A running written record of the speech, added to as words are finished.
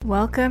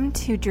Welcome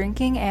to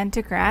Drinking and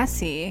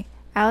Degrassi.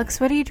 Alex,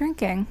 what are you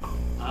drinking?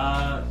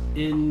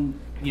 In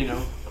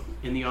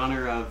the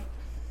honor of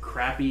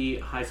crappy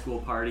high school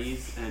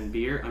parties and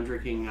beer, I'm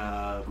drinking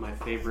my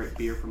favorite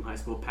beer from high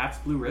school,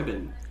 Pabst Blue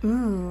Ribbon.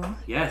 Ooh.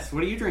 Yes,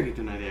 what are you drinking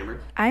tonight, Amber?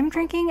 I'm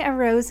drinking a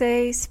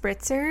rosé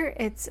spritzer.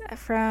 It's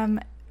from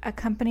a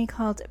company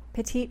called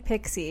Petite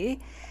Pixie.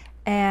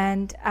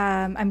 And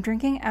I'm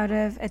drinking out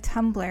of a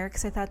tumbler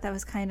because I thought that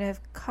was kind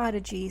of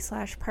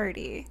cottagey /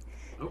 party.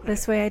 Okay.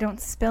 This way I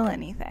don't spill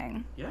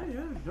anything. Yeah,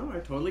 no, I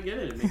totally get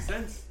it. It makes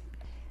sense.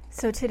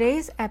 So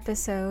today's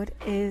episode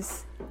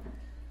is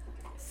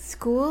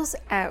School's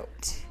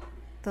Out,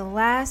 the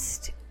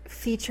last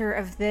feature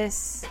of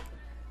this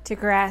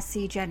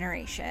Degrassi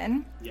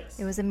generation. Yes.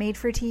 It was a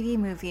made-for-TV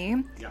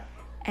movie. Yeah.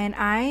 And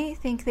I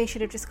think they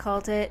should have just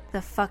called it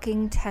the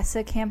fucking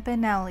Tessa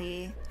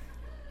Campanelli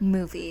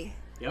movie.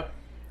 Yep.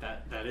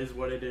 That is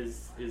what it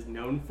is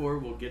known for.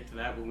 We'll get to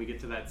that when we get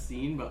to that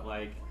scene, but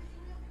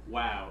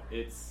wow,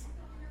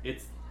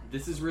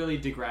 this is really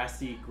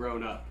Degrassi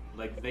grown up.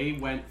 Like, they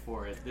went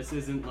for it. This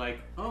isn't like,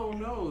 oh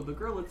no, the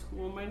girl at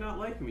school might not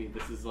like me.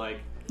 This is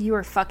like, you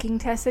are fucking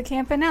Tessa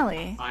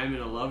Campanelli. I'm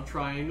in a love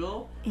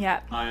triangle.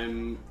 Yeah.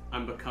 I'm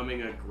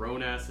becoming a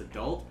grown-ass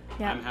adult.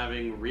 Yep. I'm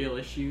having real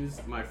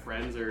issues. My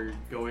friends are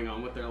going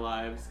on with their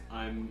lives.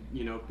 I'm,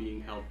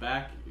 being held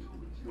back.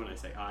 When I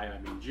say I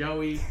mean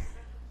Joey.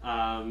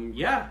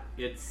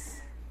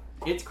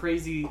 It's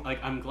crazy.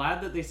 Like, I'm glad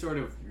that they sort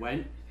of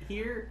went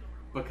here,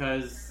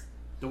 because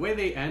the way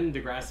they end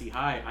Degrassi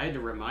High, I had to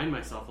remind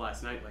myself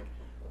last night, like,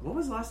 what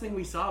was the last thing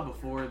we saw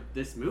before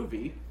this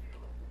movie?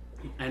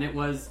 And it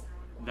was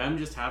them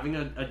just having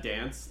a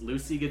dance.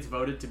 Lucy gets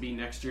voted to be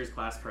next year's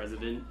class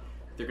president.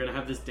 They're going to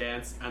have this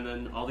dance, and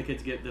then all the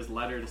kids get this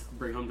letter to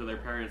bring home to their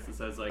parents that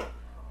says, like,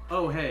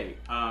 oh, hey,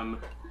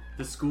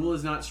 the school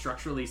is not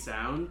structurally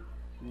sound.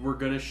 We're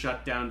going to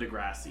shut down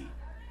Degrassi.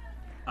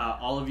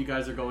 All of you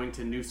guys are going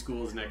to new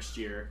schools next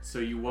year, so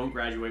you won't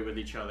graduate with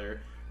each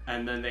other.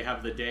 And then they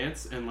have the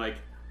dance, and,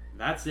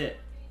 that's it.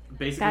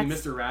 Basically,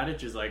 Mr.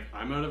 Radich is like,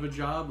 I'm out of a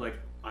job,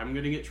 I'm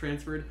going to get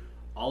transferred.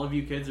 All of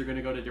you kids are going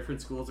to go to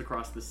different schools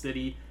across the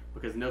city,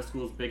 because no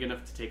school's big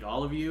enough to take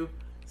all of you.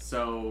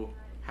 So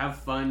have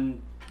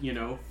fun,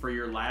 for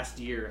your last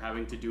year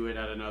having to do it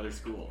at another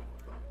school.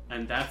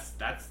 And that's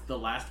the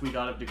last we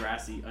got of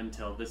Degrassi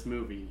until this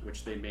movie,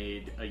 which they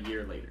made a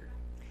year later.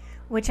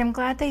 Which I'm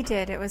glad they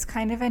did. It was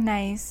kind of a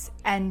nice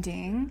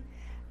ending.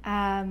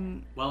 A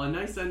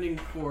nice ending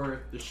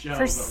for the show.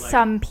 For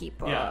some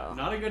people. Yeah,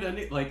 not a good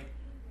ending.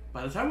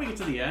 By the time we get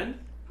to the end,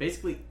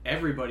 basically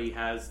everybody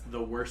has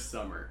the worst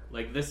summer.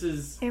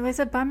 It was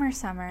a bummer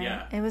summer.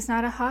 Yeah. It was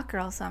not a hot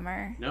girl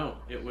summer. No,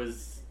 it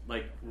was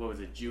what was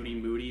it, Judy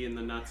Moody in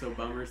the Not So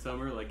Bummer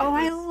Summer?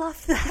 I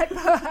love that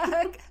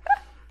book.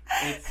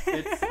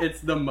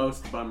 It's the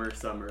most bummer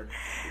summer.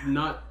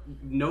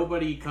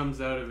 Nobody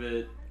comes out of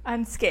it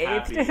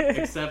unscathed, happy,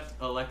 except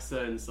Alexa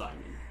and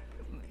Simon.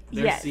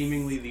 They're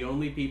seemingly the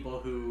only people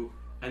who,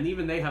 and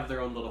even they have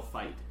their own little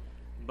fight.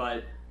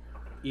 But,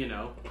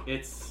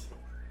 it's,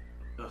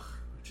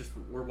 just,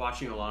 we're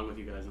watching along with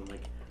you guys and,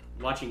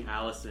 watching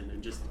Allison,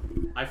 and just,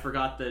 I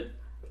forgot that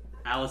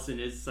Allison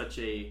is such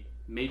a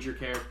major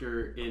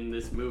character in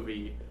this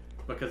movie,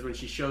 because when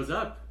she shows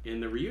up in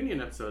the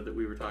reunion episode that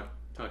we were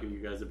talking to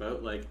you guys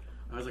about,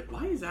 I was like,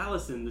 why is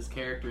Allison this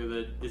character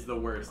that is the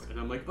worst? And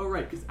I'm like, oh,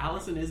 right, because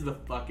Allison is the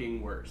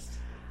fucking worst.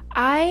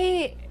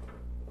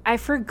 I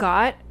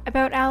forgot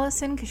about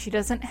Allison because she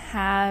doesn't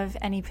have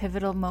any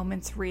pivotal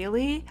moments,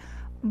 really.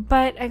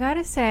 But I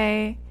gotta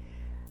say,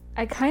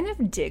 I kind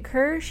of dig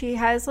her. She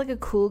has, a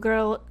cool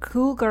girl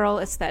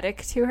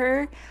aesthetic to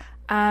her.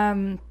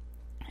 And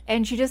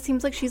she just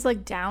seems like she's,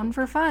 down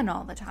for fun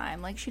all the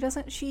time.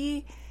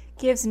 She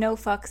gives no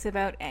fucks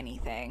about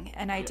anything,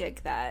 and I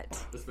dig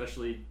that.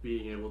 Especially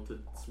being able to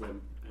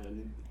swim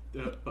and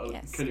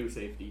yes. Canoe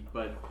safety.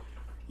 But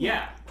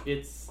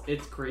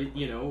it's great.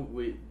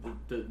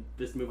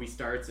 This movie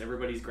starts.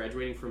 Everybody's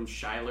graduating from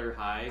Schuyler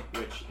High,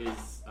 which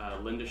is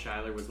Linda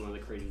Schuyler was one of the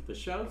creators of the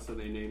show, so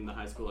they named the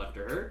high school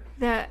after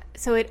her.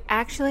 So it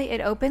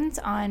opens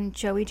on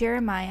Joey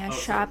Jeremiah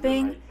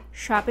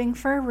shopping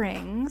for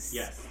rings.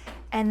 Yes,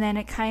 and then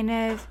it kind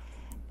of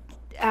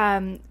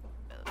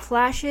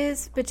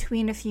flashes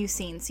between a few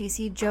scenes. So you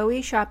see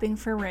Joey shopping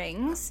for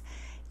rings.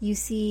 You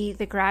see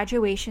the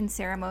graduation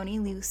ceremony.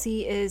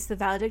 Lucy is the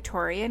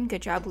valedictorian.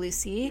 Good job,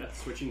 Lucy. Yeah,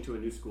 switching to a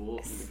new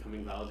school and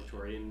becoming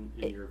valedictorian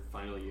in your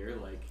final year.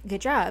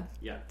 Good job.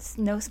 Yeah. It's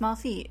no small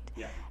feat.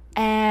 Yeah.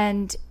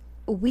 And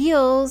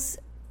Wheels,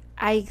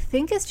 I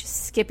think, is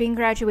just skipping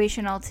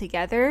graduation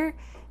altogether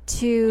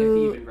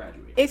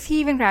if he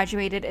even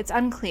graduated. It's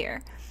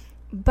unclear.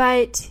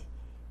 But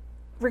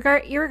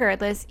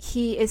regardless,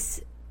 he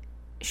is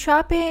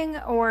shopping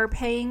or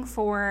paying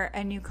for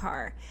a new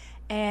car,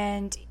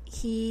 and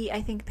he,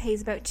 I think,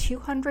 pays about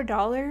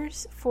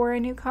 $200 for a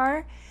new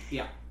car.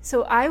 Yeah.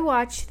 So I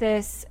watched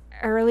this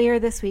earlier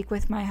this week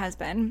with my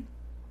husband,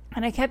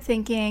 and I kept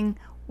thinking,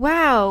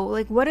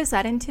 wow, what is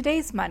that in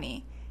today's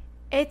money?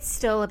 It's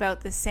still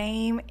about the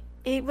same.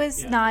 It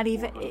was Yeah, not it's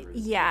even. 400.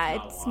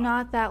 Yeah, It's it's not a lot.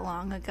 not that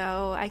long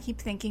ago. I keep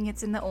thinking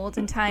it's in the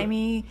olden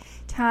timey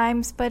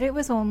times, but it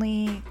was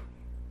only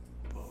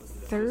What was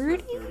this? 30,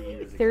 This was 30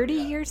 years ago. 30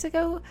 yeah. years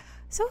ago.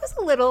 So it was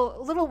a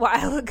little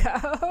while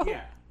ago.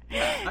 Yeah.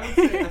 Yeah, I would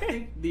say I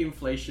think the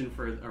inflation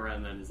for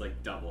around then is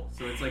like double.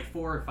 So it's like $400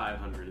 or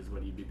 $500 is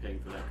what you'd be paying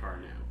for that car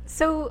now.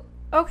 So,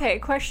 okay,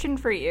 question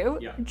for you.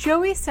 Yeah.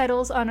 Joey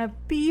settles on a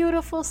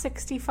beautiful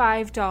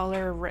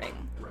 $65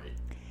 ring. Right.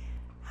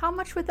 How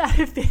much would that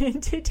have been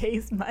in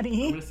today's I'm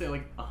money? gonna say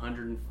like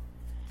 $130,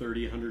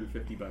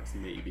 $150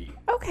 maybe.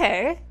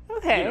 Okay.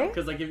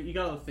 Because like if you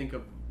gotta think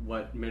of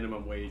what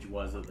minimum wage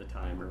was at the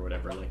time or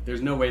whatever. Like,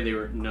 there's no way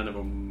none of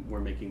them were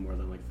making more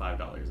than like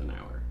 $5 an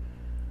hour.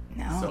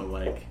 No. So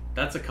like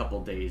that's a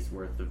couple days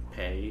worth of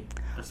pay,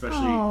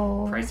 especially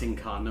Oh. pricing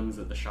condoms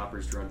at the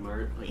Shoppers Drug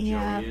Mart like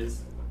Yeah. Joey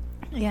is.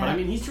 Yeah. But I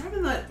mean, he's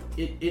driving that.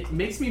 It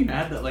makes me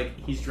mad that like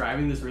he's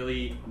driving this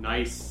really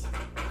nice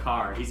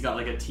car. He's got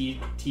like a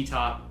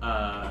T-top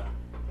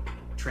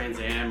Trans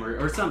Am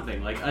or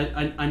something like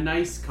a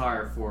nice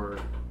car for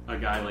a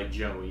guy like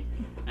Joey,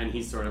 and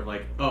he's sort of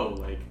like, oh,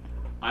 like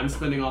I'm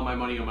spending all my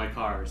money on my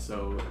car,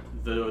 so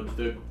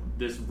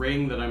this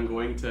ring that I'm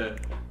going to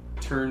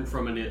turn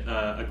from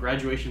a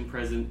graduation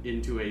present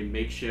into a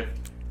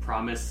makeshift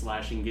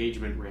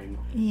promise/engagement ring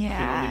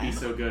can only be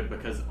so good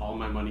because all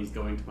my money's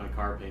going to my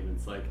car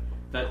payments. Like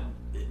that,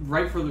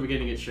 right from the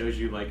beginning, it shows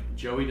you like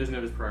Joey doesn't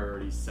have his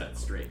priorities set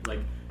straight. Like,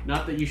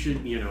 not that you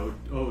should,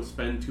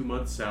 spend 2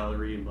 months'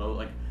 salary and blah, blah,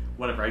 like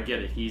whatever. I get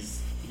it.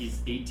 He's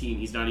 18.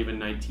 He's not even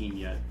 19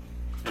 yet,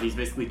 and he's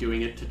basically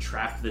doing it to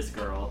trap this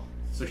girl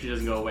so she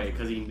doesn't go away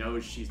because he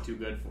knows she's too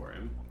good for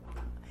him.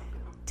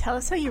 Tell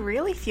us how you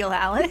really feel,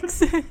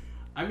 Alex.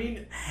 I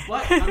mean,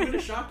 but I'm going to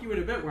shock you in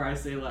a bit where I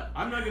say, like,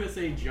 I'm not going to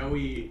say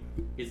Joey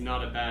is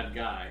not a bad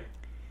guy,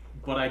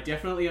 but I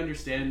definitely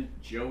understand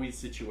Joey's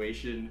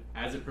situation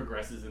as it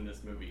progresses in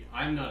this movie.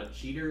 I'm not a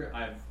cheater.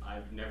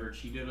 I've never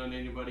cheated on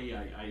anybody.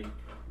 I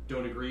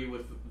don't agree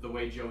with the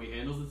way Joey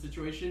handles the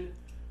situation,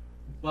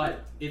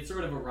 but it's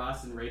sort of a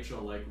Ross and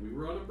Rachel, like, we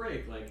were on a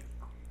break. Like,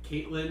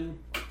 Caitlin,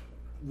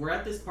 we're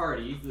at this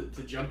party,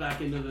 to jump back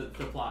into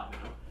the plot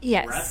now.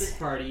 Yes. We're at this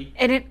party.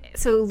 And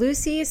so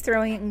Lucy is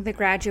throwing the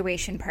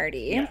graduation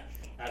party. Yeah,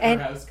 at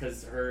her house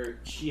because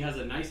she has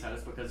a nice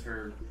house because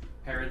her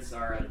parents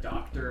are a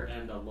doctor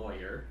and a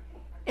lawyer.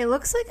 It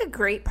looks like a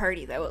great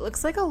party, though. It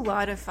looks like a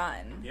lot of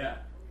fun. Yeah,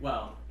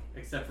 well,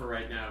 except for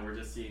right now, we're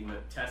just seeing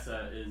that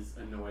Tessa is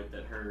annoyed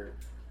that her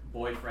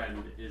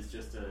boyfriend is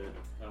just a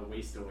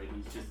wasteoid.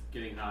 He's just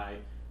getting high.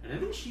 And I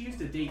think she used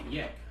to date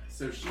Yick.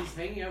 So she's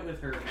hanging out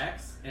with her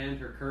ex and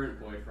her current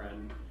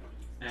boyfriend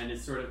and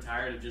is sort of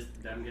tired of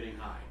just them getting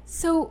high.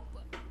 So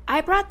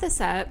I brought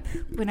this up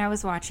when I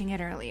was watching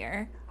it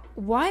earlier.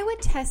 Why would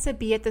Tessa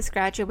be at this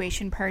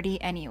graduation party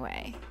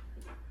anyway?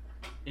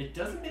 It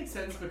doesn't make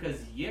sense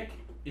because Yick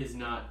is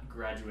not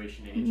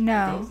graduation age. No.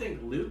 I don't think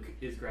Luke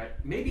is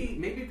maybe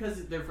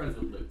because they're friends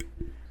with Luke.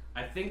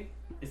 I think,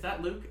 is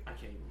that Luke? I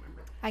can't even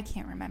remember. I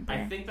can't remember.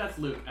 I think that's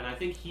Luke, and I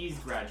think he's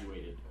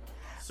graduated.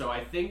 So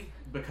I think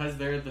because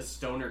they're the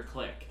stoner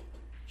clique,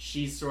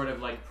 she's sort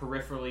of like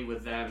peripherally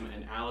with them,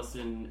 and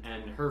Allison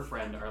and her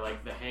friend are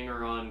like the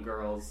hanger-on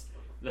girls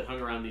that hung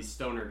around these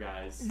stoner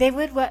guys. They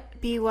would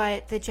be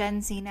what the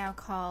Gen Z now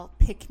call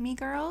pick-me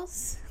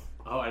girls.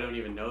 Oh, I don't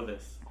even know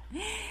this.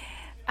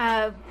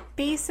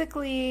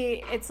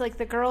 Basically, it's like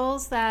the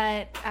girls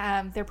that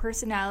their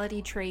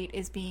personality trait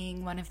is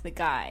being one of the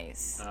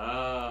guys.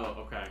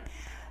 Oh, okay.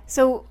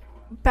 So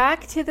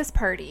back to this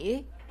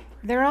party.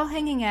 They're all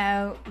hanging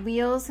out.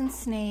 Wheels and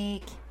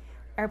Snake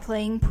are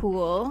playing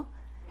pool.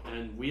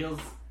 And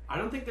Wheels, I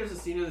don't think there's a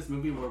scene in this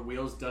movie where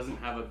Wheels doesn't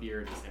have a beer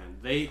in his hand.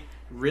 They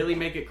really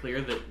make it clear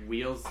that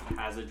Wheels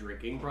has a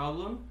drinking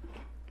problem.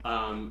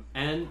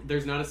 And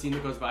there's not a scene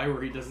that goes by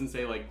where he doesn't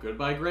say, like,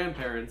 goodbye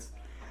grandparents.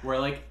 Where,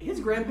 like, his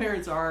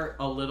grandparents are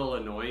a little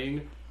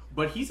annoying.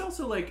 But he's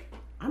also like,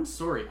 I'm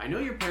sorry. I know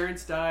your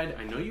parents died.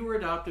 I know you were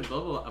adopted,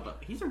 blah, blah, blah.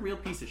 But he's a real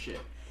piece of shit.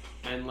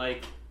 And,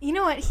 like... You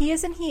know what? He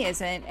is and he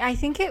isn't. I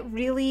think it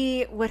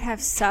really would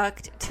have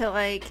sucked to,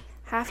 like,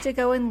 have to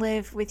go and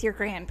live with your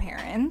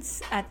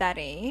grandparents at that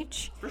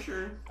age. For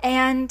sure.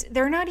 And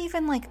they're not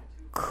even, like,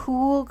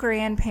 cool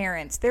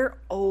grandparents. They're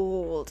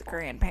old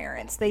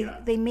grandparents.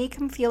 They make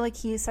him feel like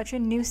he's such a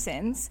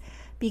nuisance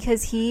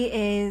because he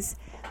is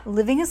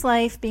living his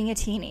life being a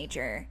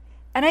teenager.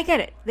 And I get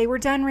it. They were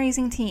done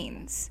raising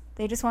teens.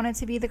 They just wanted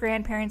to be the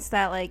grandparents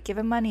that, like, give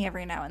him money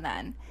every now and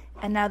then.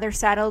 And now they're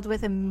saddled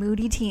with a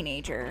moody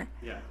teenager.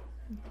 Yeah.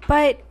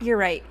 But you're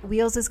right.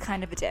 Wheels is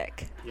kind of a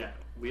dick. Yeah.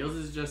 Wheels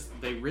is just...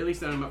 They really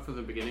set him up from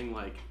the beginning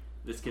like,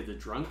 this kid's a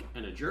drunk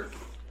and a jerk.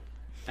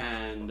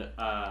 And,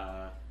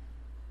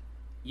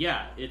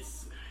 yeah,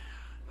 it's...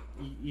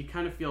 You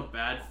kind of feel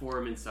bad for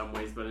him in some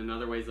ways, but in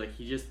other ways, like,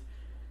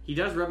 he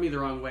does rub me the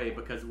wrong way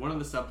because one of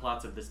the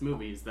subplots of this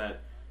movie is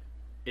that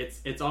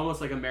it's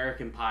almost like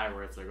American Pie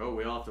where it's like, oh,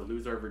 we all have to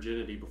lose our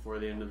virginity before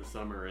the end of the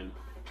summer. And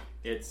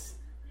it's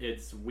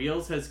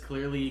Wheels has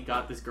clearly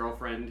got this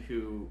girlfriend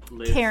who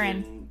lives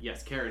Karen.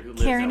 Karen, who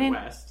lives out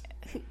west.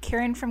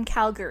 Karen from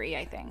Calgary,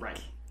 I think.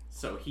 Right.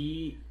 So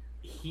he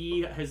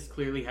has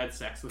clearly had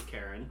sex with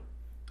Karen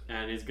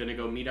and is going to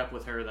go meet up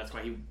with her. That's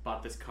why he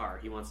bought this car.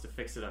 He wants to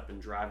fix it up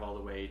and drive all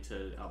the way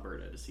to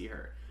Alberta to see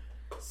her.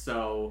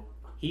 So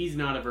he's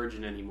not a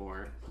virgin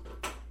anymore.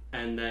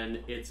 And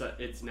then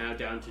it's now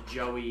down to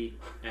Joey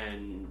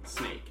and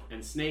Snake.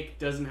 And Snake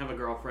doesn't have a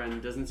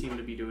girlfriend, doesn't seem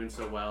to be doing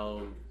so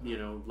well.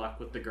 Luck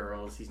with the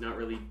girls. He's not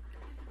really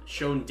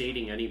shown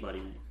dating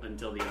anybody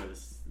until the end of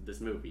this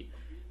movie.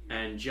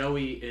 And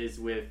Joey is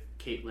with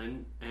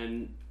Caitlin,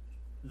 and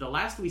the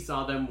last we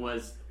saw them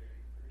was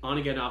on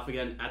again, off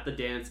again at the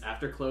dance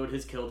after Claude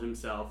has killed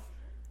himself,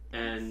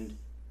 and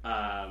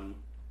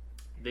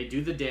they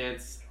do the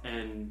dance,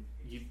 and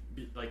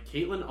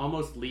Caitlin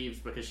almost leaves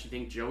because she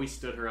thinks Joey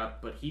stood her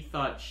up, but he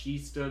thought she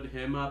stood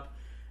him up,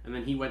 and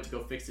then he went to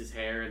go fix his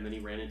hair, and then he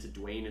ran into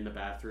Dwayne in the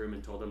bathroom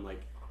and told him,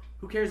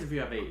 who cares if you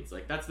have AIDS?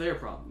 That's their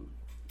problem.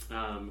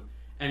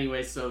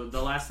 Anyway, so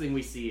the last thing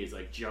we see is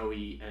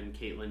Joey and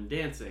Caitlin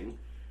dancing.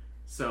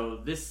 So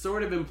this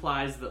sort of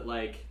implies that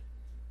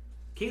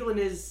Caitlin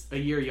is a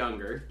year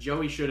younger.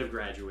 Joey should have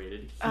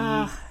graduated. He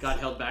got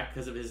held back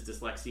because of his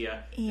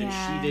dyslexia, and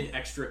she did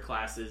extra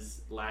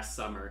classes last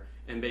summer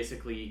and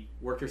basically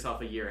worked herself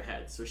a year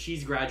ahead. So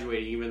she's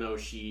graduating even though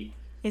she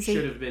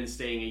should have been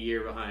staying a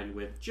year behind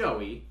with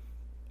Joey.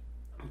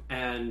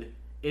 And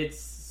it's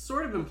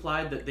sort of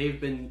implied that they've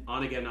been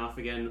on again, off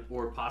again,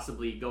 or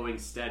possibly going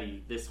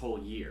steady this whole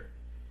year.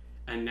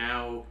 And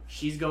now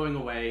she's going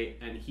away,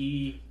 and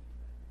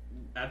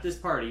at this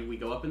party, we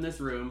go up in this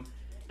room,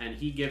 and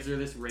he gives her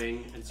this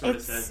ring and sort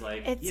of says,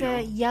 It's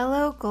a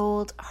yellow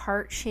gold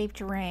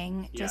heart-shaped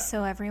ring, just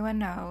so everyone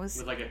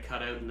knows. With a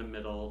cutout in the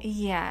middle.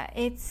 Yeah,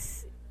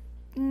 it's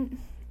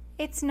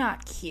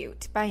not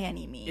cute by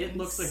any means. It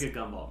looks like a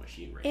gumball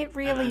machine ring. It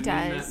really does.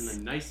 I mean that in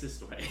the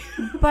nicest way.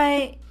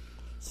 But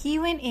he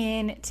went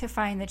in to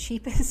find the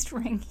cheapest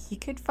ring he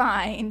could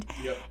find,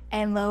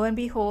 and lo and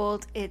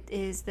behold, it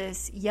is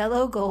this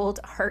yellow gold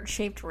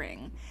heart-shaped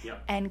ring.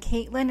 Yep. And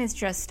Caitlin is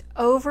just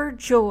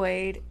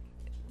overjoyed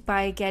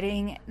by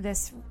getting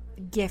this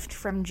gift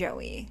from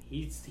Joey.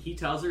 He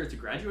tells her it's a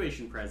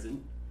graduation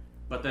present,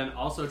 but then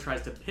also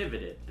tries to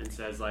pivot it and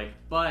says,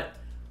 but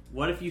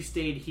what if you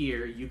stayed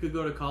here? You could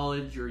go to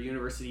college or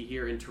university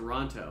here in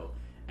Toronto,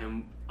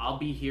 and I'll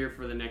be here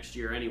for the next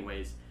year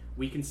anyways.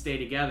 We can stay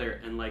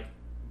together, and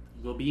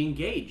we'll be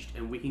engaged,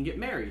 and we can get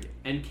married.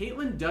 And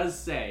Caitlin does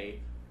say,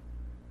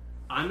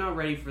 I'm not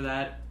ready for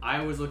that.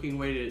 I was looking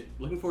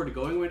forward to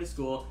going away to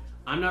school.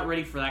 I'm not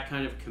ready for that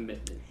kind of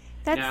commitment.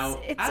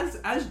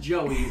 As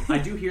Joey, I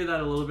do hear that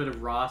a little bit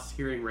of Ross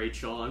hearing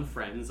Rachel on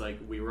Friends,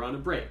 we were on a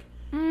break.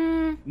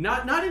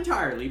 Not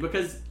entirely,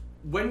 because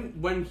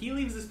when he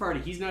leaves this party,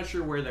 he's not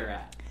sure where they're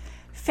at.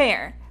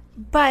 Fair.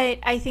 But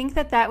I think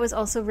that was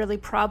also really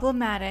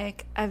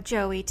problematic of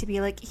Joey to be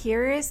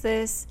here is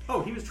this...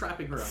 Oh, he was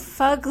trapping her up.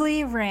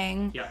 ...fugly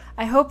ring. Yeah.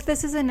 I hope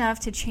this is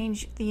enough to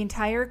change the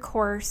entire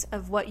course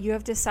of what you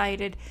have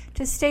decided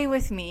to stay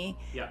with me.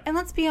 Yeah. And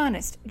let's be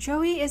honest,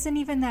 Joey isn't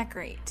even that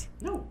great.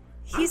 No.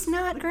 He's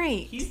not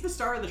great. He's the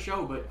star of the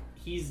show, but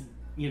he's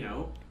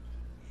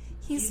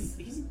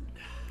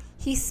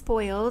He's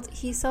spoiled,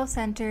 he's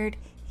self-centered,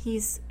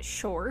 he's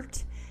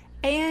short,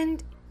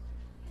 and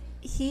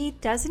he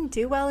doesn't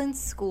do well in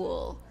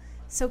school.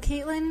 So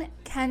Caitlin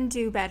can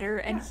do better,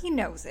 and he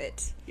knows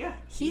it. Yeah,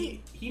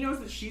 he knows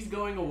that she's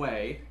going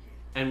away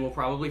and will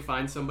probably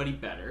find somebody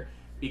better,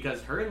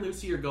 because her and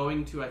Lucy are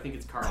going to, I think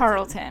it's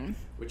Carleton.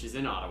 Which is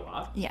in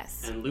Ottawa.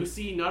 Yes. And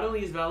Lucy not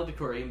only is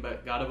valedictorian,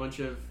 but got a bunch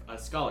of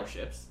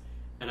scholarships.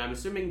 And I'm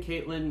assuming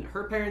Caitlin,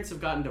 her parents have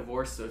gotten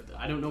divorced, so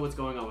I don't know what's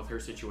going on with her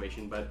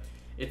situation, but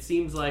it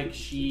seems like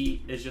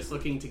she is just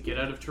looking to get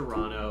out of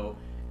Toronto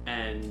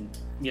and,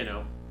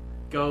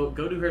 go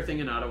do her thing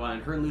in Ottawa,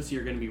 and her and Lucy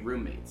are going to be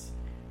roommates.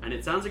 And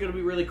it sounds like it'll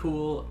be really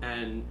cool,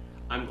 and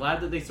I'm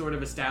glad that they sort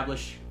of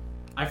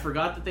I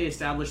forgot that they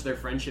established their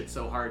friendship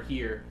so hard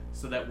here,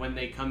 so that when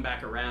they come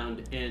back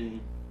around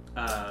in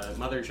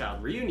Mother and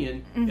Child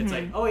Reunion, it's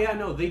oh yeah,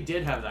 no, they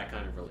did have that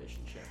kind of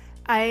relationship.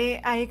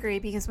 I agree,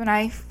 because when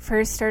I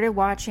first started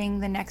watching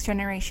The Next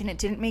Generation, it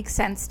didn't make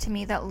sense to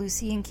me that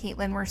Lucy and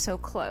Caitlin were so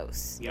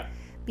close. Yeah.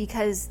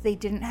 Because they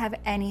didn't have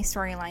any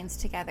storylines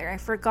together. I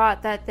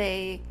forgot that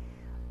they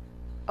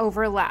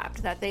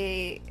overlapped, that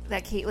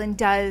Caitlin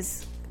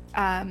does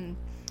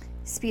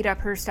speed up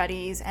her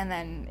studies and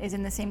then is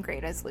in the same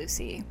grade as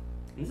Lucy.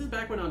 This is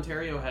back when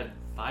Ontario had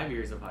 5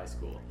 years of high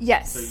school.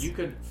 Yes. So you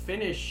could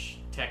finish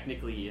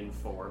technically in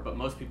 4, but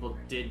most people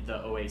did the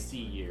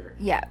OAC year.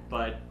 Yeah.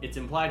 But it's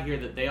implied here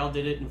that they all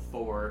did it in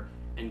 4,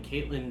 and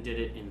Caitlin did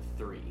it in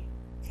 3.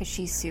 Because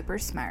she's super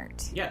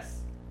smart. Yes.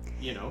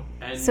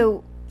 And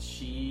so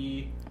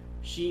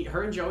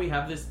her and Joey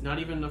have this, not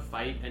even a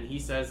fight, and he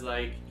says,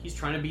 he's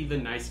trying to be the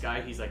nice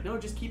guy. He's like, no,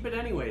 just keep it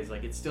anyways.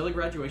 It's still a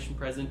graduation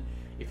present.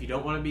 If you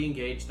don't want to be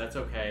engaged, that's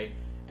okay.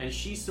 And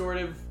she sort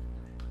of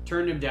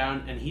turned him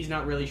down, and he's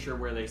not really sure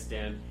where they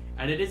stand.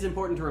 And it is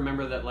important to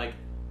remember that,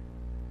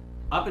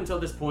 up until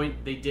this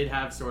point, they did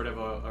have sort of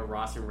a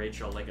Ross and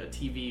Rachel, a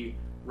TV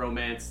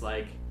romance,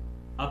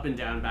 up and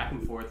down, back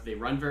and forth. They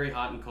run very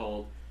hot and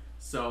cold.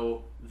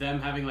 So them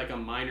having like a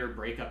minor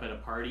breakup at a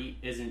party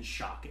isn't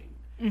shocking.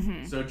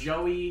 Mm-hmm. So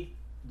Joey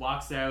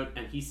walks out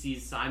and he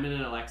sees Simon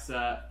and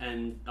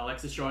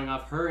Alexa's showing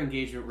off her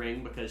engagement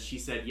ring because she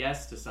said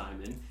yes to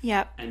Simon.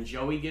 Yep. And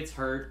Joey gets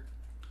hurt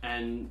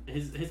and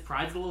his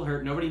pride's a little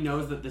hurt. Nobody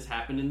knows that this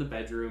happened in the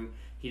bedroom.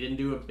 He didn't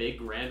do a big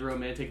grand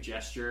romantic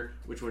gesture,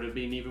 which would have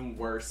been even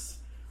worse.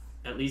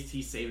 At least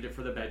he saved it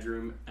for the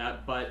bedroom.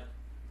 But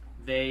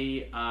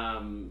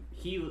Caitlin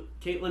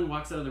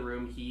walks out of the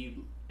room.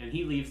 He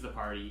leaves the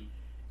party,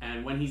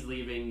 and when he's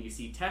leaving, you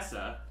see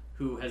Tessa,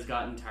 who has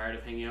gotten tired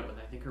of hanging out with,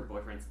 I think her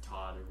boyfriend's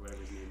Todd or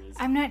whatever his name is.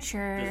 I'm not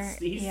sure.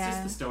 He's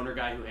just the stoner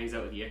guy who hangs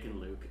out with Yick and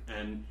Luke,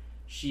 and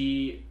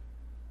she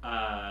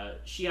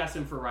asked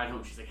him for a ride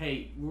home. She's like,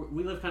 "Hey,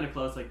 we live kind of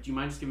close. Like, do you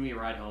mind just giving me a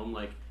ride home?"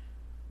 Like,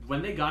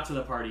 when they got to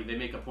the party, they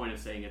make a point of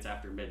saying it's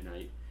after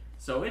midnight.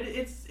 So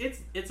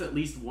it's at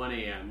least 1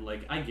 a.m.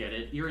 Like, I get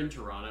it. You're in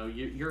Toronto.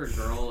 You're a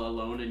girl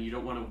alone, and you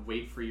don't want to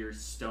wait for your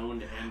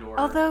stoned and/or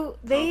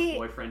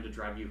boyfriend to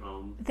drive you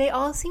home. They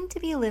all seem to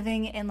be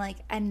living in like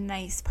a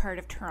nice part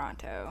of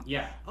Toronto.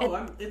 Yeah.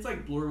 It's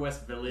like Bloor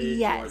West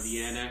Village or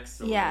the Annex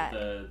or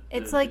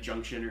it's the like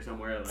Junction or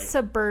somewhere like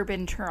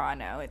suburban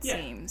Toronto. It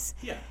seems.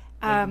 Yeah.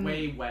 Like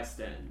way West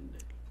End.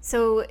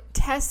 So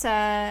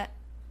Tessa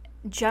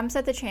jumps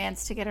at the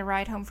chance to get a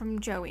ride home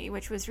from Joey,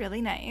 which was really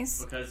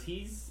nice because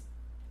he's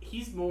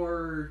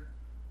more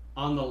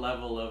on the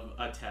level of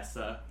a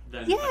Tessa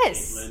than a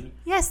Caitlin.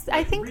 Yes, like,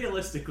 I think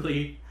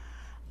realistically,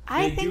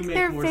 I think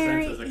they're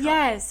very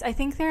yes. I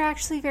think they're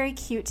actually very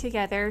cute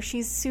together.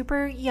 She's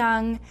super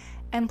young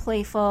and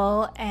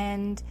playful,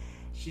 and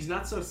she's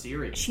not so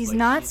serious. She's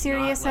not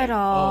serious at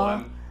all.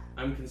 Oh,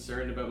 I'm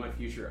concerned about my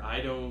future.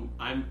 I don't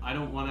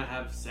want to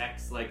have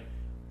sex. Like,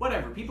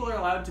 whatever. People are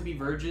allowed to be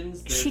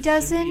virgins. There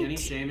shouldn't be any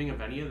shaming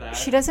of any of that.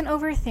 She doesn't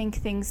overthink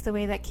things the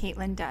way that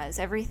Caitlin does.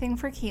 Everything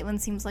for Caitlin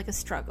seems like a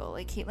struggle.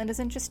 Like, Caitlin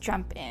doesn't just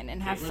jump in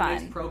and have fun.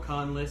 Caitlin makes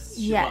pro-con lists.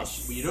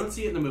 Yes. Well, you don't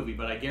see it in the movie,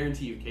 but I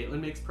guarantee you, Caitlin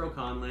makes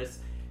pro-con lists.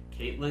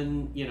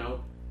 Caitlin,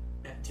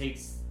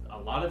 takes a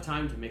lot of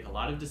time to make a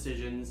lot of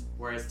decisions,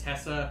 whereas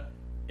Tessa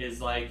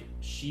is like,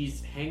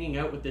 she's hanging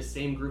out with this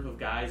same group of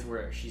guys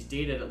where she's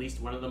dated at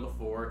least one of them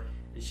before.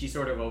 She's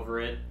sort of over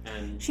it,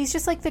 and she's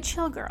just like the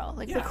chill girl,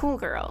 like the cool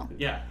girl.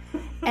 Yeah.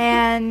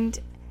 And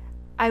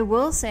I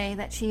will say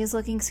that she is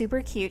looking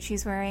super cute.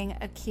 She's wearing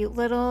a cute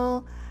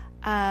little,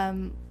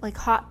 like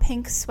hot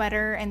pink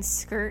sweater and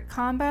skirt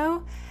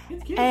combo.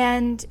 It's cute.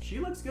 And she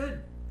looks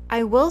good.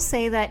 I will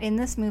say that in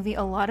this movie,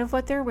 a lot of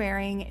what they're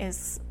wearing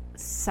is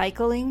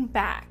cycling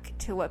back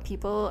to what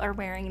people are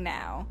wearing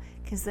now,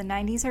 because the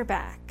 90s are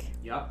back.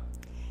 Yep.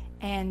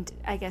 And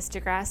I guess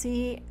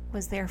Degrassi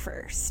was there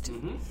first.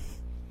 Mm-hmm.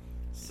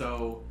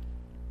 So,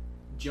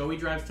 Joey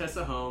drives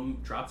Tessa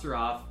home, drops her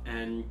off,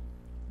 and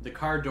the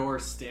car door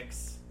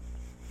sticks,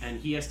 and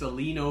he has to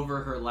lean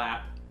over her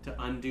lap to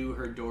undo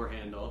her door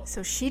handle.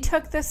 So she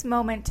took this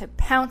moment to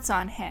pounce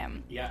on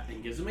him. Yeah,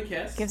 and gives him a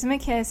kiss. Gives him a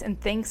kiss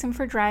and thanks him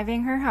for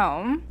driving her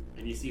home.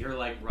 And you see her,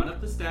 like, run up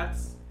the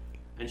steps,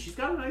 and she's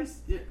got a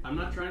nice... I'm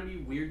not trying to be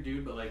weird,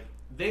 dude, but, like,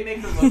 they make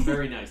her look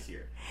very nice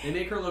here. They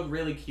make her look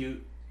really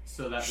cute,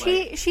 so that,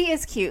 She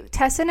is cute.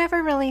 Tessa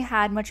never really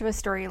had much of a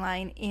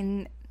storyline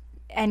in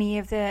any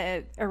of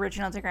the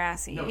original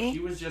Degrassi. No, she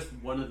was just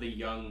one of the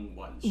young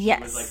ones. Yes.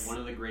 She was like one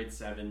of the grade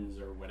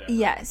 7s or whatever.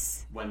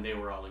 Yes. When they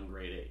were all in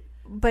grade 8.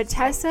 But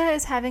Tessa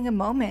is having a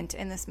moment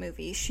in this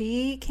movie.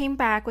 She came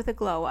back with a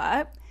glow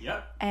up.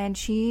 Yep. And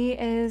she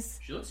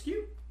looks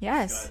cute.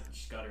 Yes.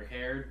 She's got her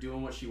hair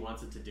doing what she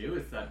wants it to do.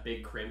 It's that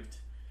big crimped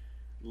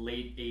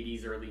late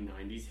 80s, early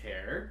 90s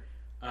hair.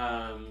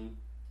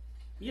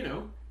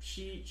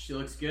 She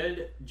looks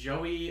good.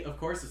 Joey, of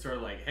course, is sort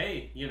of like,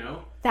 hey,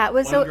 that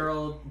was one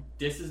girl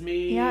disses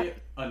me, yep.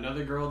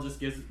 Another girl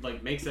just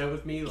makes out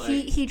with me. Like,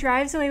 he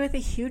drives away with a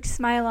huge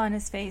smile on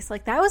his face.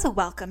 Like, that was a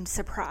welcomed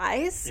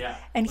surprise. Yeah,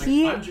 and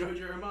I'm Joe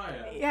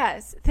Jeremiah.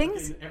 Yes,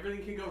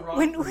 everything can go wrong.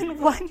 When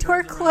one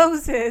door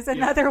closes,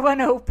 another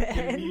one opens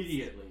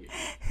immediately.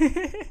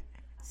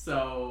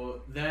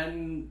 So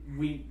then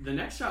the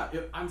next shot.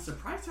 I'm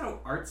surprised how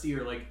artsy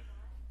or like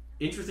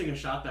interesting a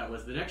shot that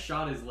was. The next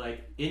shot is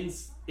like in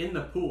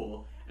the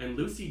pool, and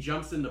Lucy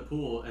jumps in the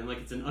pool, and like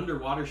it's an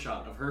underwater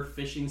shot of her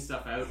fishing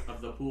stuff out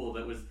of the pool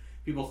that was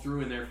people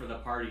threw in there for the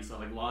party, so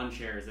like lawn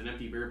chairs and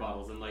empty beer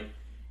bottles, and like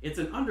it's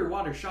an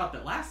underwater shot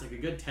that lasts like a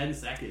good 10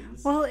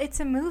 seconds. Well, it's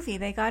a movie.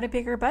 They got a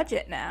bigger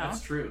budget now.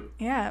 That's true.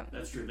 Yeah.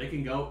 That's true. They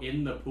can go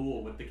in the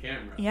pool with the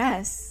camera.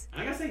 Yes.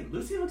 And I gotta say,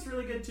 Lucy looks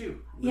really good too.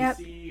 Yep.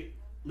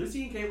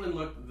 Lucy and Caitlin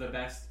look the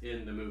best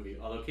in the movie,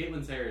 although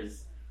Caitlin's hair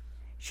is...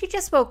 She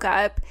just woke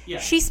up. Yeah.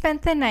 She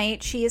spent the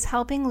night. She is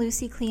helping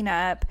Lucy clean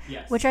up,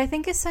 yes. Which I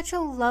think is such a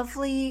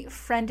lovely,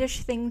 friendish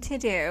thing to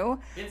do.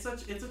 It's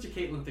such a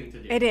Caitlin thing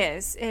to do. It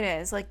is. It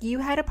is. Like, you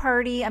had a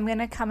party. I'm going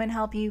to come and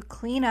help you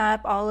clean up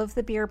all of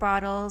the beer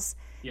bottles.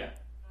 Yeah.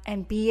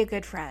 And be a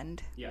good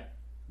friend. Yeah.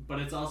 But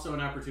it's also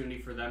an opportunity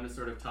for them to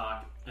sort of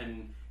talk,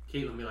 and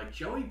Caitlin be like,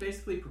 Joey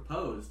basically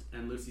proposed,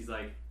 and Lucy's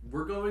like,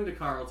 we're going to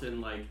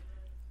Carlton, like,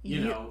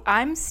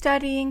 I'm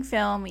studying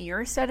film.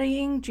 You're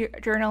studying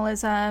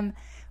journalism.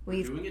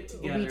 We're doing it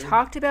together. We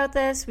talked about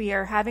this. We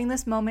are having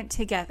this moment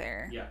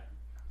together. Yeah.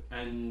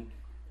 And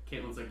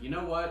Caitlin's like, you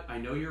know what? I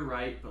know you're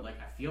right, but like,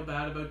 I feel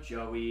bad about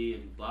Joey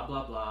and blah,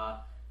 blah,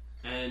 blah.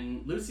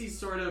 And Lucy's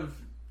sort of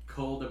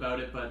cold about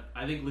it, but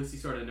I think Lucy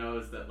sort of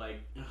knows that like,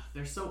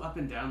 they're so up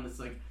and down. It's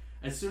like,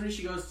 as soon as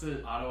she goes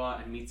to Ottawa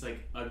and meets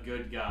like a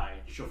good guy,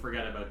 she'll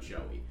forget about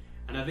Joey.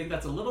 And I think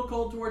that's a little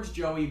cold towards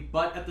Joey,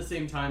 but at the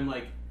same time,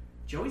 like,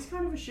 Joey's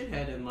kind of a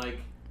shithead, and like,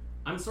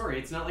 I'm sorry,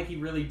 it's not like he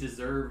really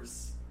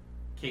deserves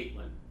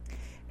Caitlin.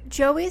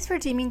 Joey's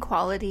redeeming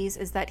qualities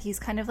is that he's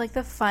kind of like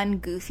the fun,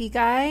 goofy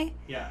guy.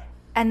 Yeah.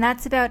 And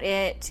that's about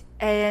it.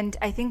 And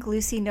I think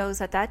Lucy knows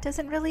that that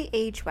doesn't really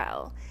age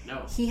well.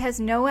 No. He has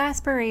no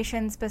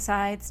aspirations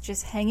besides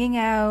just hanging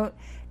out,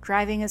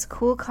 driving his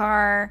cool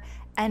car,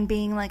 and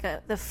being like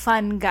the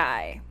fun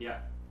guy. Yeah.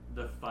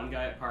 The fun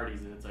guy at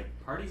parties. And it's like,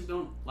 parties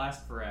don't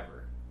last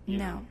forever. You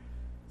know?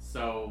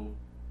 So,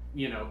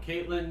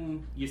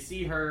 Caitlin, you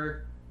see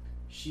her,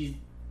 she's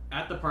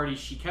at the party,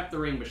 she kept the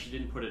ring, but she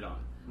didn't put it on.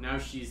 Now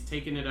she's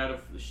taken it out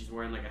of, she's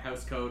wearing like a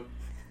house coat.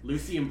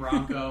 Lucy and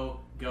Bronco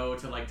go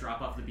to like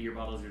drop off the beer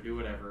bottles or do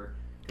whatever.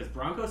 Because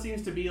Bronco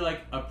seems to be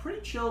like a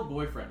pretty chill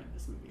boyfriend in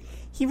this movie.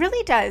 He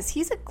really does.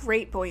 He's a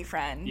great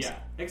boyfriend. Yeah,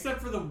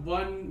 except for the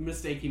one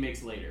mistake he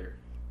makes later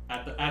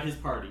at his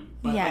party.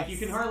 But yes. like you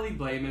can hardly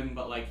blame him.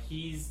 But like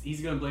he's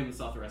gonna blame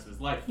himself the rest of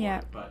his life for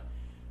it. But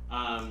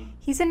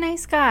he's a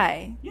nice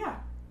guy. Yeah.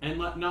 And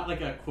not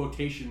like a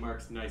quotation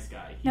marks nice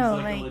guy. He's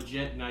like a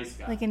legit nice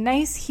guy. Like a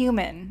nice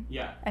human.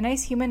 Yeah. A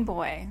nice human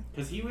boy.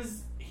 Because he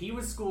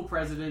was school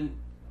president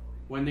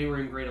when they were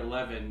in grade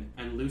 11,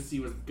 and Lucy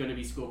was going to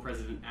be school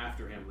president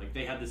after him. Like,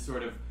 they had this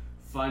sort of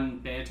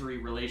fun,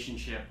 bantery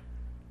relationship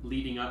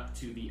leading up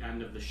to the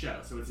end of the show.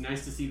 So it's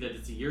nice to see that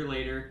it's a year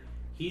later.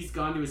 He's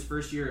gone to his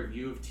first year of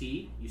U of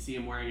T. You see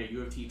him wearing a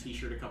U of T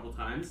t-shirt a couple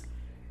times.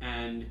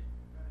 And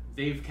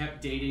they've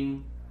kept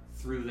dating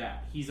through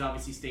that. He's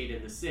obviously stayed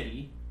in the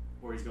city,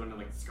 or he's going to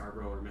like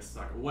Scarborough or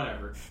Mississauga,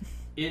 whatever.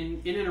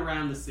 In and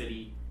around the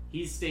city,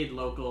 he's stayed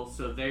local,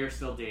 so they're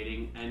still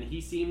dating, and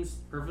he seems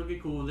perfectly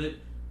cool with it.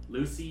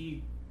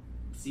 Lucy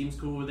seems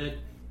cool with it.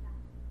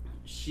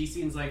 She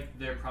seems like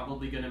they're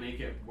probably going to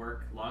make it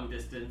work long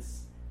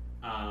distance,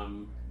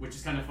 which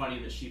is kind of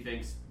funny that she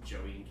thinks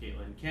Joey and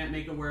Caitlin can't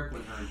make it work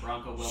when her and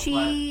Bronco will.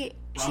 But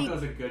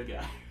Bronco's a good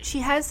guy. She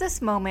has this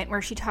moment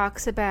where she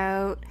talks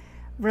about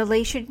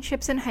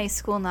relationships in high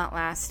school not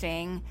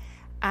lasting,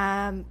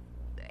 and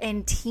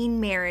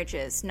teen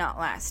marriages not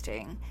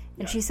lasting.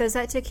 And she says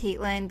that to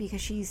Caitlin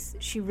because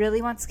she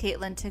really wants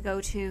Caitlin to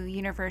go to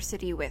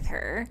university with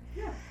her.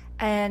 Yeah.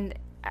 And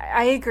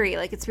I agree.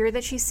 Like, it's weird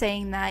that she's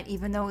saying that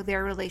even though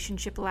their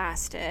relationship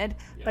lasted.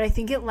 Yeah. But I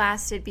think it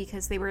lasted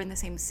because they were in the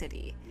same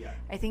city. Yeah.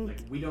 I think...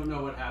 Like, we don't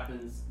know what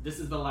happens. This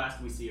is the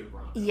last we see of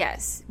Bronco.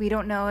 Yes. We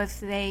don't know if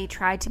they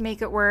tried to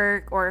make it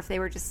work or if they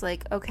were just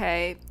like,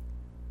 okay,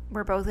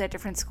 we're both at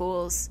different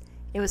schools.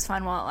 It was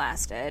fun while it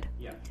lasted.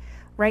 Yeah.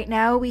 Right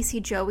now, we see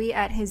Joey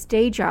at his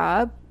day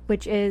job,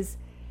 which is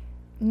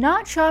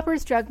not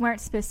Shoppers Drug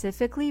Mart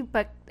specifically,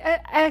 but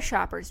a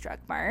Shoppers Drug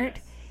Mart.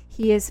 Yes.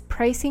 He is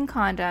pricing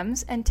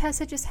condoms, and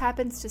Tessa just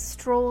happens to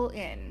stroll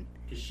in.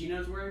 Because she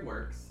knows where he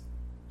works.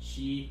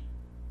 She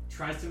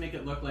tries to make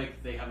it look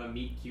like they have a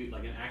meet-cute,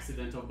 like an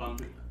accidental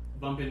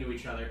bump into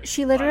each other.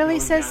 She literally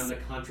says... down the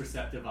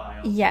contraceptive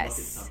aisle yes.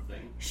 to look at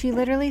something. She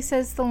literally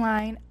says the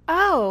line,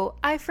 "Oh,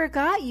 I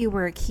forgot you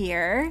work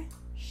here."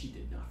 She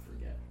did not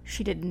forget.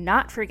 She did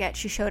not forget.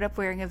 She showed up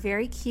wearing a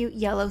very cute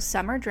yellow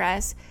summer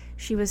dress.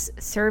 She was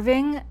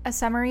serving a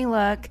summery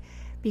look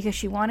because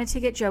she wanted to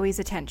get Joey's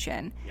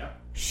attention. Yep.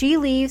 She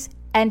leaves.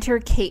 Enter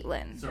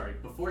Caitlin. Sorry,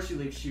 before she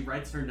leaves, she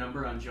writes her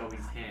number on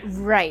Joey's hand.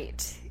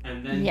 Right.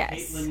 And then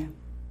Caitlin,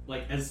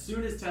 like, as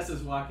soon as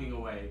Tessa's walking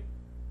away,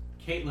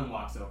 Caitlin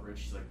walks over and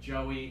she's like,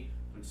 "Joey,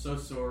 I'm so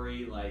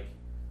sorry. Like,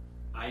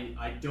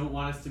 I don't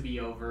want us to be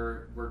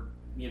over.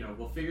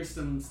 We'll figure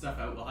some stuff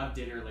out. We'll have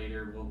dinner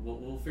later.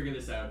 We'll figure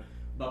this out."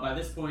 But by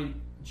this point,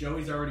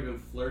 Joey's already been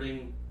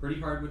flirting pretty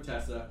hard with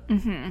Tessa.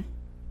 Mm-hmm.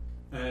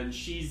 And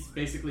she's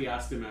basically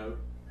asked him out.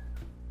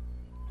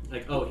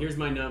 Like, "Oh, here's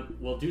my number.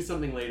 We'll do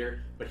something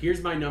later, but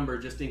here's my number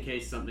just in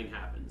case something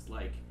happens."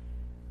 Like,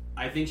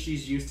 I think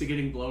she's used to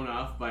getting blown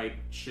off by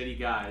shitty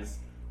guys.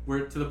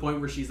 We're to the point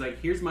where she's like,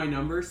 "Here's my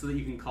number so that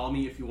you can call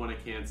me if you want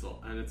to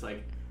cancel." And it's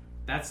like,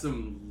 that's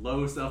some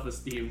low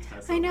self-esteem,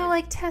 Tessa. I know,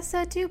 like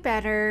Tessa, do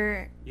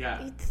better.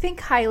 Yeah. Think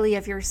highly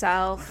of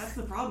yourself. But that's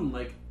the problem.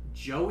 Like,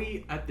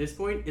 Joey, at this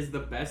point, is the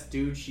best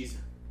dude she's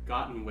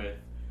gotten with.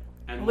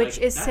 And which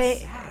like, is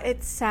sad.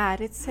 It's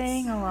sad. It's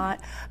saying sad. A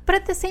lot. But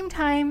at the same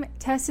time,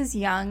 Tess is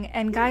young,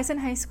 and guys in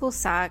high school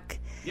suck.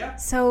 Yeah.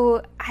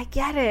 So I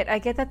get it. I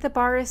get that the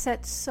bar is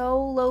set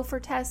so low for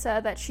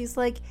Tessa that she's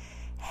like,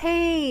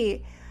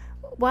 "Hey,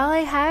 while I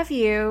have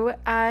you,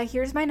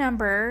 here's my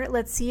number.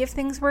 Let's see if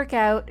things work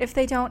out. If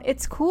they don't,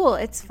 it's cool.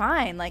 It's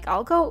fine. Like,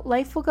 I'll go.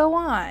 Life will go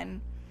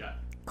on. Yeah.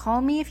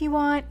 Call me if you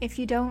want. If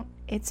you don't,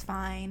 it's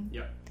fine."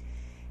 Yeah.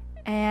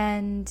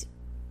 And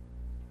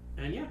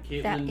And yeah,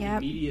 Caitlin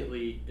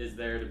immediately is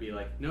there to be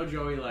like, no,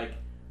 Joey, like,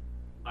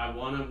 I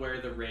want to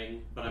wear the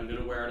ring, but I'm going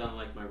to wear it on,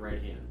 like, my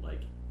right hand.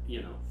 Like,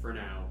 you know, for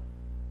now.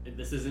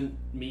 This isn't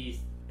me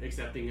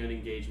accepting an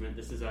engagement.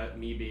 This is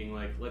me being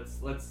like,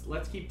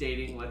 let's keep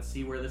dating. Let's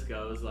see where this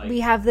goes. Like, we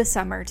have the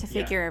summer to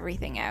figure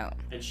everything out.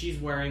 And she's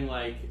wearing,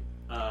 like...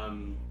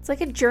 it's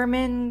like a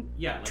German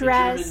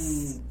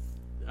dress.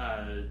 A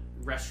German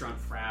restaurant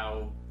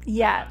frau.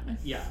 Yeah.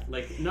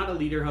 Like not a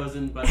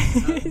lederhosen, but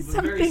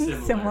something very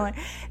similar.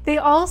 They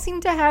all seem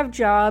to have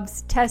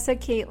jobs, Tessa,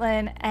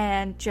 Caitlin,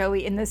 and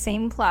Joey, in the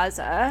same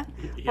plaza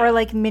or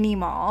like mini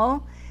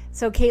mall.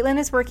 So Caitlin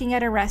is working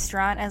at a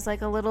restaurant as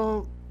like a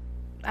little,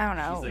 I don't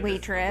know, like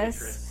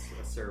waitress,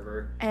 a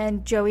server.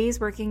 And Joey's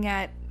working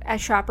at a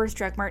Shoppers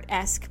Drug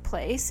Mart-esque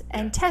place.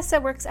 And Tessa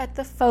works at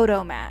the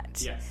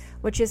Photomat. Yes.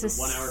 the Which is a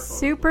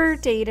super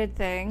dated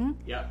thing.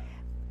 Yep.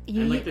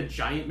 And like the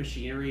giant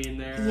machinery in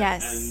there.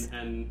 Yes.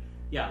 And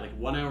yeah, like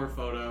 1 hour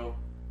photo.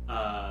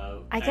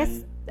 I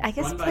guess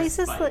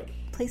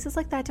places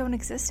like that don't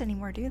exist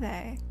anymore, do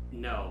they?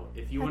 No.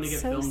 If you want to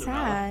get film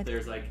developed,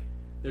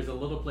 there's a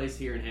little place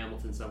here in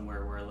Hamilton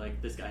somewhere where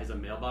like this guy has a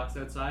mailbox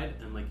outside,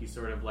 and like you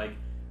sort of like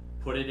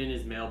put it in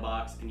his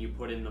mailbox and you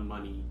put in the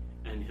money,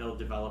 and he'll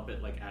develop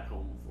it like at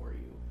home for you.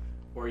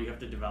 Or you have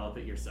to develop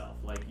it yourself.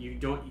 Like you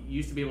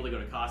used to be able to go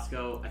to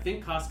Costco. I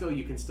think Costco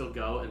you can still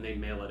go and they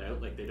mail it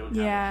out. Like they don't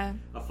have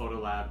a photo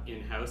lab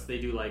in house. They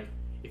do like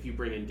if you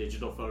bring in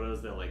digital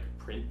photos, they'll like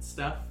print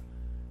stuff.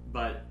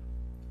 But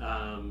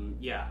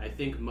I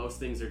think most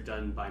things are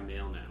done by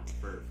mail now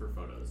for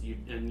photos.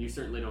 You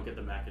certainly don't get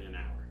them back in an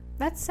hour.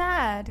 That's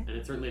sad. And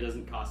it certainly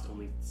doesn't cost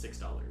only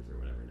 $6 or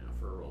whatever now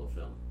for a roll of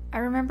film. I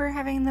remember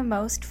having the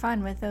most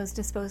fun with those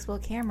disposable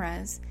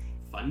cameras.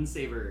 Fun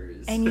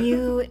savers. And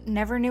you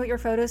never knew what your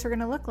photos were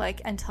going to look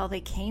like until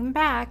they came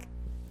back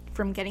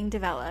from getting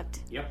developed.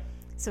 Yep.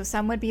 So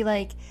some would be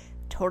like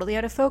totally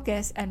out of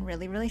focus and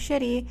really, really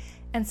shitty.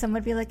 And some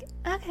would be like,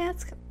 okay,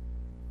 it's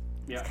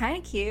kind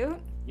of cute.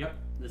 Yep.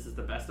 This is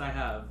the best I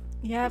have.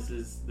 Yep.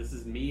 This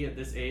is me at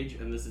this age,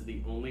 and this is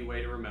the only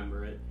way to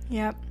remember it.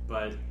 Yep.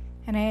 But...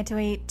 And I had to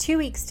wait 2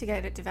 weeks to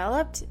get it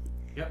developed.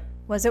 Yep.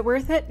 Was it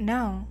worth it?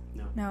 No.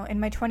 In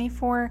my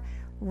 24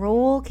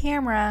 roll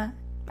camera,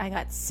 I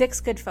got 6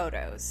 good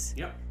photos.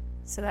 Yep.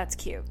 So that's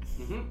cute.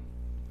 Mm-hmm.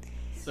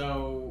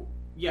 So,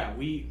 yeah,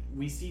 we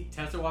see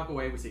Tessa walk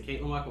away, we see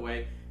Caitlin walk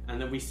away, and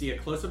then we see a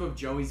close-up of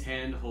Joey's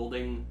hand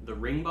holding the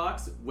ring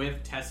box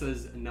with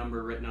Tessa's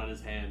number written on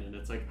his hand, and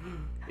it's like,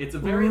 it's a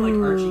very, like,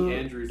 Archie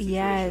Andrews situation.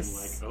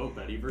 Yes. Like, oh,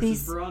 Betty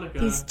versus Veronica.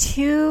 These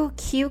 2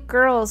 cute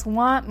girls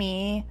want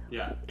me.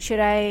 Yeah. Should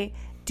I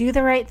do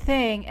the right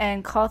thing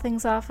and call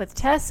things off with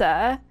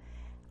Tessa?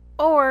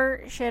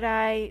 Or should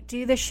I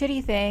do the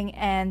shitty thing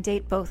and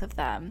date both of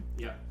them?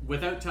 Yeah,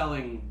 without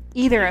telling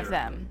either of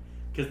them.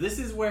 Because this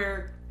is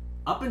where,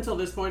 up until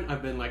this point,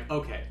 I've been like,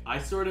 okay, I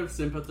sort of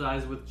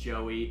sympathize with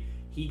Joey.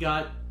 He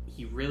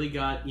really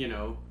got, he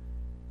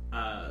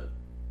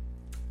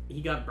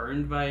got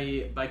burned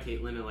by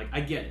Caitlin, and like, I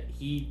get it.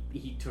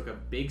 He took a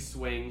big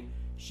swing.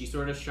 She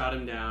sort of shot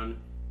him down,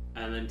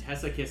 and then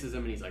Tessa kisses him,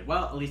 and he's like,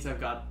 well, at least I've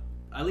got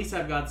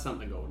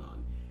something going on.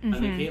 Mm-hmm.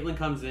 And then Caitlin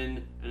comes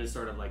in and is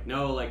sort of like,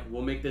 no, like,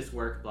 we'll make this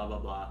work, blah, blah,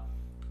 blah.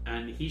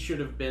 And he should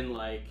have been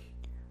like...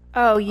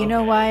 Oh, you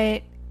know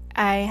what?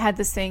 I had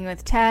this thing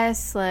with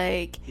Tess,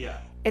 like,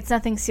 it's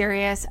nothing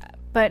serious.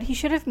 But he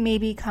should have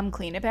maybe come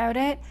clean about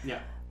it. Yeah.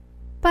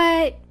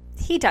 But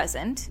he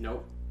doesn't.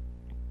 Nope.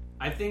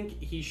 I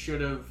think he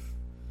should have...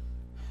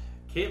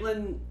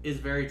 Caitlin is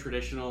very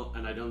traditional,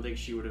 and I don't think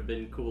she would have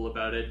been cool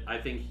about it. I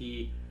think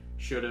he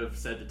should have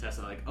said to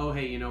Tessa, like, oh,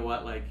 hey, you know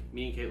what? Like,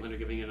 me and Caitlin are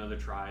giving it another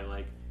try.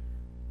 Like,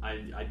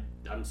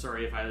 I'm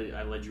sorry if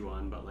I led you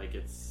on, but like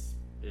it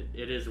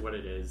is what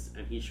it is,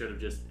 and he should have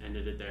just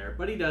ended it there,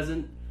 but he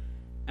doesn't.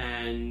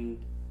 And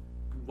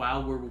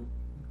while we're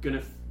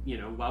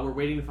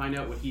waiting to find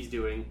out what he's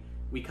doing,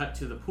 we cut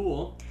to the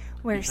pool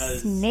where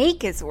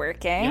Snake is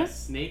working.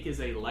 Yes, Snake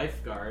is a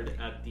lifeguard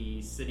at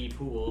the city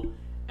pool,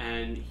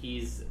 and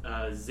he's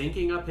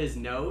zinking up his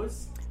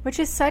nose, which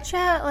is such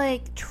a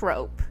like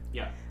trope.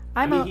 Yeah,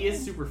 he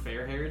is super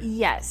fair haired.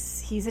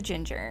 Yes, he's a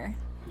ginger.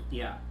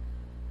 Yeah.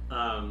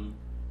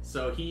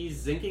 So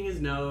he's zinking his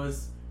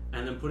nose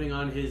and then putting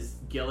on his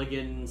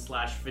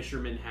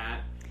Gilligan/fisherman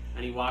hat,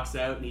 and he walks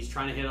out and he's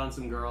trying to hit on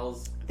some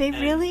girls. They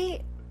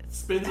really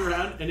spins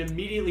around and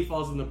immediately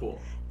falls in the pool.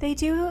 They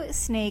do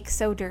Snake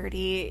so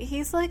dirty.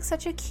 He's like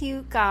such a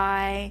cute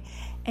guy,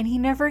 and he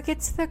never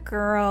gets the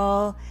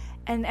girl,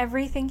 and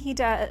everything he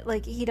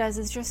does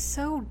is just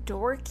so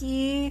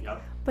dorky.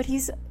 Yep. But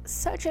he's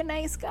such a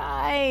nice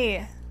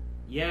guy.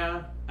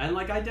 Yeah, and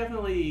like I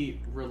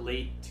definitely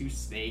relate to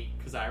Snake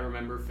because I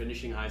remember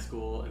finishing high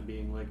school and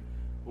being like,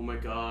 oh my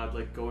god,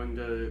 like going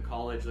to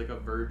college like a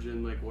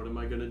virgin, like what am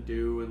I gonna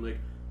do? And like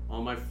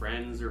all my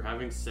friends are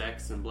having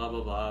sex and blah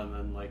blah blah, and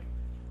then like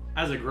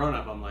as a grown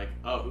up I'm like,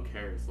 oh, who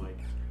cares? Like,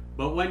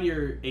 but when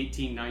you're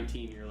 18,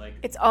 19, you're like,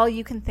 it's all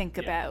you can think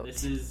about.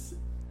 This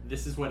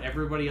is what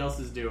everybody else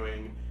is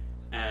doing,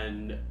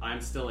 and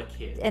I'm still a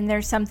kid. And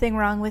there's something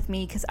wrong with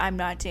me because I'm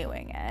not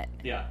doing it.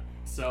 Yeah.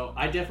 So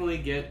I definitely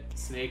get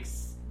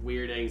Snake's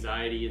weird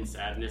anxiety and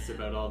sadness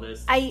about all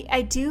this.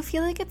 I do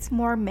feel like it's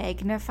more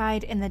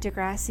magnified in the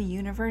Degrassi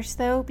universe,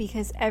 though,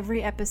 because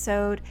every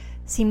episode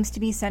seems to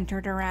be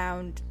centered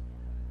around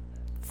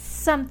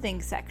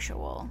something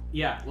sexual.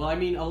 Yeah. Well, I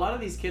mean, a lot of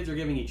these kids are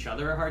giving each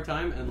other a hard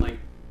time, and, like,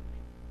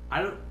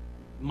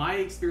 my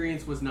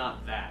experience was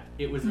not that.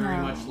 It was very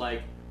much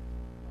like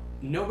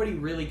nobody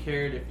really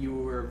cared if you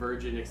were a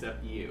virgin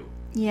except you.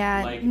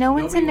 Yeah, like, no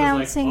one's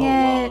announcing was like,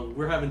 oh, it. Well,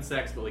 we're having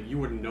sex, but like you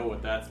wouldn't know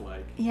what that's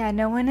like. Yeah,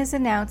 no one is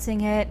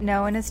announcing it.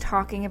 No one is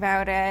talking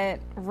about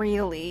it.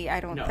 Really, I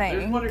don't think.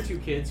 There's one or two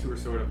kids who are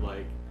sort of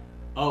like,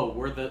 oh,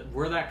 we're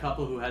that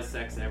couple who has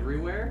sex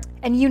everywhere,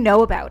 and you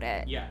know about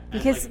it. Yeah,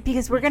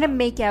 because we're gonna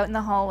make out in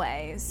the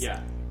hallways.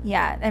 Yeah.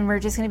 Yeah, and we're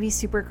just gonna be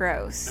super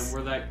gross. And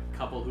we're that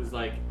couple who's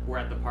like, we're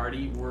at the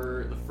party,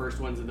 we're the first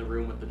ones in the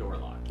room with the door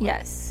locked. Like,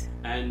 yes.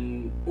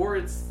 Or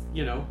it's,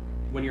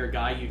 when you're a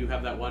guy, you do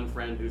have that one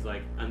friend who's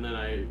like, and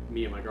then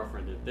me and my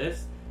girlfriend did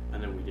this,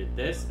 and then we did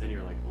this, and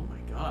you're like, oh my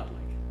god,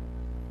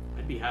 like,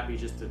 I'd be happy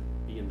just to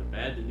be in the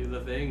bed and do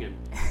the thing,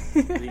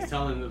 and he's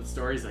telling the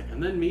stories like,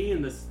 and then me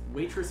and this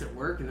waitress at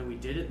work, and then we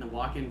did it in the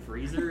walk-in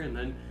freezer, and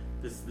then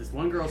this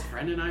one girl's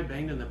friend and I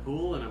banged in the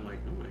pool, and I'm like,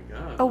 oh my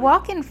god. A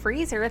walk-in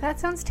freezer? That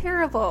sounds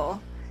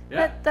terrible.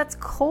 Yeah. That's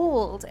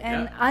cold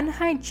and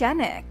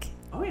unhygienic.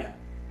 Oh yeah.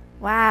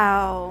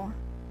 Wow.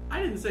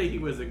 I didn't say he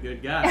was a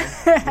good guy,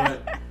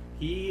 but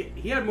he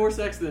had more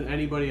sex than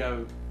anybody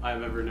I've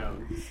ever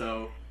known.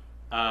 So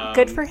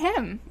good for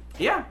him.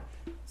 Yeah.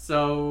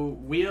 So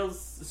Wheels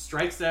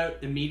strikes out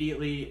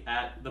immediately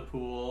at the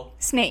pool.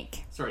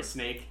 Snake.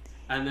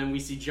 And then we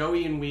see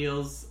Joey and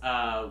Wheels.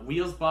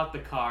 Wheels bought the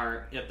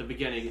car at the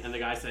beginning, and the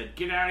guy said,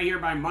 "Get out of here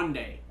by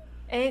Monday."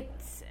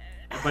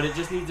 But it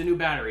just needs a new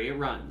battery. It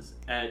runs.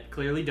 It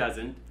clearly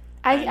doesn't.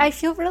 I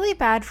feel really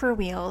bad for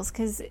Wheels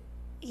because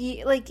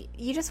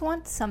you just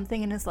want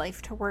something in his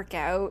life to work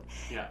out.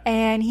 Yeah.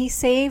 And he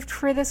saved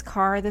for this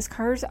car. This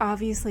car is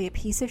obviously a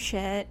piece of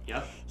shit.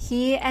 Yep.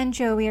 He and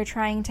Joey are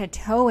trying to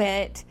tow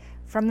it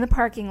from the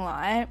parking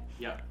lot.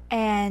 Yep.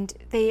 And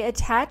they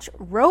attach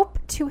rope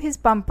to his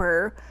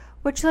bumper,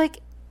 which,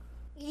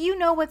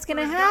 what's going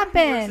to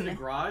happen. He works in a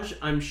garage.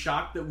 I'm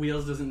shocked that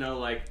Wheels doesn't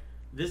know,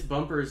 this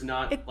bumper is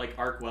not,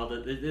 arc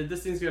welded.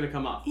 This thing's going to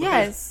come off.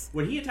 Yes.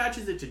 When he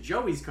attaches it to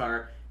Joey's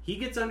car, he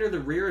gets under the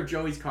rear of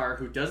Joey's car,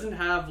 who doesn't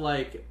have,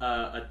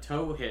 a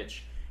tow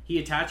hitch. He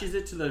attaches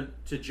it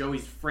to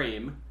Joey's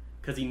frame,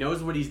 because he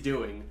knows what he's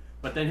doing.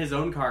 But then his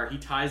own car, he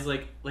ties,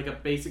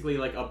 basically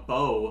a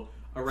bow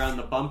around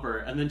the bumper.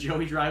 And then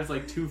Joey drives,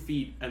 2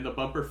 feet, and the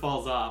bumper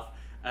falls off,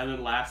 and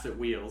then laughs at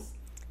Wheels.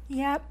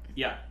 Yep.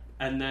 Yeah.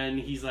 And then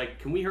he's like,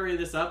 "Can we hurry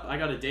this up? I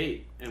got a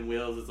date." And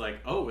Wheels is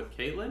like, "Oh, with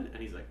Caitlin?" And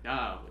he's like,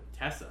 "Nah, with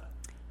Tessa."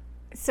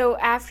 So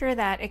after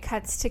that, it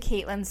cuts to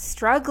Caitlin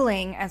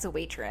struggling as a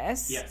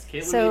waitress. Yes,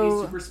 Caitlin may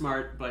be super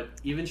smart, but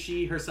even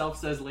she herself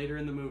says later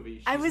in the movie,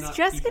 she's I was not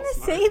just going to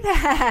say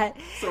that.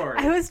 Sorry.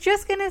 I was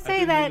just going to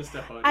say that.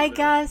 I there.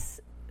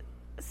 guess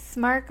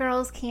smart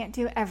girls can't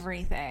do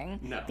everything.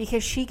 No.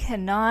 Because she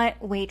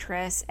cannot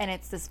waitress, and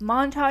it's this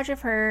montage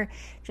of her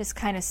just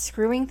kind of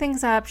screwing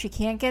things up. She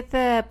can't get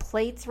the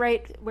plates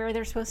right where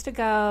they're supposed to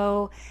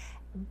go,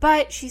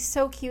 but she's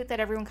so cute that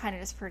everyone kind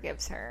of just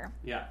forgives her.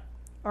 Yeah.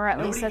 Or at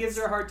least nobody gives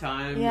her a hard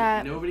time.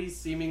 Yeah. Nobody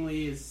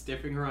seemingly is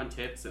stiffing her on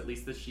tips, at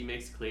least that she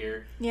makes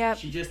clear. Yeah.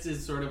 She just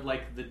is sort of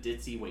like the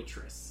ditzy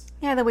waitress.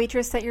 Yeah, the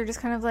waitress that you're just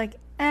kind of like,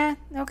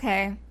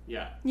 okay.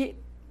 Yeah.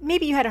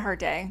 Maybe you had a hard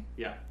day.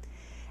 Yeah.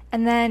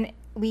 And then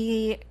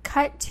we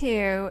cut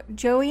to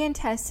Joey and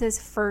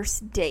Tessa's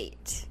first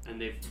date.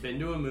 And they've been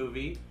to a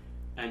movie,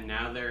 and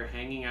now they're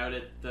hanging out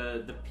at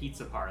the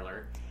pizza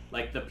parlor.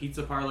 Like the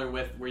pizza parlor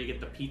where you get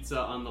the pizza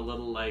on the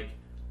little,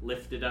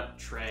 lifted up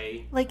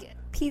tray. Like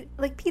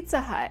Pizza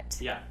Hut.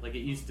 Yeah, like it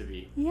used to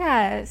be.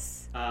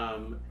 Yes.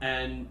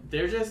 And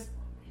they're just,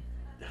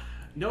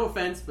 no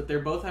offense, but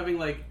they're both having,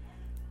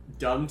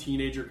 dumb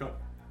teenager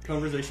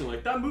conversation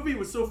that movie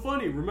was so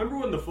funny. Remember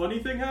when the funny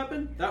thing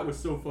happened? That was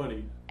so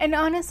funny. And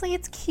honestly,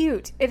 it's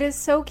cute. It is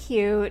so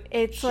cute.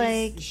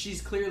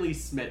 She's clearly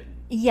smitten.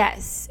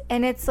 Yes.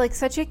 And it's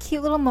such a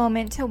cute little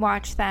moment to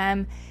watch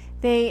them.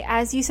 They,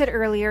 as you said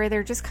earlier,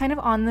 they're just kind of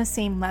on the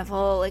same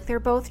level. They're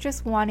both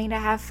just wanting to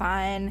have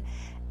fun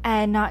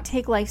and not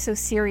take life so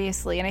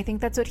seriously. And I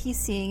think that's what he's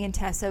seeing in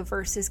Tessa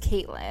versus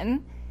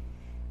Caitlin.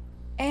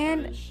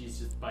 And she's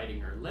just biting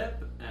her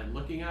lip and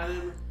looking at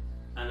him.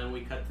 And then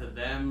we cut to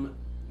them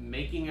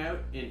making out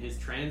in his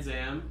Trans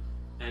Am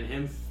and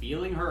him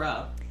feeling her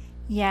up.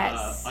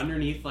 Yes.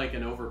 Underneath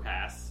an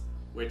overpass,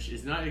 which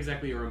is not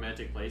exactly a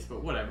romantic place,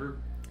 but whatever.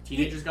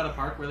 Teenagers got to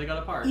park where they got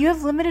to park. You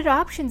have limited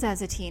options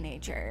as a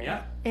teenager.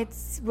 Yeah.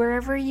 It's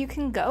wherever you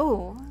can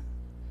go.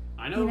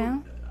 I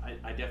know.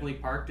 I definitely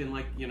parked in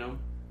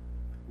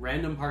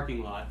random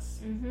parking lots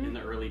in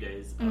the early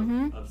days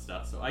of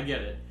stuff, so I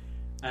get it.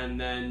 And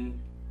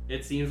then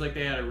it seems like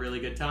they had a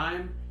really good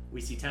time. We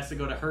see Tessa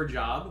go to her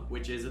job,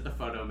 which is at the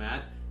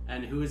photomat,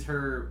 and who is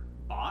her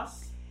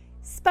boss?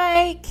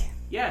 Spike!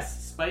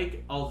 Yes,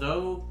 Spike,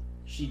 although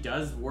she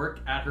does work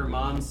at her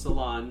mom's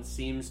salon,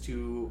 seems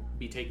to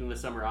be taking the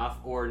summer off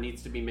or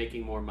needs to be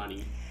making more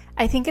money.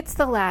 I think it's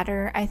the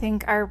latter. I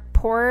think our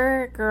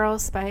poor girl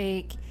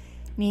Spike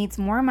needs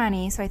more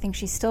money, so I think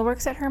she still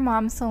works at her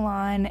mom's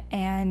salon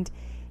and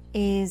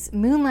is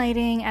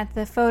moonlighting at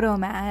the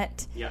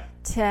photomat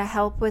to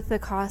help with the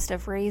cost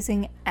of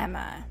raising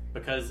Emma.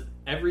 Because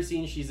every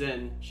scene she's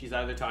in, she's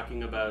either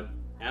talking about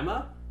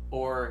Emma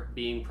or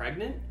being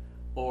pregnant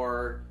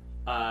or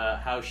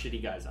how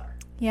shitty guys are.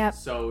 Yep.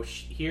 So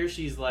here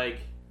she's like,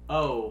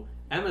 oh,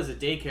 Emma's at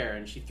daycare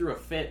and she threw a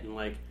fit and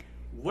like,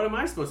 what am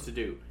I supposed to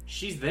do?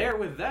 She's there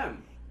with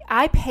them.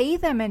 I pay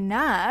them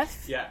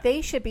enough. Yeah.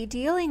 They should be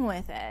dealing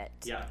with it.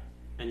 Yeah.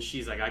 And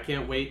she's like, I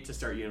can't wait to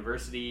start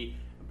university,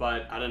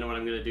 but I don't know what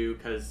I'm going to do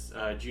because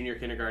junior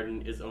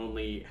kindergarten is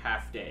only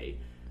half day.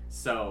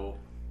 So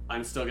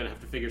I'm still going to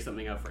have to figure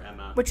something out for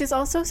Emma. Which is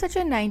also such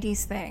a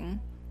 90s thing,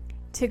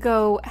 to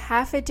go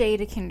half a day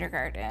to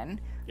kindergarten,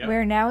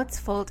 where now it's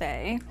full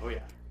day. Oh, yeah.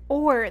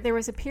 Or there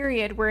was a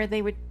period where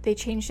they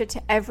changed it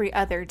to every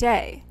other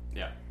day.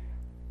 Yeah.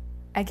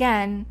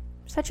 Again,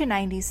 such a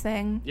 90s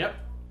thing. Yep.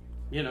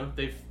 You know,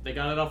 they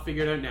got it all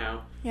figured out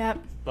now. Yep.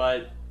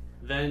 But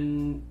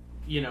then,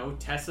 you know,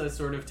 Tessa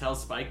sort of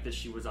tells Spike that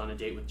she was on a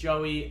date with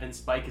Joey, and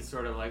Spike is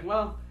sort of like,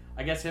 well,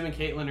 I guess him and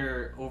Caitlin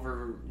are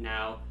over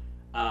now.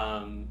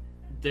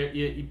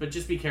 But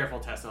just be careful,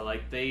 Tessa.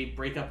 Like, they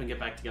break up and get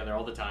back together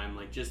all the time.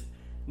 Like, just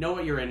know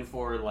what you're in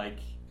for. Like,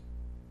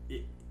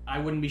 I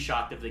wouldn't be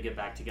shocked if they get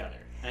back together.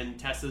 And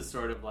Tessa's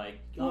sort of like,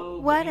 oh,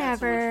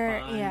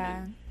 whatever. So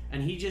yeah.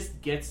 And he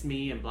just gets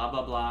me and blah,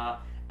 blah, blah.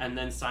 And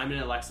then Simon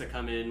and Alexa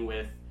come in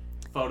with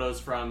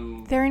photos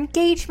from their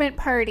engagement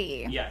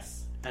party.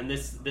 Yes. And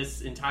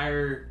this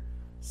entire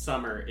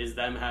summer is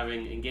them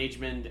having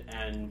engagement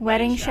and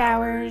wedding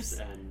showers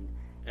and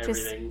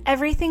everything. Just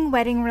everything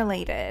wedding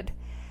related.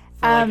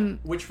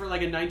 Which for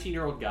like a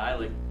 19-year-old guy,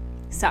 like,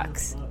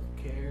 sucks. Who the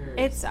fuck cares?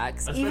 It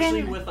sucks. Especially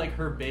Even with like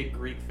her big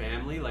Greek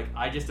family. Like,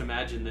 I just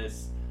imagine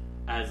this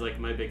as like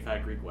my big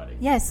fat Greek wedding.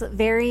 Yes,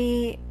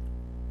 very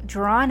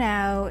drawn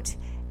out.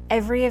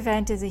 Every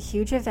event is a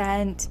huge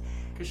event.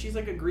 Because she's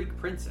like a Greek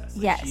princess.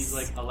 Like, yes. She's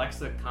like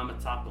Alexa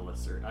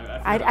Komatopoulos. Or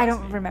I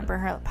don't remember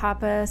her.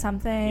 Papa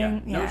something. Yeah.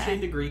 No yeah.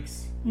 shade to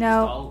Greeks.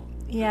 No.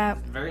 Yeah.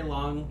 Very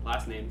long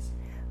last names.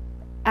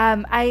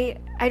 I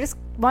just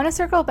want to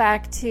circle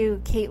back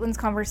to Caitlin's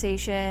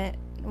conversation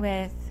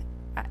with...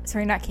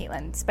 sorry, not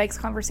Caitlin. Spike's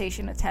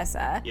conversation with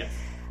Tessa. Yes.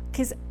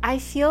 Because I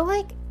feel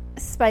like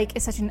Spike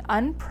is such an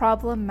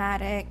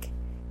unproblematic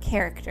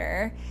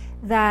character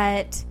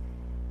that...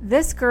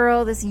 this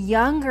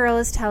young girl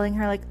is telling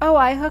her, like, oh,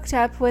 I hooked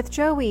up with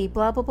Joey,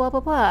 blah, blah, blah,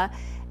 blah, blah.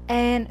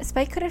 And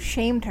Spike could have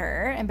shamed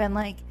her and been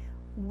like,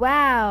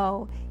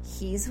 wow,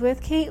 he's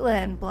with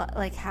Caitlin, blah,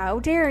 like, how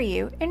dare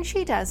you? And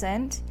she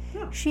doesn't.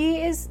 No. She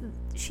is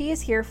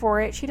here for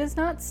it. She does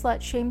not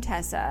slut shame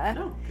Tessa.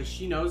 No, because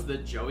she knows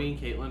that Joey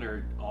and Caitlin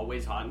are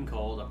always hot and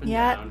cold, up and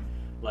Yep. down.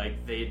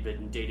 Like, they'd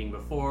been dating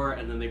before,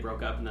 and then they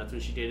broke up, and that's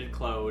when she dated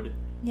Claude.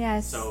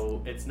 Yes.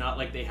 So it's not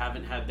like they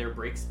haven't had their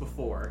breaks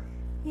before.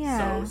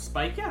 Yeah. So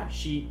Spike,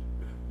 she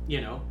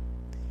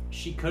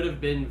could have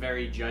been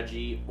very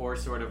judgy or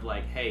sort of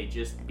like, hey,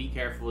 just be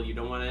careful, you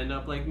don't want to end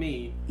up like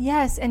me.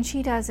 Yes, and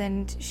she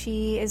doesn't.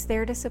 She is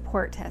there to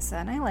support Tessa,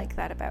 and I like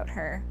that about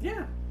her.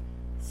 Yeah.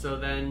 So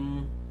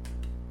then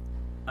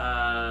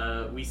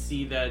we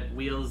see that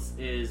Wheels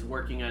is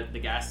working at the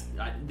gas...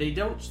 they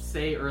don't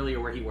say earlier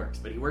where he works,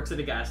 but he works at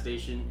a gas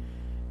station,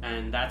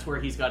 and that's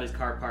where he's got his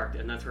car parked,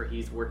 and that's where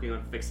he's working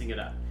on fixing it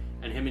up.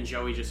 And him and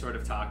Joey just sort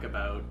of talk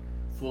about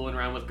fooling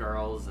around with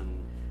girls,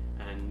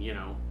 and you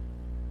know,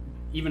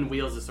 even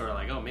Wheels is sort of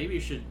like, oh, maybe you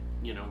should,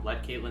 you know,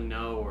 let Caitlin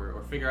know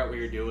or figure out what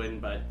you're doing,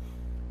 but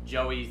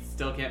Joey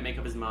still can't make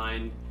up his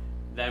mind.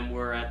 Then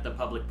we're at the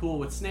public pool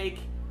with Snake,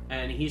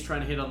 and he's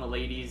trying to hit on the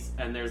ladies,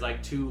 and there's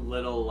like two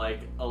little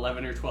like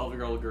 11 or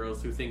 12-year-old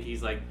girls who think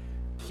he's like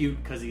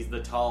cute because he's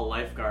the tall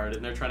lifeguard,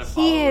 and they're trying to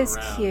follow him around.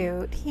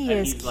 He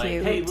is he's cute. like,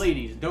 hey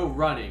ladies, no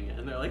running,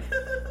 and they're like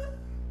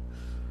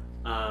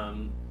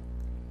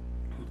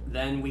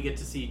then we get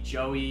to see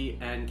Joey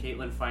and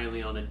Caitlin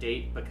finally on a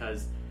date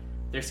because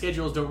their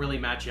schedules don't really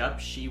match up.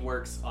 She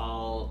works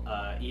all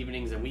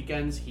evenings and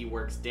weekends. He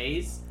works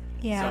days.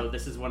 Yeah. So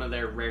this is one of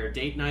their rare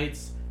date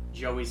nights.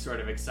 Joey's sort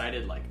of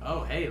excited, like,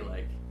 oh, hey,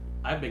 like,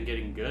 I've been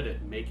getting good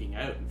at making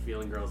out and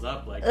feeling girls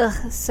up. Like,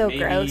 ugh, so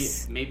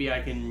gross. Maybe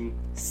I can...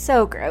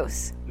 so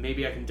gross.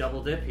 Maybe I can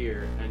double dip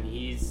here. And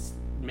he's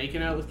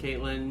making out with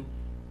Caitlin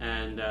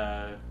and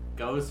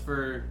goes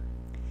for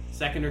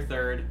second or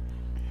third,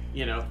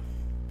 you know.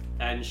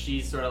 And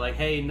she's sort of like,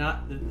 hey,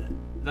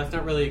 that's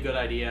not really a good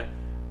idea.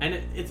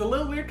 And it's a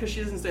little weird because she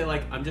doesn't say,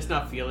 like, I'm just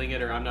not feeling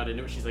it or I'm not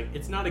into it. She's like,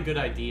 it's not a good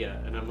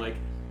idea. And I'm like,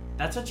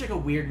 that's such like a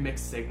weird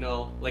mixed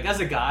signal. Like,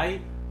 as a guy,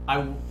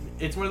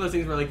 it's one of those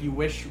things where, like, you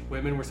wish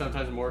women were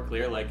sometimes more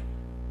clear. Like,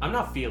 I'm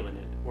not feeling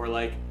it. Or,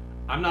 like,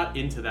 I'm not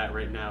into that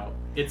right now.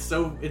 It's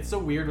so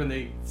weird when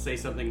they say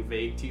something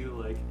vague to you.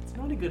 Like, it's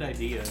not a good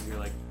idea. And you're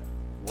like,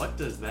 what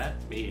does that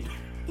mean?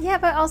 Yeah,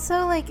 but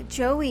also, like,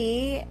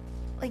 Joey,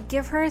 like,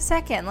 give her a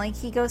second. Like,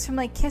 he goes from,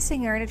 like,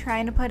 kissing her to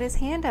trying to put his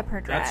hand up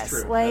her dress.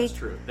 That's true. Like, that's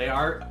true. They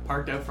are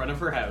parked out front of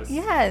her house.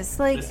 Yes,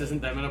 like... This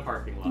isn't them in a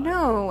parking lot.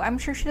 No, I'm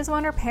sure she doesn't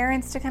want her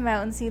parents to come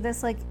out and see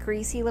this, like,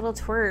 greasy little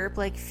twerp,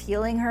 like,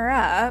 feeling her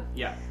up.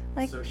 Yeah.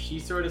 Like, so she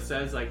sort of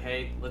says, like,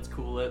 hey, let's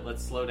cool it,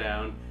 let's slow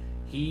down.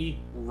 He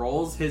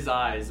rolls his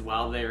eyes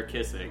while they are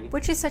kissing.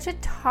 Which is such a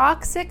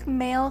toxic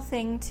male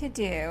thing to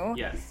do.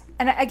 Yes.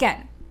 And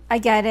again, I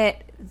get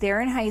it.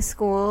 They're in high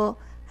school.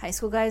 High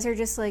school guys are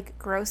just, like,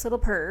 gross little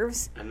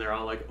pervs. And they're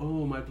all like,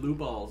 oh, my blue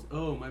balls.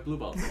 Oh, my blue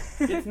balls.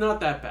 It's not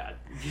that bad.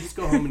 You just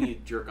go home and you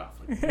jerk off.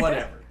 Like,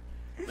 whatever.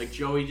 Like,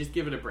 Joey, just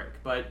give it a break.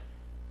 But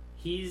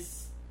he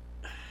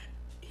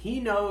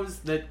knows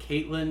that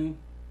Caitlyn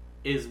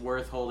is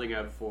worth holding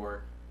out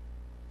for.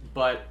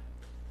 But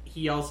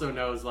he also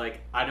knows, like,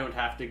 I don't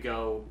have to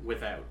go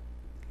without.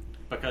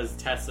 Because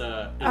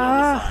Tessa is on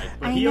the side.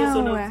 But he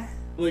also knows,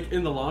 like,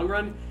 in the long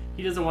run,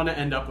 he doesn't want to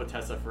end up with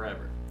Tessa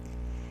forever.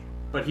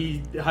 But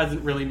he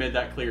hasn't really made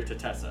that clear to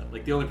Tessa.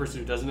 Like, the only person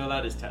who doesn't know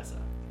that is Tessa.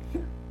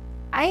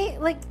 I,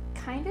 like,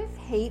 kind of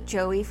hate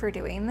Joey for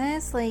doing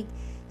this. Like,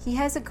 he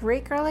has a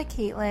great girl like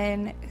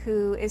Caitlyn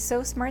who is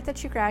so smart that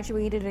she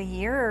graduated a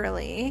year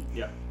early.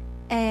 Yeah.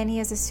 And he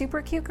has a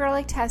super cute girl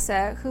like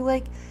Tessa who,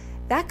 like,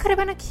 that could have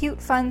been a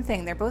cute, fun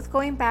thing. They're both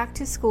going back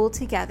to school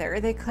together.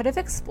 They could have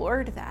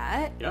explored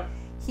that. Yep.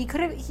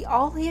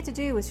 All he had to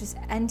do was just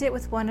end it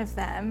with one of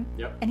them.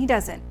 Yep. And he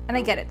doesn't. And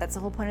I get it. That's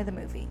the whole point of the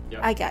movie. Yep.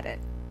 I get it.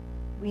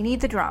 We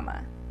need the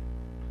drama.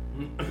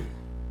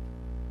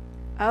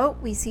 Oh,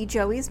 we see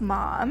Joey's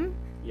mom.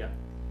 Yeah.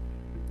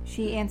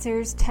 She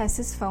answers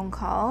Tessa's phone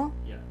call.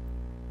 Yeah.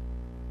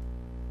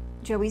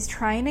 Joey's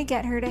trying to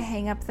get her to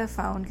hang up the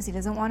phone because he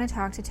doesn't want to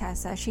talk to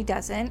Tessa. She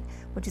doesn't,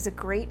 which is a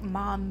great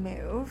mom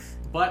move.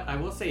 But I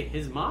will say,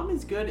 his mom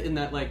is good in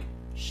that, like,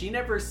 she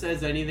never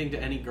says anything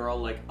to any girl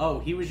like, oh,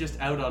 he was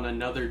just out on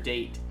another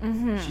date.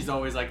 Mm-hmm. She's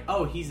always like,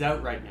 oh, he's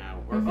out right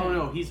now. Or, oh,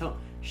 no, he's home.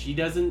 She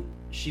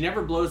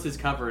never blows his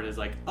cover and is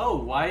like,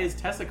 oh, why is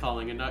Tessa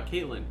calling and not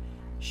Caitlyn?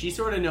 She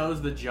sort of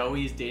knows that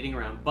Joey's dating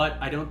around, but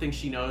I don't think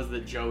she knows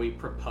that Joey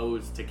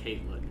proposed to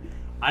Caitlyn.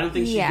 I don't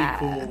think she'd be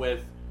cool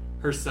with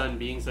her son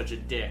being such a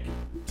dick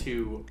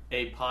to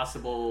a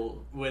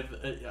possible, with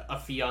a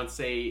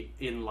fiancé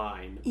in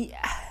line.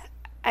 Yeah.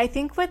 I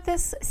think what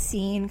this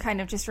scene kind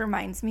of just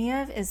reminds me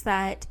of is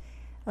that,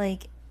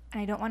 like,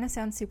 I don't want to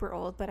sound super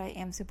old, but I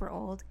am super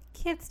old.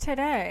 Kids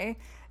today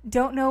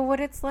don't know what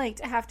it's like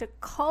to have to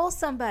call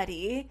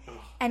somebody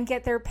and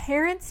get their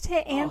parents to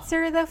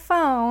answer the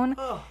phone.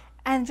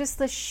 And just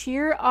the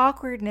sheer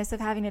awkwardness of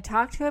having to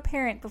talk to a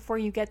parent before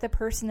you get the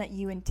person that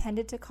you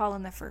intended to call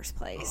in the first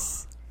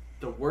place.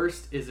 The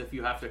worst is if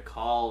you have to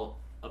call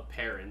a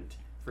parent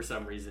for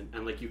some reason,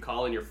 and, like, you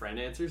call and your friend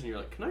answers and you're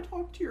like, can I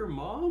talk to your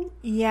mom?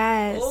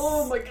 Yes.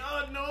 Oh my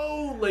god,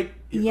 no! Like,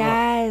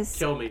 yes.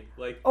 Kill me.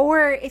 Like,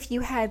 or if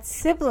you had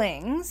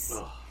siblings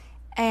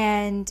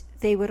and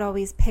they would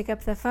always pick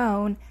up the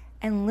phone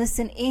and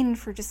listen in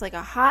for just, like,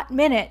 a hot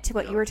minute to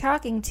what you were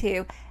talking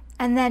to,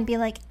 and then be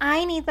like,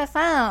 I need the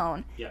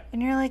phone. Yeah.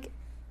 And you're like,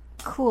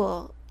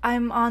 cool,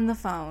 I'm on the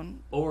phone.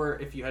 Or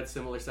if you had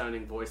similar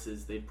sounding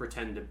voices, they'd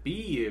pretend to be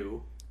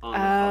you on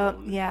the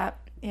phone. Yeah.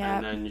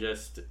 And then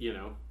just, you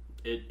know,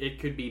 it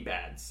could be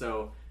bad.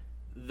 So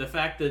the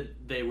fact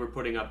that they were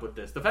putting up with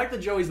this, the fact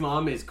that Joey's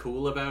mom is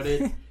cool about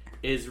it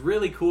is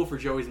really cool for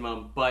Joey's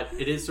mom, but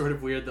it is sort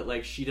of weird that,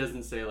 like, she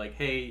doesn't say, like,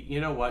 hey,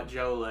 you know what,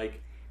 Joe,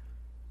 like,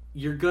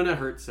 you're gonna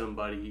hurt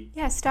somebody.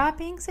 Yeah, stop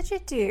being such a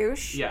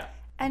douche. Yeah.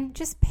 And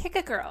just pick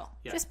a girl.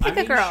 Yeah. Just pick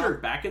a girl. Sure,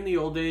 back in the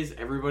old days,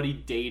 everybody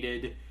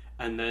dated,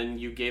 and then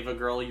you gave a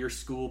girl your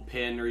school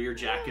pin or your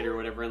jacket or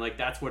whatever, and, like,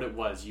 that's what it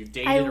was. You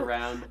dated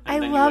around,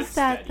 and then you went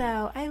steady.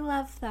 Though. I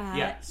love that.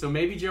 Yeah, so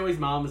maybe Joey's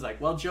mom is like,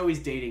 well, Joey's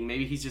dating.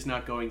 Maybe he's just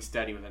not going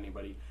steady with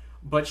anybody.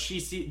 But she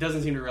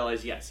doesn't seem to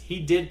realize, yes, he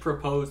did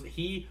propose.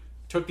 He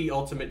took the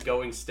ultimate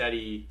going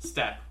steady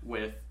step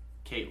with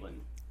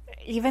Caitlyn.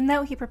 Even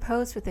though he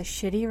proposed with a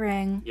shitty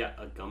ring. Yeah,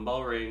 a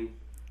gumball ring.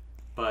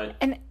 But...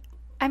 And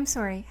I'm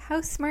sorry,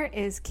 how smart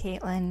is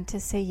Caitlyn to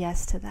say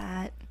yes to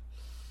that?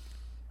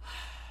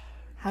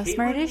 How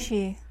smart is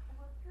she?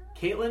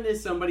 Caitlyn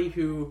is somebody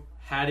who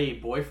had a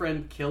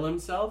boyfriend kill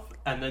himself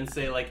and then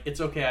say, like, it's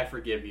okay, I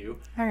forgive you.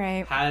 All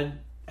right.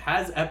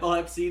 Has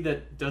epilepsy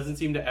that doesn't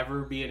seem to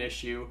ever be an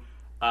issue.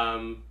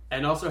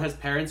 And also has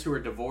parents who are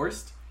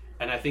divorced.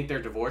 And I think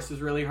their divorce is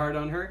really hard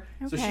on her.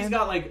 Okay. So she's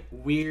got, like,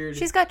 weird...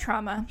 She's got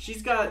trauma.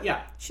 She's got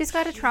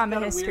a trauma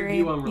history. Weird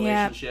view on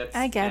relationships.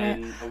 Yeah, I get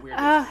it.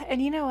 And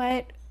you know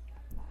what?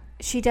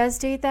 She does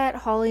date that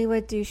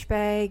Hollywood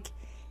douchebag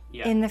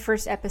in the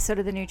first episode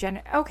of the new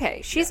gen.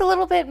 Okay, she's a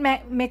little bit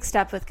mixed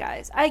up with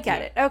guys. I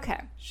get it. Okay.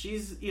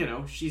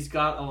 She's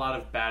got a lot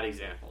of bad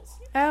examples.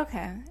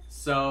 Okay.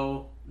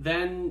 So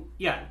then,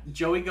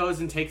 Joey goes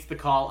and takes the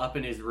call up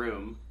in his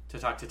room to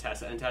talk to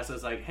Tessa. And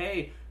Tessa's like,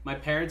 hey, my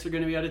parents are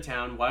going to be out of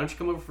town. Why don't you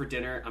come over for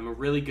dinner? I'm a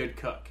really good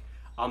cook.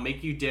 I'll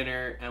make you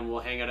dinner and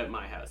we'll hang out at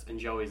my house. And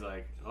Joey's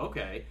like,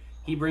 okay.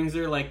 He brings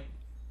her, like,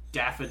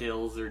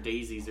 daffodils or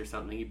daisies or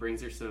something. He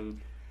brings her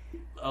some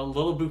a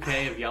little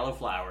bouquet of yellow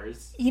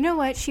flowers. You know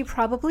what? She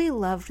probably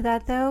loved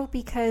that, though,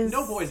 because...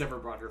 No boys ever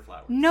brought her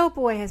flowers. No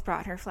boy has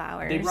brought her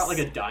flowers. They brought, like,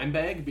 a dime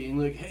bag, being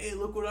like, hey,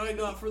 look what I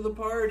got for the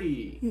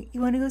party. You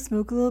want to go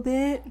smoke a little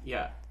bit?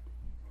 Yeah.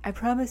 I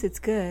promise it's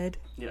good.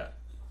 Yeah.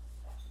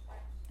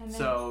 And then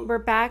So... we're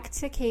back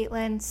to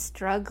Caitlin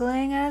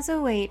struggling as a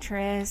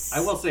waitress. I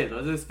will say,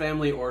 though, this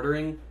family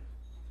ordering,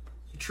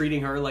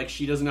 treating her like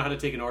she doesn't know how to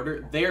take an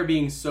order, they are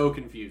being so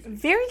confusing.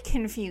 Very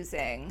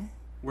confusing.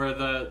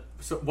 Where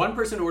one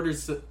person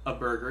orders a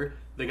burger,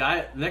 the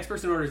next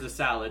person orders a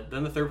salad,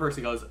 then the third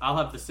person goes, I'll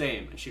have the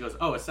same. And she goes,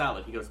 oh, a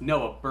salad. He goes,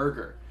 no, a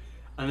burger.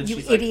 And then You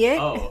she's idiot.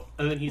 like, oh.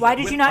 And then he's Why like,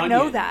 did with you not know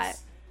onions. that?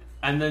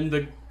 And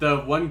then the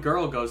one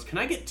girl goes, can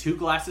I get 2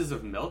 glasses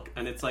of milk?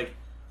 And it's like,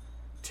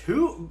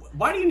 2?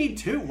 Why do you need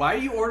 2? Why are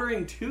you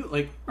ordering 2?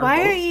 Like,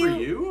 Why are both for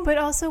you? But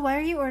also, why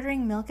are you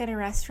ordering milk at a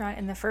restaurant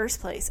in the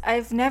first place?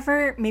 I've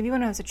never, maybe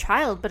when I was a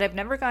child, but I've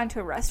never gone to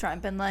a restaurant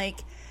and been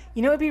like,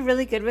 you know what would be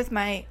really good with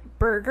my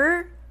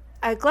burger?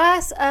 A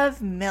glass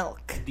of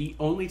milk. The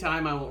only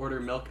time I will order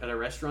milk at a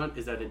restaurant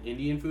is at an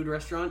Indian food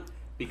restaurant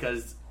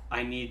because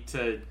I need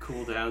to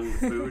cool down the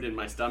food in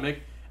my stomach,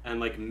 and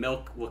like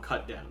milk will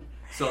cut down.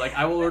 So like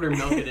I will order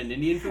milk at an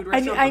Indian food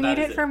restaurant. I need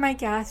it for my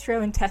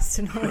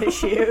gastrointestinal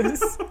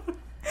issues.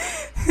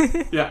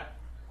 Yeah.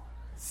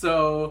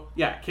 So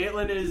yeah,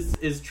 Caitlin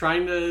is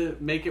trying to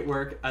make it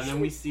work, and then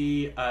we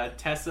see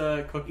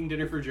Tessa cooking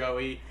dinner for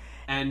Joey,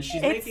 and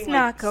she's making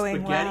not like going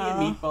spaghetti well.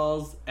 and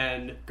meatballs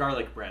and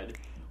garlic bread,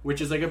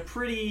 which is like a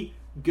pretty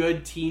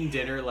good teen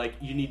dinner. Like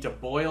you need to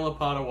boil a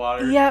pot of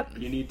water. Yep.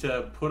 You need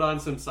to put on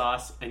some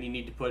sauce, and you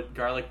need to put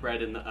garlic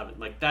bread in the oven.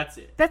 Like that's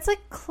it. That's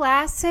like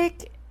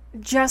classic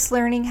just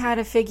learning how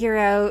to figure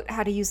out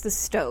how to use the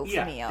stove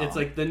meal. It's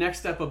like the next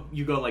step of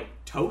you go like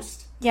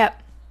toast,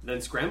 Yep. then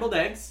scrambled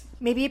eggs,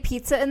 Maybe a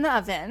pizza in the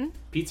oven.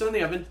 pizza in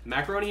the oven,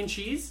 macaroni and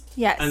cheese.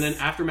 Yes. And then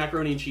after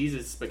macaroni and cheese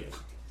is spaghetti.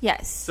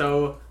 Yes.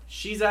 So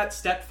she's at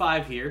step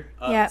 5 here,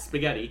 Yep.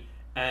 spaghetti,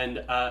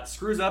 and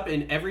screws up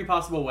in every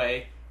possible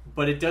way,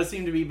 but it does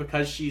seem to be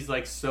because she's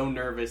like so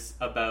nervous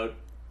about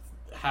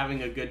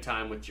having a good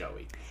time with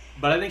Joey.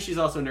 But I think she's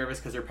also nervous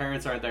because her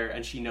parents aren't there,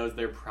 and she knows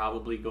they're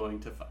probably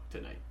going to fuck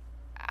tonight.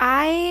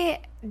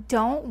 I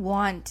don't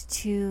want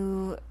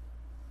to...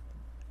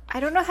 I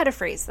don't know how to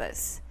phrase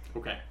this.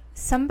 Okay.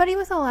 Somebody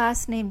with a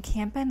last name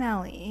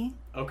Campanelli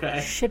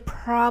Okay. should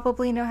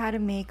probably know how to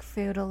make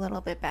food a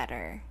little bit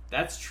better.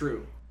 That's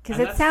true. Because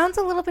And it that's- sounds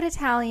a little bit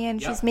Italian.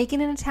 Yep. She's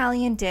making an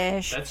Italian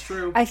dish. That's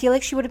true. I feel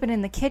like she would have been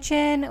in the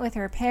kitchen with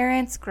her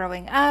parents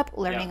growing up,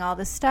 learning Yep. all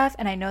this stuff.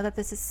 And I know that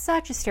this is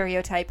such a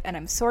stereotype, and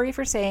I'm sorry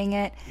for saying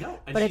it. No,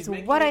 and but she's it's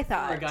making what it I for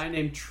thought. a guy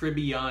named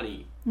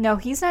Tribbiani. No,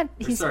 he's not.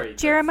 He's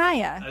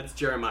Jeremiah. That's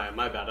Jeremiah.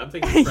 My bad. I'm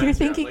thinking Fred. You're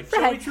thinking like,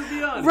 Fred. Joey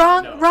Tribbiani.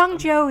 Wrong, No, wrong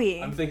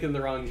Joey. I'm thinking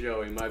the wrong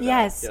Joey. My bad.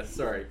 Yes. Yes,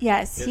 sorry.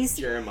 Yes, It's he's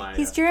Jeremiah.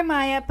 He's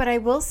Jeremiah, but I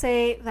will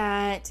say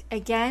that,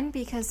 again,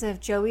 because of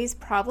Joey's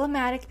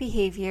problematic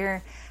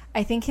behavior,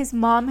 I think his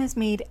mom has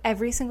made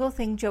every single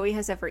thing Joey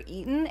has ever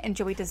eaten, and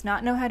Joey does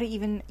not know how to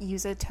even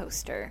use a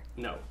toaster.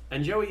 No.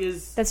 And Joey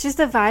is... That's just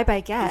the vibe I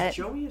Is get.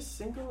 Joey a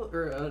single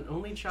or an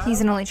only child?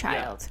 He's an only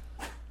child.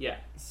 Yeah.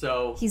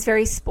 So... He's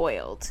very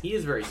spoiled. He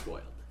is very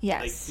spoiled.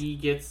 Yes. Like, he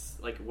gets,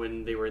 like,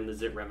 when they were in the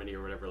Zit Remedy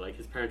or whatever, like,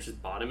 his parents just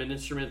bought him an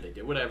instrument, they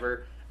did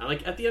whatever, and,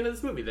 like, at the end of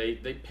this movie,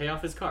 they pay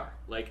off his car.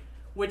 Like,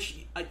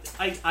 which,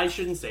 I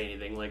shouldn't say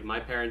anything. Like, my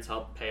parents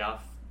helped pay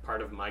off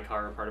part of my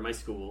car or part of my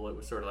school. It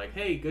was sort of like,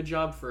 hey, good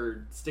job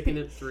for sticking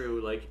it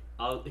through. Like,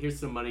 here's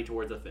some money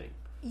towards a thing.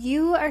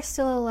 You are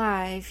still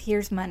alive.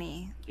 Here's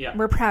money. Yeah.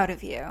 We're proud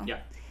of you. Yeah.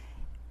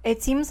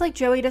 It seems like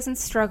Joey doesn't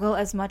struggle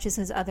as much as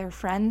his other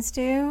friends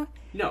do.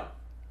 No.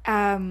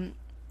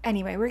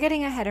 Anyway, we're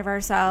getting ahead of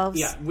ourselves.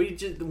 Yeah,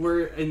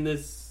 we're in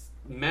this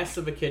mess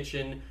of a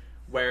kitchen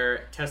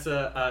where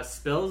Tessa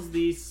spills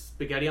the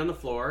spaghetti on the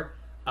floor,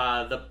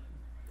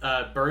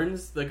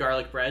 burns the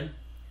garlic bread,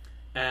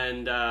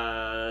 and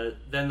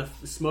then the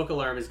smoke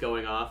alarm is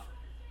going off,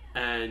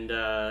 and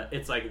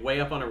it's like way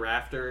up on a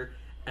rafter,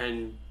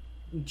 and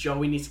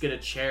Joey needs to get a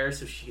chair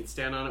so she can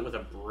stand on it with a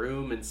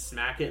broom and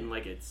smack it, and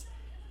like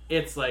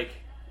it's like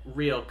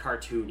real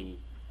cartoony,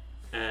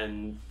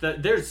 and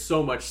there's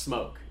so much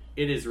smoke.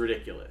 It is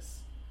ridiculous.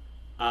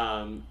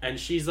 And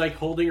she's like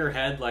holding her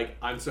head like,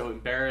 I'm so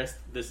embarrassed.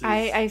 This is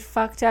I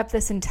fucked up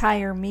this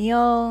entire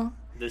meal.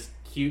 this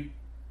cute,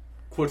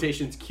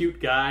 quotations, cute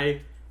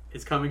guy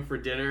is coming for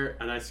dinner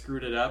and I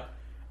screwed it up.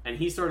 And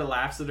he sort of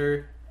laughs at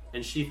her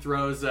and she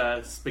throws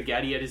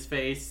spaghetti at his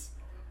face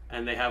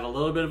and they have a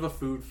little bit of a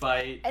food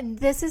fight. And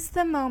this is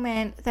the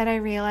moment that I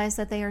realized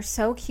that they are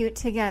so cute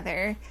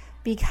together,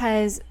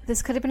 because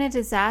this could have been a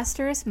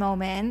disastrous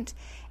moment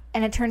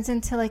and it turns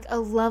into like a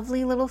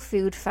lovely little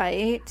food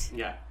fight.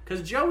 Yeah,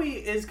 because Joey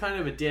is kind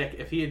of a dick.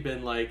 If he had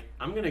been like,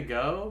 I'm gonna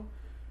go,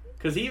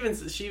 because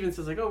she even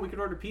says like, oh, we could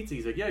order pizza.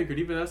 He's like, yeah, you could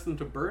even ask them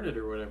to burn it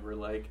or whatever.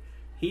 Like,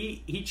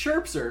 he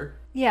chirps her.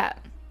 Yeah.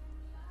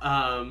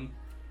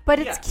 But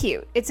it's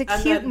cute. It's a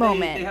And cute then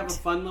moment. They have a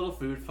fun little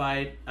food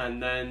fight,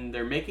 and then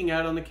they're making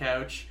out on the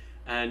couch,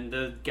 and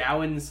the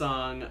Gowan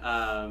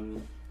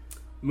song,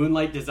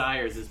 Moonlight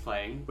Desires is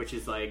playing, which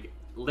is like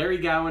Larry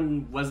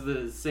Gowan was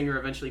the singer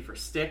eventually for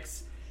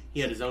Styx. He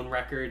had his own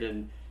record,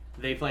 and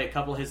they play a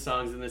couple of his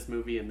songs in this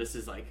movie, and this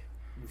is like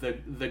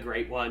the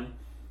great one.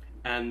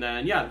 And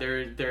then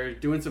they're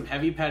doing some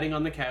heavy petting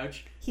on the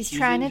couch. He's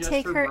trying to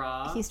take her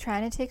bra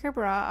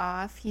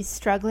off. He's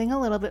struggling a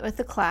little bit with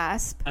the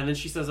clasp. And then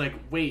she says like,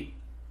 "Wait,"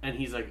 and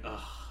he's like, "Ugh."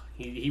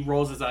 He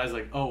rolls his eyes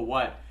like, "Oh,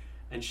 what?"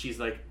 And she's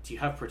like, "Do you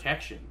have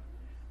protection?"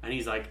 And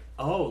he's like,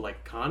 "Oh,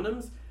 like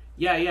condoms?"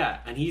 Yeah.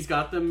 And he's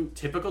got them,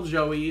 typical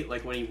Joey,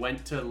 like when he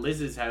went to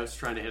Liz's house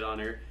trying to hit on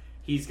her.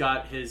 He's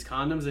got his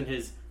condoms in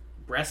his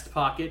breast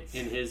pocket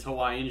in his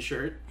Hawaiian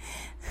shirt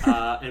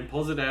and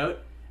pulls it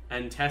out.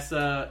 And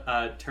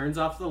Tessa turns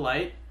off the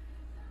light,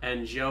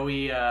 and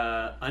Joey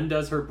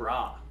undoes her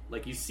bra.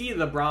 Like, you see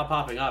the bra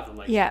popping up. I'm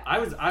like, yeah.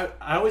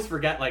 I always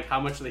forget like how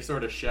much they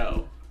sort of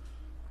show.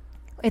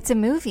 It's a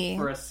movie.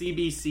 For a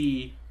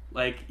CBC,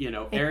 like,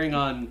 airing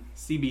on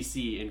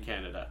CBC in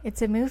Canada.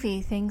 It's a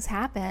movie. Things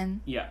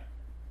happen. Yeah.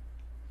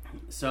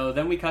 So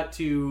then we cut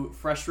to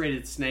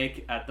frustrated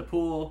Snake at the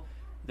pool.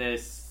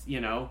 This,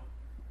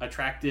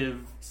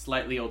 attractive,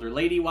 slightly older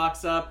lady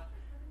walks up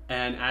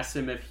and asks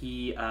him if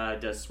he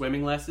does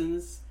swimming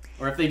lessons.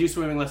 Or if they do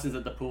swimming lessons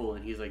at the pool.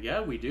 And he's like,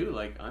 yeah, we do.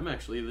 Like, I'm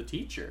actually the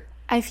teacher.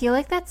 I feel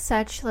like that's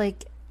such,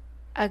 like,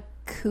 a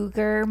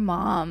cougar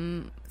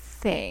mom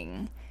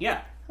thing.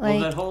 Yeah. Like, well,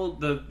 that whole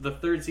the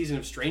third season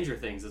of Stranger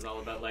Things is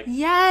all about like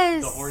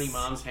yes, the horny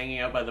moms hanging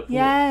out by the pool.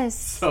 Yes.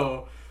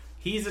 So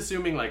he's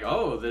assuming like,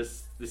 oh,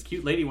 this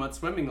cute lady wants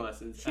swimming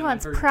lessons. She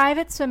wants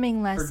private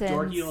swimming lessons. Her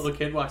dorky little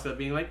kid walks up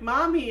being like,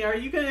 "Mommy, are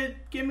you gonna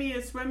give me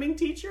a swimming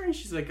teacher?" And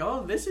she's like,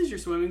 "Oh, this is your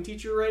swimming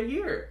teacher right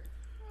here."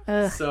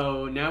 Ugh.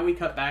 So now we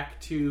cut back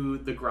to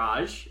the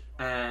garage,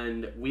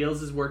 and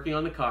Wheels is working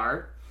on the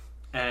car,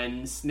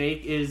 and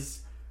Snake is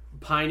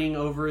pining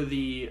over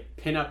the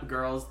pinup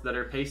girls that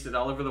are pasted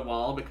all over the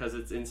wall because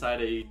it's inside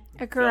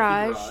a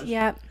garage.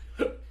 Yep.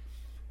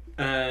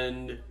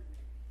 And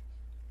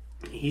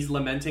he's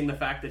lamenting the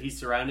fact that he's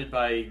surrounded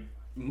by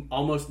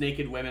almost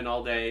naked women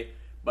all day,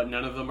 but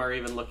none of them are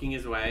even looking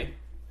his way.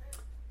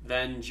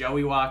 Then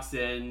Joey walks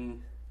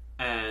in,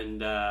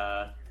 and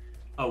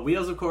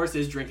Wheels, of course,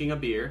 is drinking a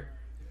beer.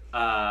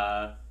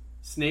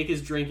 Snake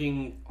is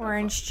drinking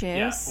orange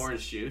juice. Yeah,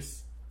 orange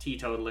juice.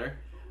 Teetotaler.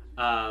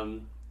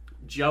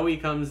 Joey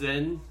comes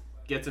in,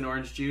 gets an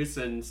orange juice,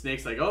 and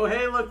Snake's like, "Oh,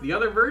 hey, look, the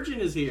other virgin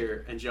is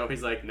here." And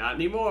Joey's like, "Not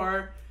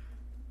anymore."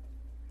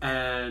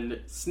 And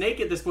Snake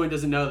at this point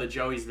doesn't know that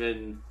Joey's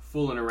been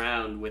fooling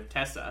around with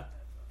Tessa.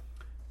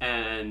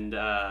 And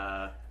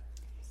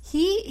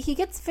he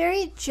gets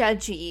very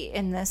judgy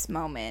in this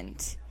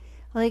moment.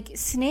 Like,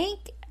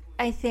 Snake,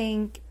 I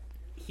think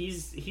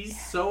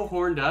he's so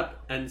horned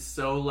up and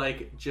so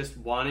like just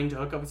wanting to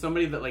hook up with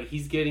somebody that like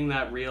he's getting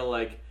that real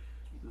like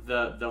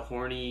the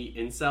horny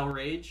incel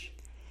rage,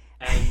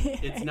 and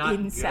it's not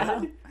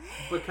good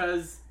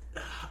because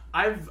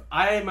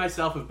I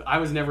myself I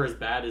was never as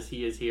bad as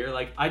he is here.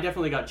 Like, I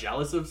definitely got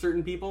jealous of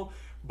certain people,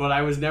 but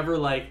I was never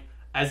like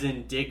as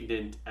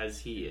indignant as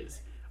he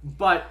is.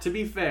 But to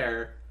be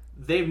fair,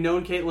 they've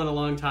known Caitlyn a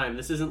long time.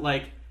 This isn't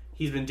like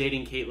he's been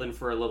dating Caitlyn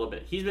for a little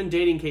bit. He's been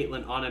dating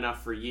Caitlyn on and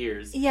off for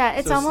years. Yeah,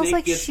 it's so almost Snake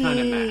like gets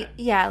kinda mad.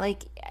 Yeah,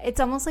 like it's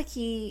almost like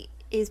he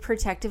is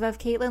protective of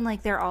Caitlyn,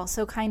 like they're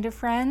also kind of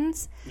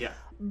friends. Yeah.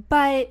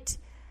 But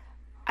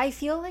I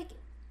feel like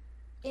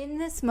in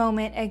this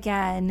moment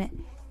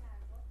again,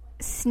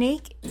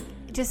 Snake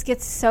just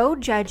gets so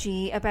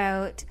judgy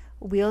about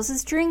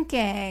Wheels'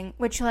 drinking,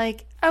 which,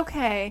 like,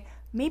 okay,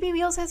 maybe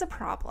Wheels has a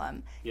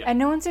problem, and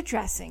no one's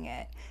addressing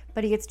it.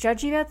 But he gets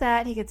judgy about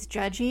that. He gets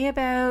judgy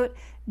about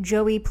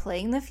Joey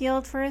playing the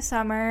field for a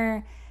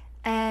summer,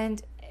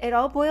 and it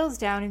all boils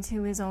down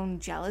into his own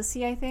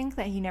jealousy, I think,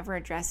 that he never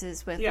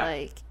addresses with,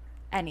 like,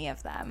 any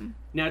of them.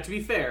 Now, to be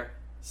fair,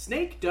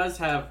 Snake does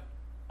have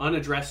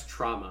unaddressed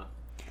trauma,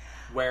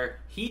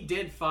 where he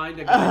did find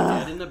a guy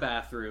dead in the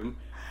bathroom,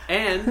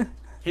 and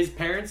his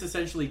parents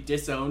essentially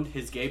disowned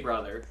his gay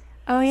brother.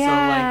 Oh,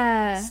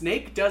 yeah. So, like,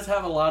 Snake does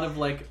have a lot of,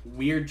 like,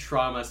 weird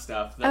trauma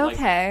stuff that, like,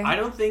 I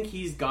don't think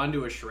he's gone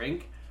to a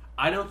shrink.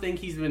 I don't think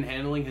he's been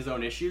handling his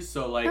own issues.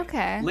 So, like,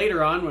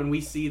 later on when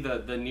we see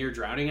the near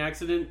drowning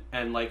accident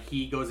and, like,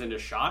 he goes into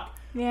shock,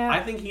 I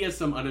think he has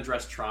some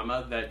unaddressed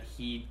trauma that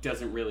he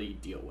doesn't really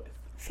deal with.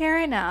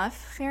 Fair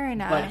enough.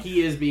 But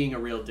he is being a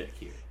real dick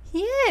here.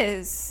 He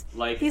is.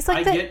 Like,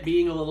 I get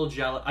being a little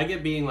jealous. I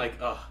get being like,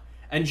 ugh.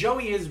 And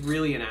Joey is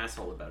really an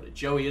asshole about it.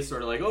 Joey is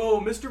sort of like, oh,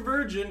 Mr.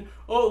 Virgin,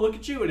 oh, look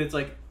at you. And it's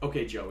like,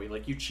 okay, Joey,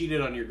 like, you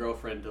cheated on your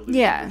girlfriend to lose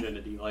your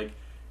virginity. Like,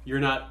 you're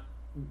not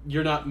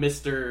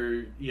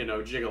Mr.,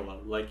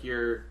 Gigolo. Like,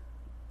 you're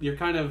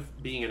kind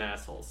of being an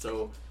asshole.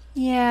 So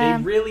they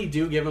really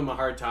do give him a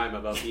hard time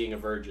about being a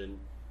virgin.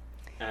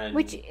 And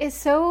which is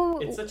so...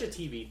 It's such a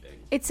TV thing.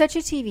 It's such a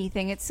TV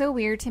thing. It's so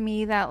weird to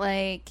me that,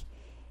 like...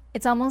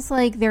 It's almost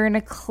like they're in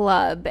a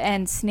club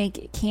and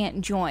Snake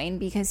can't join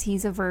because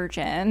he's a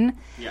virgin.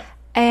 Yeah.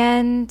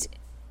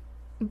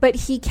 But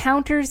he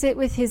counters it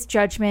with his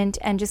judgment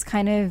and just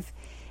kind of...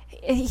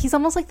 He's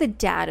almost like the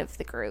dad of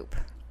the group.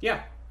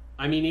 Yeah.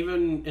 I mean,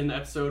 even in the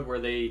episode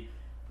where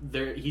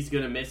he's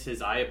gonna miss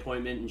his eye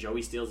appointment and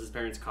Joey steals his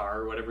parents'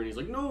 car or whatever, and he's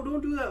like, no,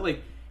 don't do that.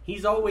 Like,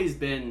 he's always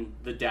been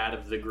the dad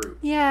of the group.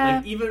 Yeah.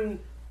 Like, even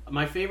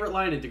my favorite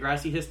line in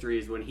Degrassi history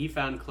is when he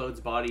found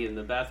Claude's body in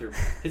the bathroom.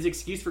 His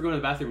excuse for going to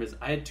the bathroom is,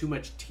 I had too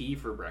much tea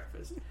for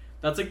breakfast.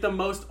 That's like the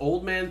most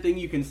old man thing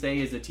you can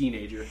say as a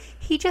teenager.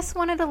 He just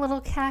wanted a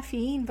little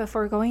caffeine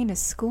before going to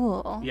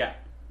school. Yeah.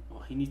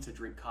 Well, he needs to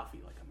drink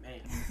coffee like a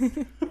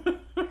man.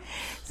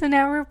 So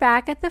now we're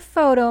back at the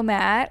photo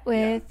mat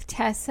with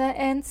Tessa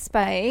and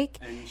Spike.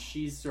 And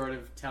she's sort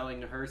of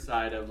telling her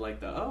side of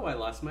like I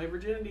lost my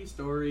virginity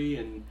story,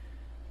 and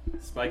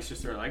Spike's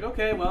just sort of like,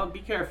 okay, well, be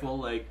careful,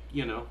 like,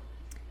 you know.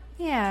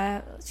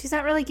 Yeah, she's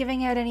not really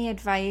giving out any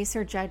advice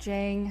or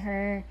judging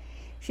her.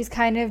 She's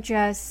kind of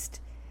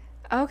just,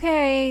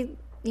 okay,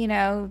 you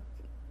know,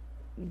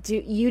 do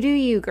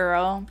you,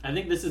 girl. I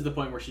think this is the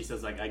point where she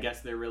says, like, I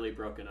guess they're really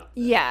broken up.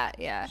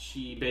 Yeah.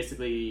 She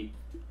basically,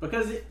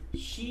 because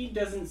she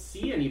doesn't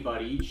see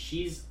anybody,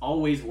 she's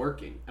always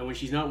working. And when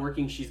she's not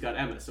working, she's got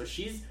Emma. So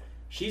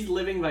she's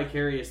living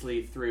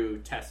vicariously through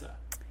Tessa.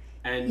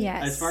 And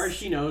as far as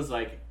she knows,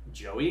 like,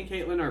 Joey and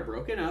Caitlin are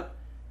broken up.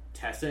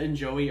 Tessa and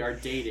Joey are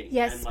dating.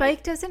 Yes, and,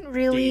 Spike doesn't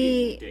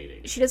really...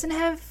 Dating. She doesn't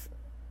have...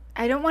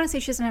 I don't want to say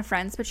she doesn't have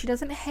friends, but she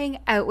doesn't hang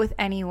out with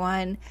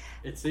anyone.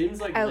 It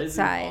seems like outside.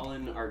 Liz and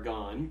Colin are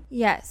gone.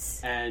 Yes.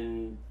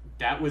 And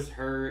that was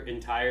her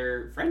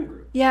entire friend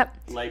group. Yep.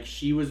 Like,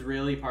 she was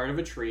really part of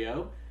a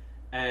trio.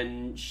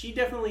 And she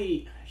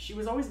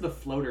was always the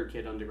floater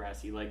kid on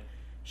Degrassi. Like,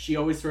 she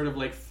always sort of,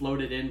 like,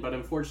 floated in, but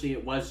unfortunately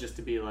it was just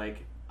to be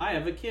like, I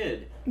have a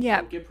kid.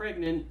 Yeah. Don't get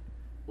pregnant.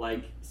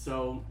 Like,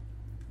 so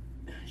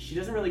she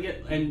doesn't really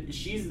get... And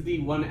she's the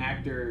one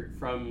actor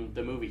from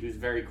the movie who's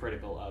very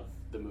critical of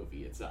the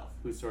movie itself.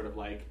 Who's sort of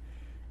like...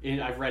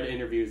 I've read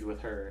interviews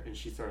with her, and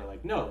she's sort of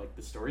like, no, like,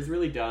 the story's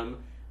really dumb,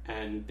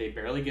 and they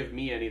barely give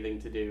me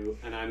anything to do,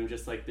 and I'm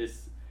just, like,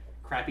 this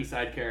crappy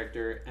side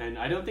character. And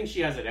I don't think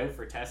she has it out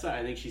for Tessa.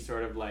 I think she's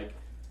sort of like...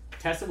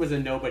 Tessa was a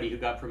nobody who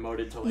got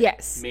promoted to,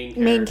 like,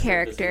 main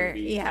character of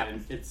this movie, yeah.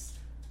 And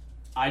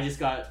I just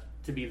got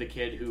to be the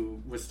kid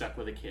who was stuck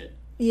with a kid.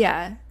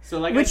 Yeah. So,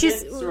 like, I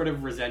get sort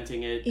of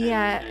resenting it.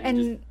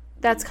 And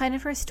that's kind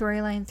of her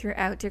storyline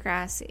throughout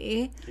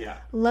Degrassi. Yeah.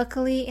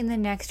 Luckily, in the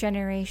next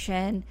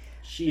generation...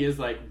 She is,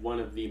 like, one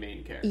of the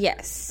main characters.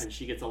 Yes. And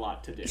she gets a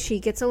lot to do. She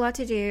gets a lot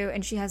to do,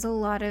 and she has a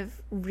lot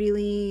of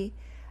really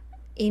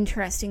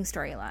interesting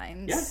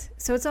storylines. Yeah.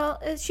 So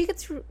she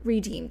gets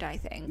redeemed, I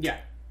think. Yeah.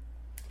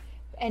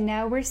 And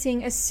now we're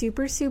seeing a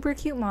super, super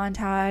cute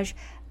montage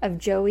of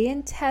Joey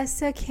and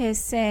Tessa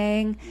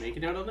kissing.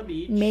 Making out on the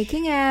beach.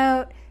 Making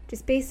out.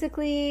 Just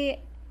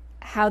basically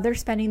how they're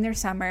spending their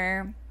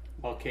summer.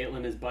 While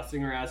Caitlin is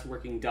busting her ass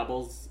working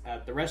doubles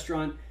at the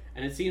restaurant.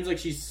 And it seems like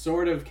she's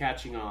sort of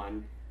catching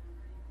on.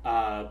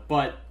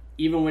 But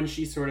even when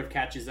she sort of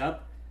catches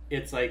up,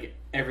 it's like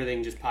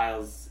everything just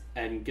piles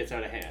and gets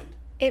out of hand.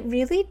 It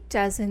really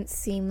doesn't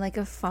seem like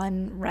a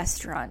fun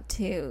restaurant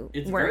to work at.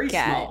 It's very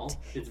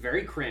small. It's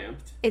very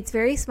cramped. It's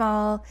very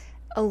small.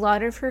 A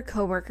lot of her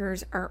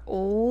coworkers are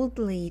old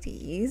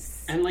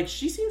ladies. And, like,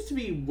 she seems to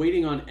be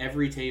waiting on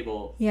every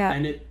table.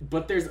 Yeah.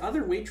 But there's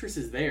other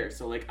waitresses there,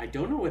 so, like, I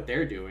don't know what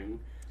they're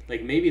doing.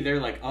 Like, maybe they're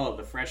like, oh,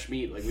 the fresh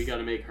meat, like, we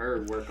gotta make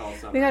her work all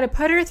summer. We gotta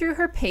put her through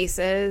her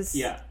paces.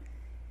 Yeah.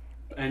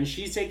 And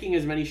she's taking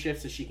as many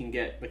shifts as she can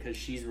get because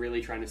she's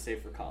really trying to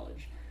save for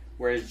college.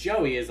 Whereas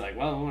Joey is like,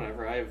 well,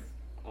 whatever, I have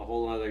a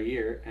whole other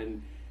year.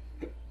 And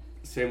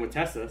same with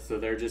Tessa, so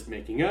they're just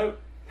making out.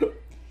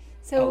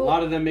 So a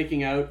lot of them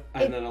making out,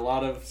 and then a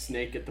lot of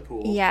Snake at the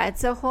pool. Yeah,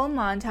 it's a whole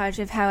montage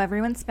of how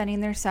everyone's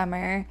spending their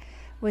summer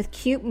with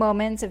cute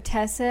moments of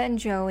Tessa and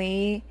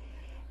Joey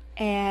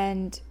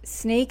and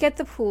Snake at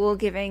the pool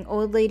giving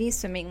old lady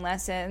swimming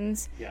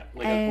lessons. Yeah,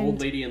 like an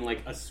old lady in,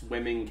 like, a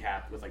swimming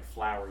cap with, like,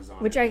 flowers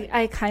on which it.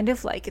 I kind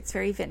of like. It's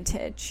very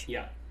vintage.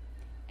 Yeah.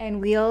 And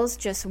Wheels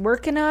just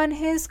working on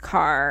his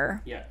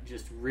car. Yeah,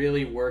 just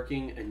really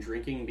working and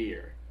drinking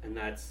beer. And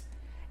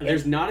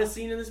there's not a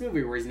scene in this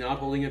movie where he's not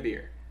holding a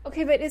beer.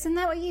 Okay, but isn't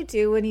that what you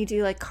do when you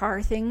do, like,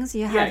 car things?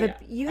 You have a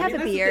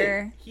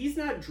beer. He's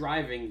not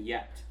driving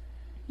yet.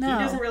 No.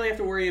 He doesn't really have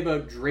to worry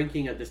about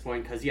drinking at this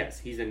point because, yes,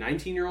 he's a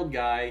 19-year-old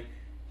guy.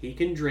 He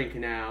can drink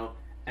now.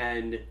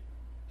 And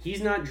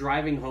he's not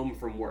driving home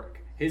from work.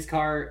 His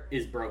car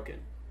is broken.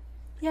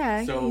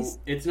 Yeah. So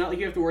it's not like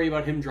you have to worry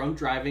about him drunk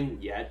driving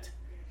yet.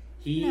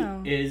 He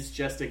is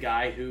just a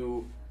guy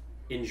who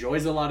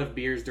enjoys a lot of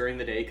beers during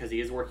the day because he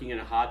is working in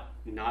a hot,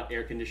 not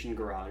air-conditioned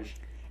garage.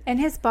 And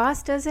his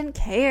boss doesn't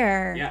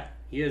care. Yeah,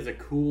 he is a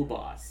cool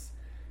boss.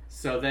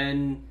 So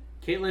then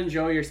Caitlin and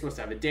Joey are supposed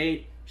to have a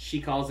date.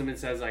 She calls him and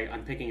says, like,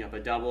 I'm picking up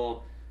a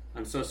double.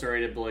 I'm so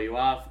sorry to blow you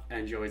off.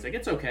 And Joey's like,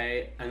 it's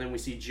okay. And then we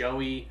see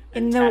Joey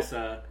and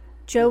Tessa.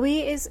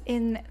 Joey is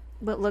in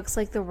what looks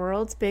like the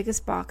world's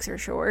biggest boxer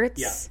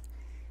shorts.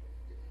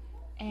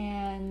 Yeah.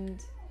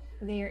 And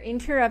they are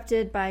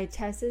interrupted by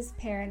Tessa's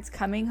parents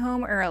coming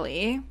home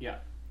early. Yeah.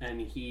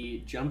 And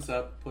he jumps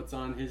up, puts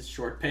on his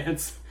short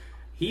pants.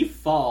 he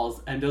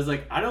falls and does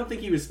like, I don't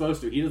think he was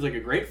supposed to. He does like a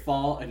great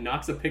fall and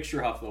knocks a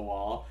picture off the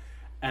wall.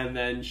 And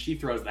then she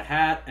throws the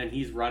hat and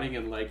he's running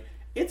and like,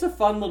 it's a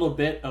fun little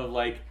bit of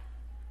like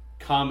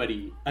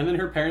comedy. And then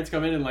her parents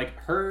come in and like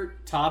her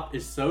top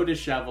is so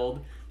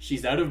disheveled.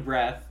 She's out of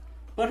breath,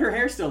 but her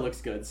hair still looks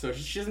good. So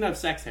she doesn't have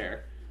sex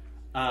hair.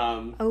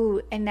 And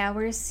now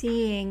we're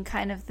seeing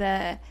kind of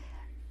the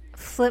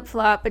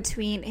flip-flop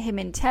between him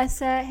and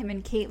Tessa, him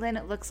and Caitlin.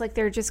 It looks like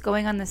they're just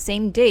going on the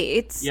same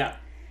dates. Yeah.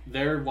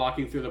 They're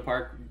walking through the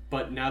park,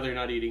 but now they're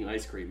not eating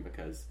ice cream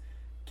because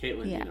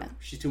Caitlin, you know,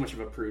 she's too much of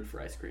a prude for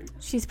ice cream.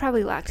 She's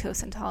probably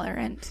lactose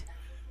intolerant.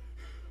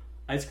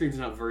 Ice cream's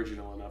not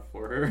virginal enough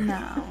for her.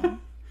 No.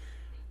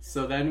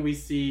 So then we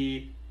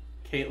see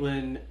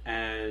Caitlin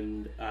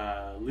and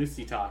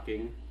Lucy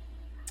talking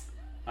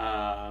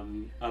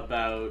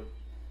about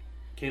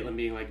Caitlin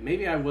being like,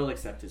 maybe I will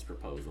accept his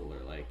proposal,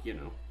 or like, you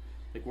know,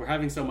 like we're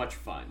having so much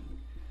fun.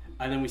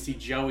 And then we see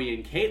Joey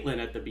and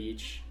Caitlin at the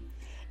beach.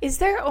 Is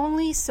there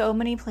only so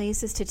many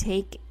places to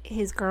take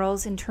his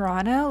girls in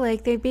Toronto?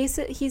 Like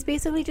he's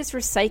basically just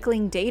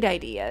recycling date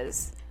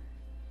ideas.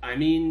 I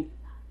mean,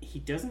 he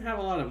doesn't have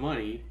a lot of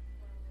money.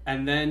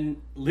 And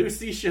then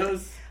Lucy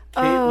shows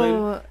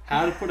Caitlin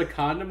how to put a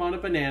condom on a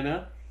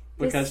banana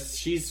because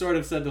she's sort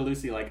of said to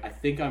Lucy, like, I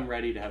think I'm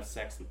ready to have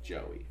sex with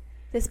Joey.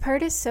 This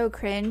part is so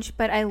cringe,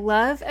 but I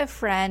love a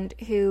friend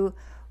who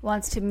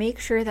wants to make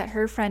sure that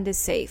her friend is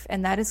safe,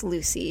 and that is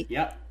Lucy.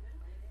 Yep.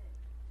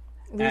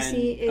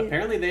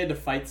 Apparently they had to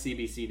fight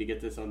CBC to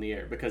get this on the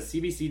air because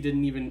CBC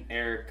didn't even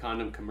air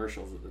condom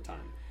commercials at the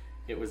time.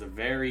 It was a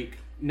very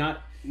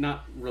not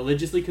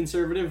religiously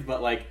conservative,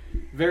 but like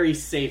very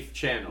safe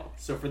channel.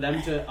 So for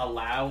them to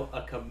allow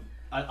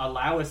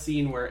a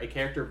scene where a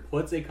character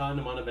puts a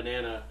condom on a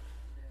banana,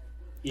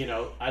 you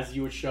know, as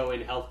you would show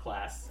in health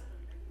class,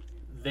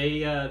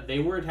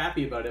 they weren't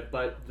happy about it.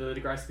 But the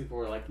Degrassi people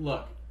were like,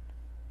 look,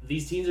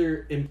 these teens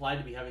are implied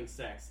to be having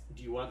sex.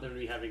 Do you want them to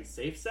be having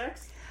safe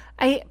sex?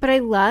 But I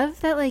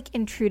love that, like,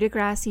 in true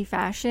Degrassi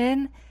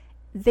fashion,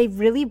 they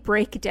really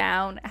break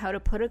down how to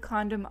put a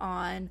condom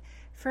on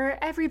for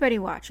everybody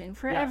watching,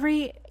 for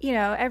every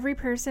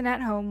person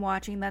at home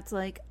watching that's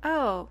like,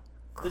 oh,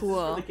 cool. This is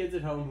for the kids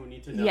at home who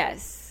need to know.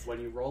 Yes. When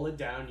you roll it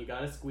down, you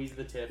gotta squeeze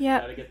the tip.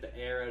 Yep. You gotta get the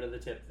air out of the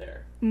tip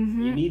there.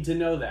 Mm-hmm. You need to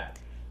know that.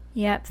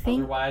 Yep.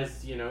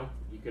 Otherwise, you know,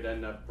 you could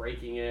end up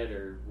breaking it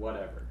or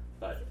whatever.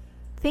 But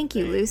thank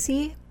you,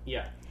 Lucy.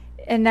 Yeah.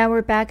 And now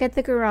we're back at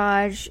the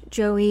garage.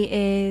 Joey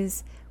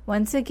is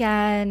once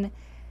again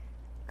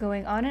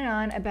going on and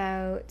on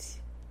about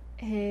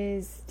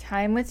his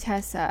time with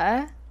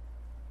Tessa.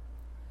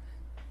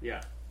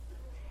 Yeah.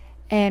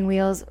 And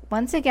Wheels,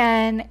 once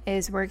again,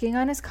 is working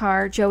on his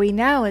car. Joey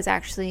now is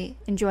actually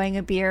enjoying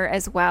a beer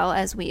as well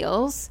as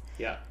Wheels.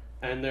 Yeah.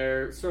 And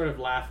they're sort of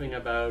laughing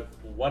about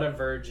what a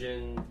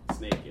virgin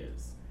Snake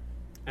is.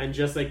 And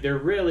just like they're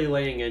really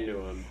laying into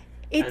him.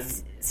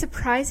 It's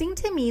surprising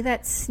to me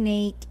that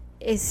Snake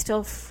is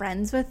still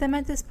friends with them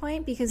at this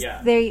point because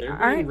they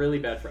aren't really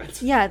bad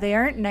friends. Yeah, they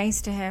aren't nice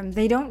to him.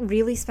 They don't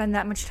really spend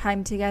that much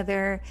time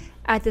together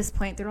at this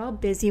point. They're all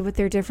busy with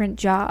their different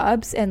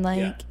jobs and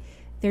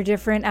their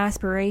different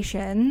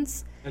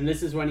aspirations. And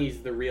this is when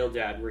he's the real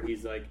dad, where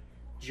he's like,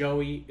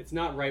 Joey, it's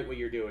not right what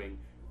you're doing.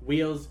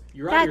 Wheels,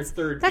 you're on your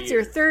third beer. That's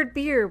your third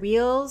beer,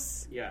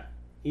 Wheels. Yeah.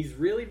 He's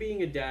really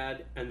being a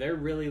dad, and they're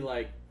really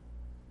like,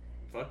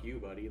 fuck you,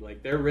 buddy.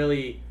 Like, they're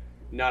really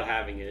not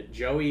having it.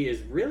 Joey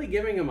is really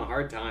giving him a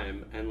hard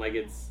time, and like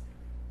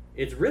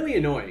it's really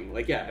annoying.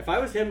 Like, yeah, if I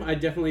was him, I'd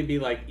definitely be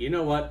like, you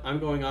know what, I'm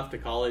going off to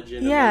college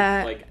and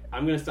like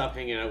I'm gonna stop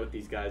hanging out with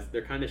these guys.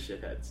 They're kind of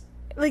shitheads.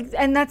 Like,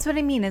 and that's what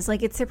I mean is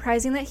like it's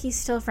surprising that he's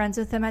still friends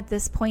with them at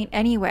this point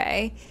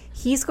anyway.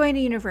 He's going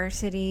to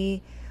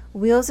university.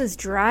 Wheels is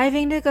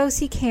driving to go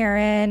see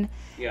Karen.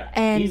 Yeah,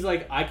 and he's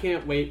like, I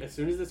can't wait. As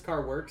soon as this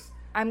car works,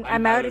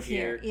 I'm out of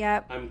here.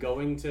 Yep. I'm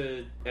going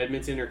to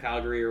Edmonton or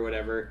Calgary or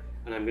whatever,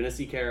 and I'm gonna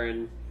see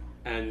Karen,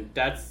 and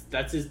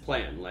that's his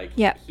plan. Like,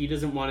 he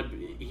doesn't want to.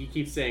 He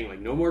keeps saying like,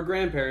 no more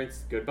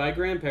grandparents. Goodbye,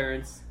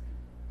 grandparents.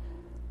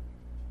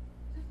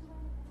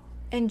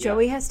 And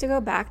Joey has to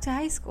go back to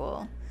high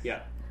school.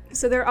 Yeah.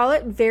 So they're all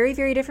at very,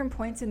 very different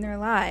points in their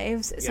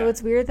lives. So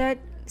it's weird that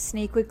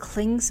Snake would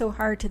cling so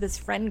hard to this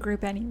friend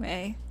group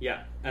anyway.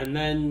 Yeah. And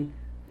then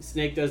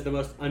Snake does the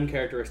most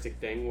uncharacteristic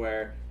thing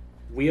where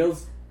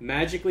Wheels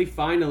magically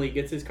finally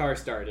gets his car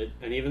started,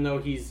 and even though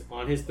he's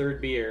on his third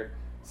beer,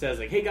 says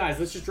like, hey guys,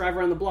 let's just drive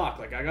around the block.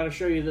 Like, I gotta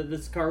show you that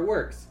this car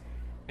works.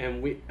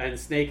 And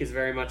Snake is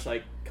very much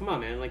like, come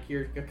on, man, like,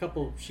 you're a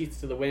couple sheets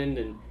to the wind.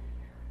 And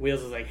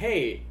Wheels is like,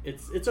 hey,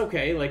 it's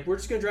okay, like, we're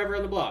just gonna drive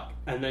around the block.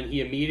 And then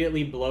he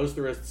immediately blows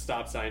through a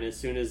stop sign as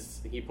soon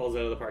as he pulls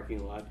out of the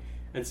parking lot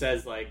and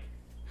says like,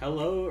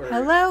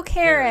 hello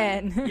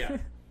Karen. Yeah.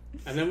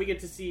 And then we get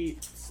to see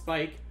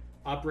Spike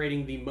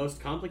operating the most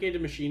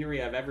complicated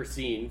machinery I've ever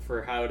seen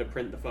for how to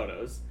print the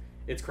photos.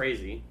 It's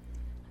crazy.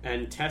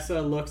 And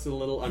Tessa looks a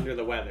little under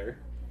the weather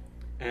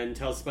and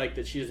tells Spike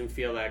that she doesn't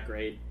feel that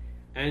great.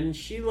 And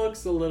she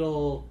looks a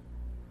little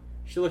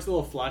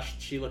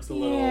flushed. She looks a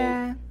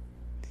little,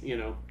 you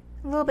know.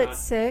 A little bit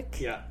sick.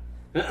 Yeah.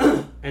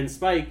 And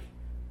Spike,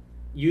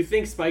 you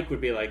think Spike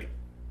would be like,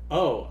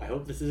 oh, I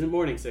hope this isn't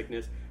morning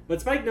sickness.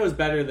 But Spike knows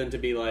better than to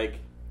be like,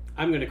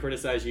 I'm going to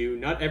criticize you.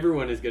 Not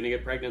everyone is going to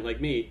get pregnant like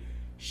me.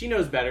 She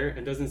knows better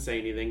and doesn't say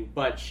anything,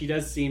 but she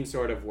does seem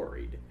sort of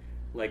worried.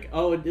 Like,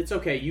 oh, it's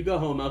okay. You go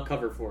home. I'll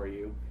cover for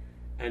you.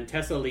 And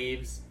Tessa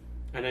leaves.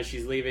 And as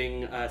she's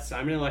leaving,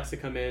 Simon and Alexa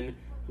come in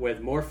with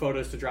more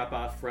photos to drop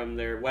off from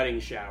their wedding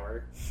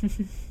shower.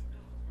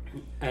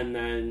 And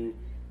then,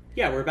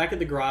 yeah, we're back at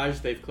the garage.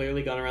 They've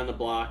clearly gone around the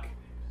block.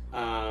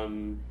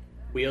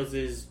 Wheels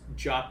is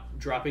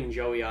dropping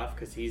Joey off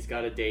because he's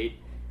got a date.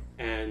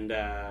 And,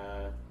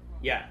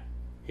 yeah,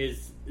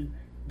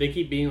 they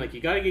keep being like,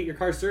 you got to get your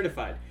car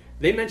certified.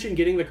 They mentioned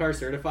getting the car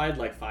certified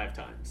like 5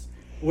 times,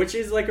 which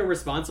is like a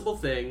responsible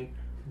thing,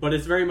 but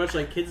it's very much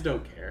like kids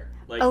don't care.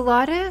 Like, a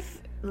lot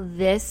of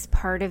this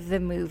part of the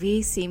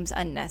movie seems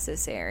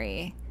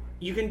unnecessary.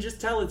 You can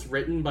just tell it's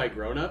written by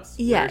grown-ups.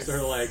 Yes. They're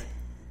sort of like,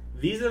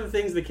 these are the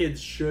things the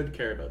kids should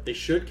care about. They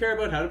should care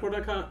about how to put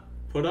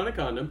on a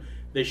condom.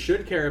 They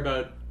should care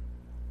about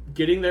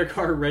getting their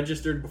car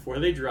registered before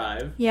they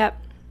drive.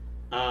 Yep.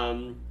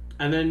 And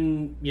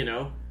then,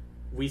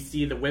 we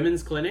see the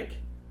women's clinic,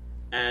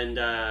 and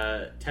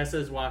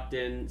Tessa's walked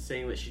in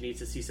saying that she needs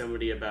to see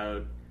somebody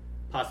about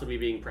possibly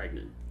being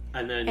pregnant.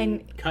 And then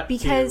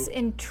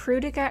in true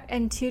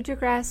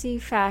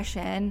Degrassi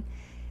fashion,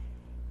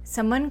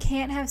 someone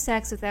can't have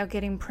sex without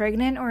getting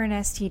pregnant or an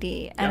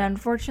STD. Yep. And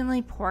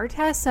unfortunately, poor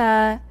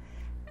Tessa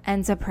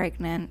ends up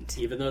pregnant.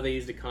 Even though they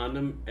used a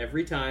condom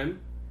every time,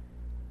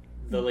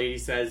 the lady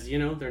says,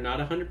 they're not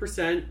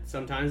 100%.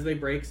 Sometimes they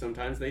break,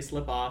 sometimes they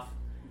slip off.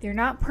 They're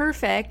not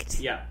perfect.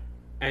 Yeah.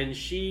 And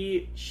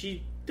she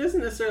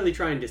doesn't necessarily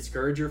try and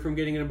discourage her from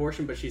getting an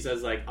abortion, but she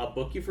says, like, I'll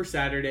book you for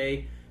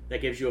Saturday.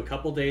 That gives you a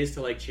couple days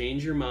to, like,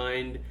 change your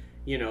mind,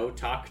 think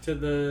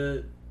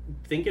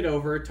it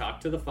over,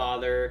 talk to the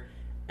father.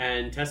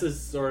 And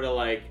Tessa's sort of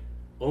like,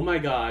 oh my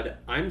God,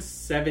 I'm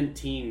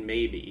 17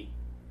 maybe.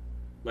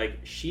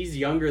 Like, she's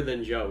younger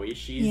than Joey.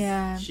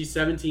 She's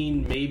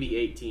 17, maybe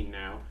 18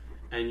 now.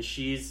 And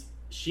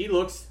she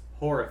looks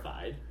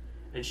horrified.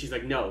 And she's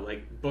like, no,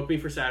 like, book me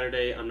for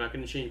Saturday. I'm not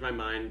going to change my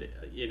mind.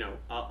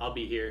 I'll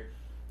be here.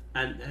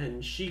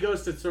 And she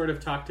goes to sort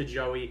of talk to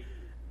Joey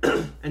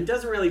and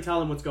doesn't really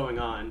tell him what's going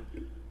on,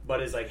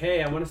 but is like,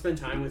 hey, I want to spend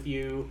time with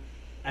you,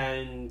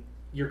 and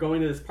you're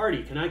going to this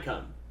party. Can I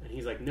come? And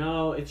he's like,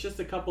 no, it's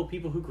just a couple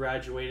people who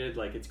graduated.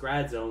 Like, it's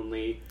grads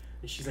only.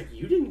 And she's like,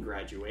 you didn't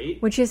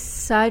graduate. Which is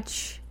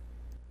such...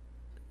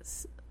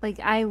 Like,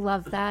 I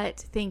love that.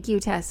 Thank you,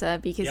 Tessa,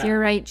 because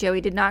you're right.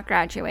 Joey did not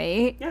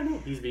graduate. Yeah, no,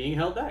 he's being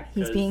held back.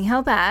 He's being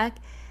held back.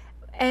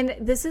 And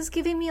this is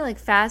giving me, like,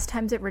 Fast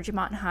Times at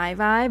Ridgemont High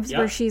vibes,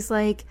 where she's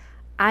like,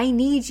 I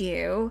need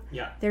you.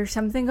 Yeah. There's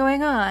something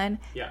going on.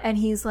 Yeah. And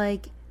he's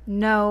like,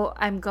 no,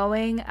 I'm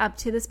going up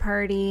to this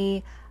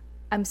party.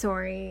 I'm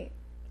sorry.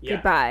 Yeah.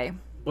 Goodbye.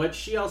 But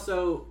she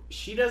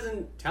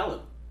doesn't tell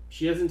him.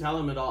 She doesn't tell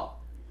him at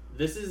all.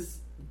 This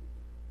is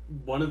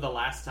one of the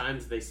last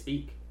times they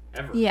speak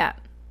ever. Yeah.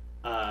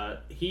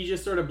 He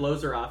just sort of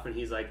blows her off, and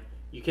he's like,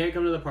 you can't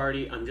come to the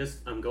party.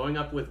 I'm going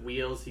up with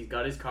Wheels. He's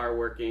got his car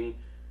working.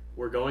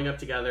 We're going up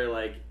together.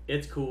 Like,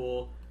 it's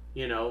cool.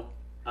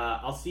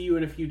 I'll see you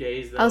in a few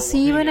days. I'll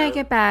see you when I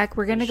get back.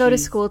 We're going to go to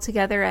school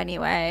together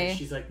anyway.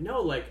 She's like,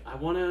 no, like, I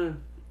want to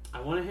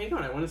hang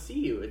out. I want to see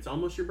you. It's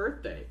almost your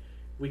birthday.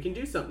 We can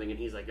do something. And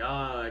he's like,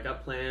 I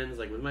got plans,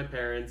 like, with my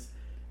parents.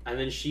 And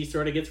then she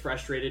sort of gets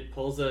frustrated,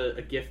 pulls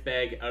a gift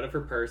bag out of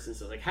her purse and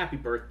says, like, happy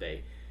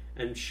birthday.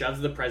 And shoves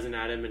the present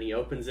at him, and he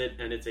opens it,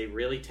 and it's a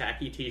really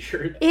tacky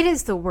t-shirt. It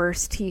is the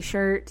worst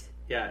t-shirt.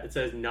 Yeah, it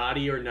says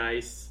naughty or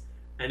nice.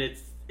 And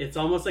it's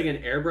almost like an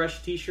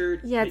airbrush t-shirt.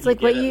 Yeah, it's like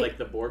what you... like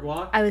the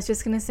boardwalk. I was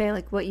just going to say,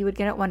 like, what you would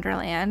get at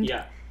Wonderland.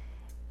 Yeah.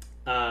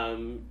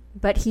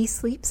 But he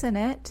sleeps in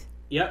it.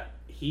 Yep.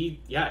 He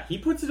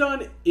puts it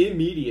on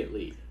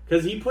immediately.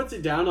 Because he puts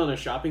it down on a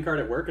shopping cart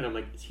at work, and I'm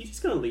like, is he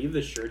just going to leave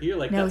this shirt here?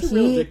 Like, no, that's a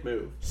real dick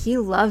move. He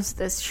loves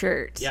this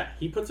shirt. Yeah,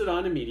 he puts it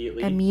on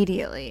immediately.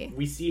 Immediately.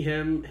 We see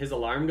his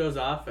alarm goes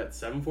off at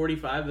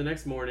 7:45 the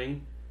next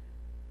morning.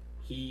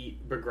 He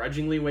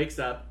begrudgingly wakes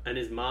up, and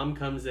his mom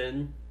comes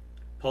in,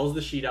 pulls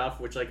the sheet off,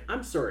 which, like,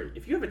 I'm sorry.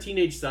 If you have a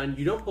teenage son,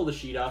 you don't pull the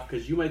sheet off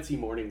because you might see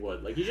morning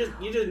wood. Like,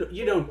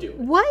 you don't do it.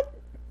 What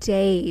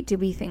day do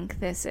we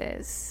think this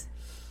is?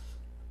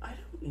 I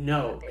don't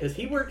know, because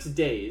he works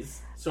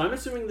days. So I'm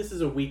assuming this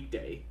is a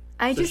weekday.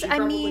 He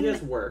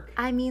has work.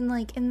 I mean,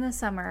 like, in the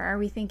summer, are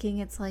we thinking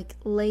it's, like,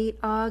 late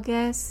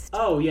August?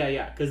 Oh,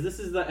 yeah, because this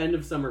is the end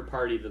of summer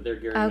party that they're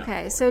gearing up for.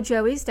 Okay, so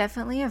Joey's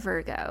definitely a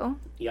Virgo.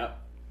 Yep.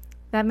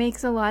 That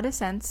makes a lot of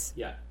sense.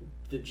 Yeah.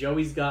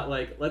 Joey's got,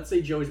 like, let's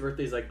say Joey's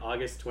birthday is, like,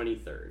 August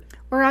 23rd.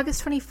 Or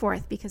August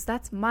 24th, because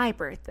that's my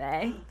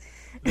birthday.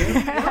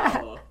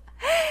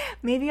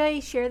 Maybe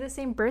I share the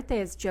same birthday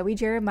as Joey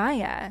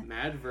Jeremiah.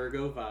 Mad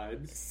Virgo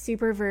vibes.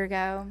 Super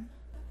Virgo.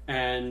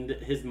 And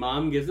his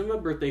mom gives him a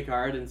birthday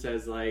card and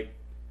says, like,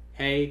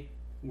 hey,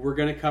 we're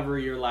going to cover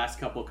your last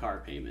couple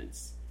car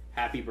payments.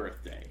 happy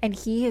birthday. And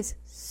he is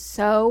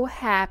so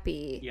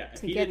happy Yeah,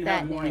 if to he get didn't that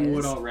have morning news.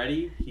 wood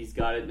already, he's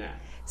got it now.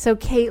 So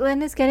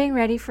Caitlin is getting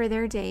ready for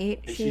their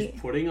date. And she's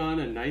putting on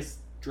a nice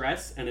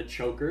dress and a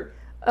choker.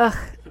 Ugh,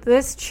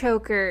 this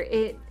choker,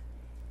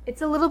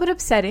 it's a little bit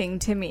upsetting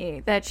to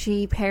me that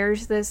she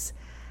pairs this.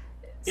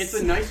 It's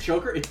a nice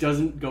choker. It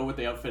doesn't go with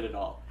the outfit at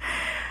all.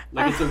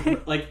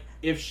 Like like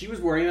if she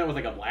was wearing that with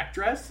like a black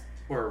dress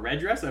or a red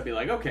dress, I'd be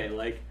like, okay,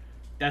 like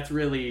that's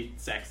really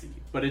sexy.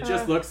 But it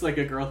just looks like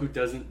a girl who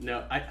doesn't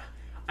know.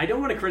 I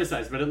don't want to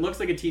criticize, but it looks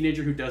like a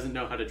teenager who doesn't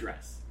know how to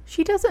dress.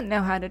 She doesn't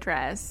know how to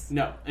dress.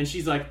 No, and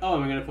she's like, oh,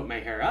 am I going to put my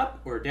hair up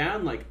or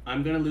down? Like,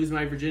 I'm going to lose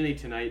my virginity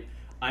tonight.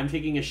 I'm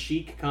taking a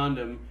chic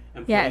condom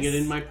and putting it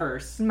in my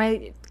purse.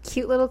 My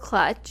cute little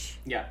clutch.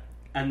 Yeah.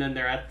 And then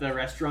they're at the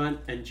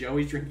restaurant, and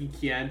Joey's drinking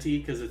Chianti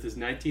because it's his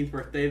 19th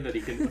birthday that he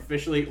can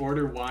officially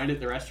order wine at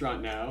the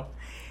restaurant now.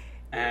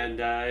 And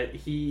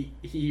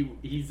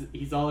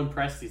he's all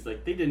impressed. He's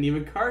like, they didn't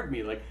even card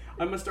me. Like,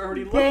 I must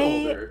already look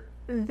older.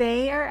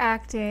 They are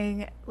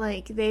acting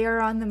like they are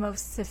on the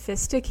most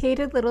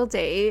sophisticated little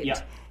date.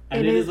 Yeah.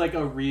 And it is like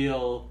a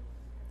real,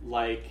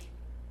 like,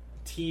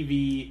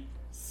 TV,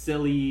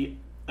 silly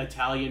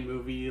Italian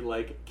movie,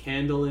 like,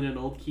 candle in an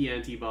old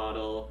Chianti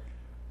bottle,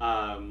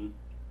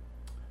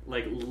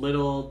 like,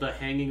 the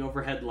hanging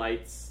overhead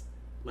lights,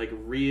 like,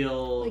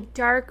 real... Like,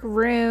 dark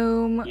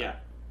room. Yeah.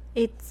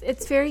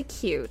 It's very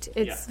cute.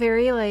 It's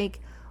very, like,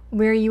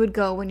 where you would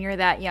go when you're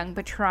that young,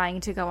 but trying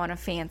to go on a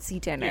fancy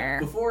dinner.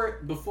 Yeah.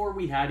 Before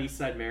we had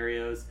Eastside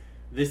Mario's,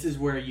 this is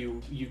where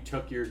you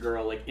took your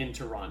girl, like, in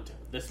Toronto.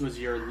 This was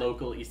your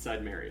local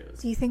Eastside Mario's.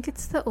 Do you think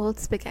it's the old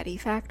spaghetti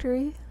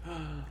factory?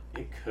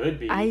 It could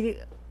be. I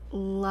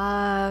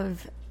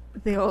love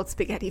the old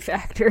spaghetti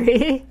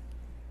factory.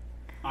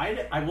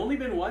 I've only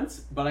been once,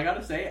 but I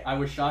gotta say, I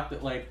was shocked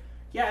that, like,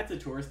 yeah, it's a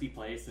touristy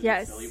place and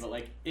it's silly, but,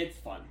 like, it's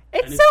fun.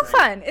 It's so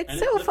fun. It's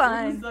so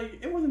fun. It was, like,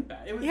 it wasn't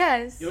bad. It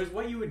was, It was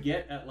what you would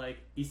get at, like,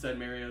 Eastside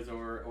Mario's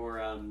or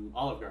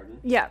Olive Garden.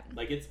 Yeah.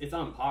 Like, it's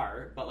on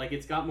par, but, like,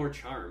 it's got more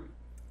charm.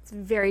 It's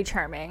very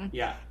charming.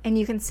 Yeah. And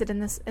you can sit in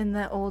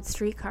the old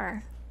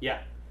streetcar.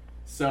 Yeah.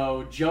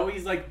 So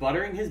Joey's, like,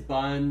 buttering his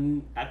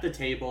bun at the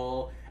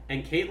table,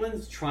 and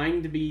Caitlin's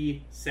trying to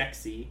be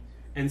sexy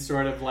and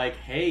sort of like,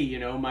 hey, you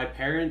know,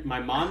 my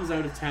mom's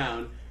out of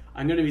town.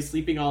 I'm going to be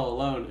sleeping all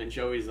alone. And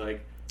Joey's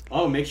like,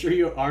 oh, make sure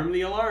you arm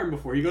the alarm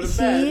before you go to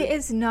bed. He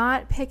is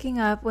not picking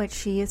up what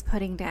she is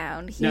putting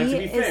down. Now, to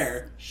be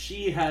fair,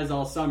 she has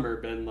all summer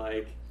been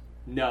like,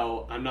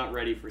 no, I'm not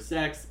ready for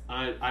sex.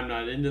 I'm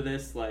not into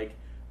this. Like,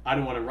 I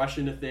don't want to rush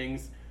into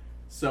things.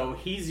 So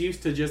he's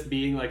used to just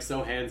being, like,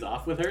 so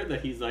hands-off with her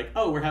that he's like,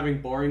 oh, we're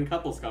having boring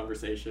couples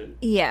conversation.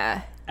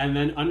 Yeah. And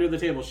then under the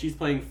table, she's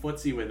playing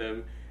footsie with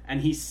him,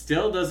 and he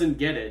still doesn't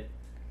get it,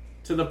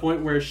 to the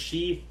point where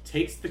she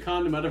takes the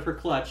condom out of her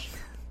clutch,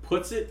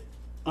 puts it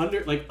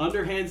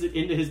underhands it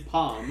into his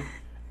palm,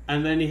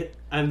 and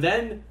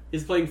then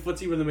is playing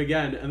footsie with him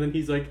again, and then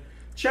he's like,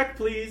 check,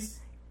 please.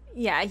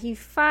 Yeah, he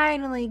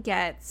finally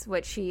gets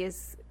what she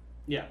is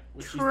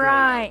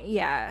trying.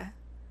 Yeah.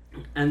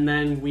 And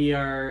then we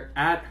are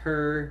at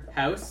her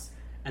house,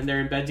 and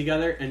they're in bed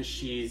together, and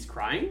she's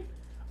crying,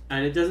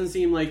 and it doesn't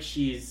seem like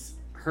she's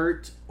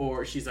hurt,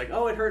 or she's like,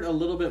 oh, it hurt a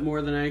little bit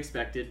more than I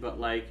expected, but,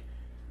 like,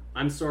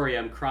 I'm sorry,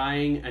 I'm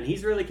crying. And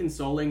he's really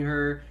consoling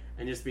her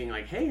and just being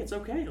like, hey, it's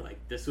okay. Like,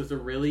 this was a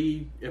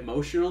really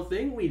emotional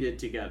thing we did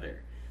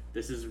together.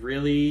 This is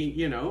really,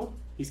 you know,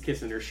 he's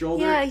kissing her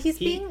shoulder. Yeah, he's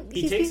being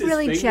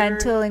really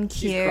gentle and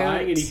cute. She's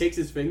crying, and he takes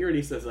his finger and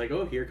he says, like,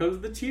 oh, here comes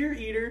the tear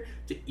eater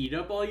to eat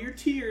up all your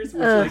tears.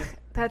 Which,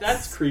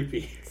 that's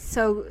creepy.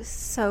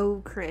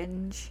 So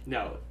cringe.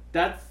 No,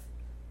 that's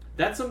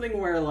something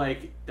where,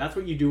 like, that's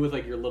what you do with,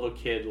 like, your little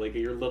kid. Like,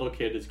 your little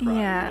kid is crying.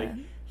 Yeah.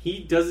 Like,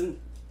 he doesn't...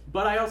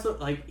 But I also,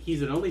 like,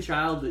 he's an only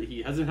child. That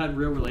he hasn't had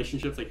real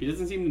relationships. Like, he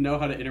doesn't seem to know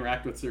how to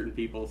interact with certain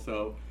people.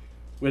 So,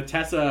 with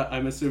Tessa,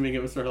 I'm assuming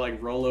it was sort of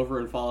like roll over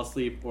and fall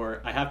asleep,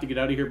 or I have to get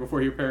out of here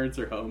before your parents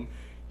are home.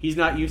 He's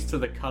not used to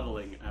the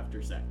cuddling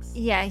after sex.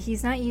 Yeah,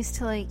 he's not used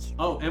to, like...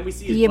 Oh, and we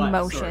see his the butt,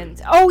 emotions.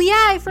 sorry. Oh,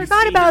 yeah, I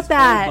forgot about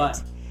that.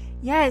 Butt.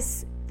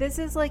 Yes, this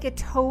is like a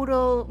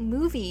total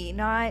movie,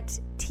 not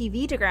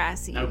TV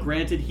Degrassi. Now,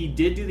 granted, he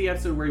did do the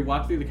episode where he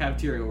walked through the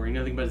cafeteria wearing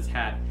nothing but his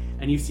hat,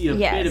 and you see a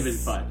bit of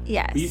his butt.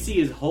 Yes. But you see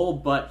his whole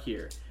butt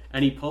here.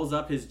 And he pulls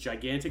up his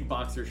gigantic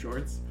boxer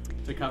shorts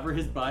to cover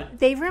his butt.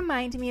 They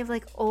remind me of,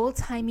 like,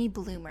 old-timey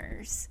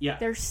bloomers. Yeah.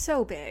 They're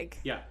so big.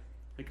 Yeah.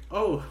 Like,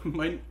 oh,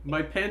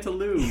 my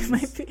pantaloons.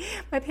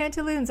 my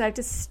pantaloons I have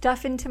to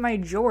stuff into my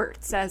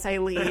jorts as I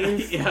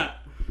leave. Yeah.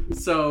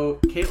 So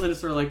Caitlin is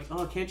sort of like,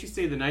 oh, can't you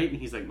stay the night? And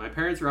he's like, my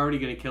parents are already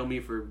going to kill me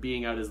for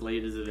being out as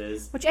late as it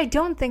is. Which I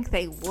don't think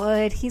they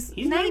would. He's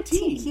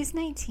 19. He's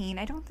 19.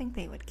 I don't think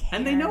they would care.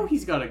 And they know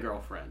he's got a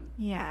girlfriend.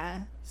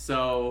 Yeah.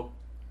 So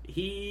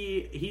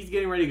he's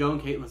getting ready to go,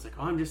 and Caitlin's like,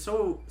 oh, I'm just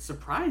so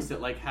surprised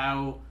at, like,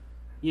 how,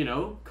 you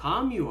know,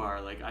 calm you are.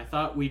 Like, I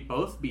thought we'd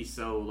both be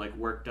so, like,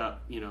 worked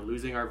up, you know,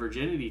 losing our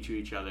virginity to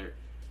each other.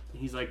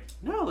 And he's like,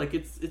 no, like,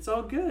 it's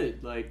all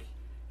good. Like,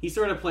 he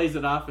sort of plays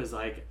it off as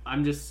like,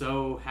 I'm just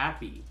so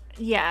happy.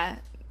 Yeah.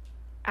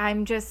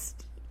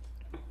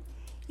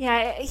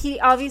 Yeah, he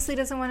obviously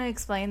doesn't want to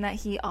explain that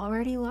he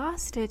already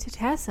lost it to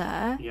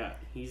Tessa. Yeah,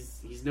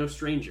 he's no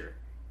stranger.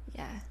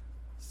 Yeah.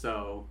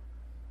 So,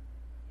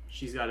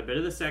 she's got a bit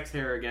of the sex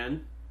hair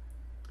again.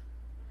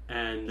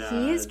 And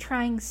he is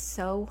trying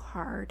so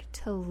hard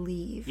to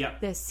leave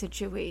Yep. this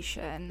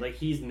situation. Like,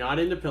 he's not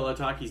into pillow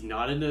talk. He's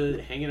not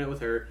into hanging out with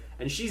her.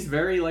 And she's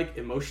very, like,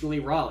 emotionally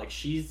raw. Like,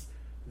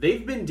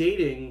 they've been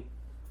dating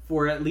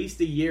for at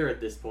least a year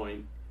at this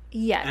point.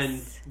 Yes.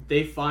 And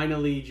they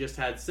finally just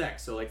had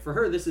sex. So, like, for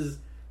her, this is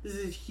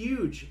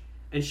huge.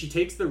 And she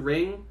takes the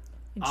ring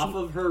off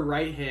of her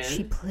right hand.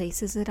 She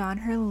places it on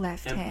her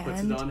left hand. And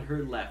puts it on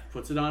her left.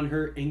 Puts it on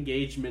her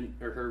engagement,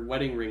 or her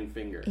wedding ring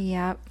finger.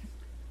 Yep.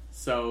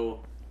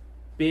 So,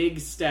 big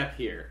step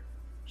here.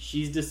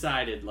 She's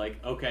decided,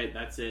 like, okay,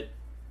 that's it.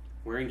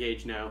 We're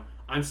engaged now.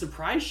 I'm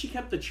surprised she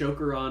kept the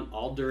choker on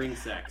all during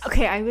sex.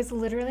 Okay, I was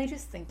literally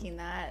just thinking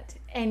that.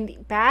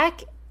 And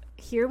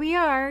here we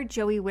are,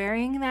 Joey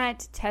wearing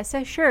that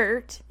Tessa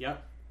shirt.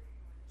 Yep.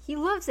 He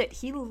loves it.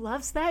 He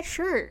loves that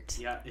shirt.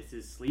 Yeah, it's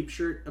his sleep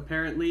shirt,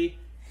 apparently.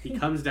 He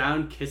comes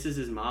down, kisses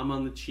his mom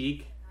on the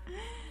cheek.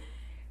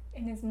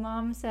 And his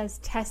mom says,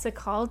 Tessa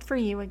called for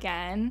you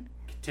again.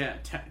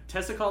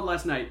 Tessa called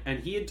last night, and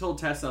he had told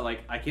Tessa,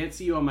 like, I can't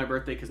see you on my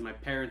birthday because my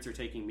parents are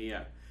taking me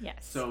out. Yes.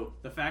 So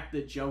the fact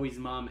that Joey's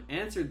mom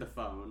answered the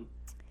phone,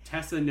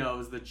 Tessa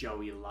knows that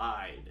Joey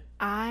lied.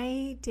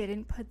 I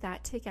didn't put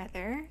that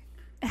together.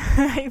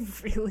 I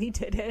really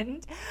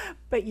didn't.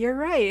 But you're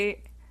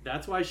right.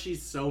 That's why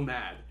she's so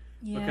mad.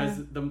 Yeah.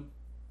 Because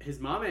his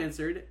mom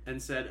answered and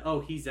said,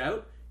 oh, he's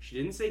out. She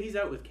didn't say he's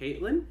out with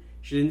Caitlin.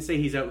 She didn't say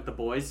he's out with the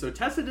boys. So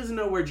Tessa doesn't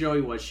know where Joey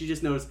was. She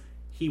just knows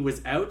he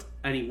was out,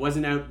 and he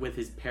wasn't out with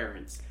his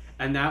parents.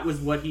 And that was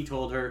what he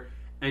told her.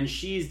 And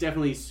she's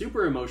definitely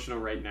super emotional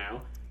right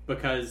now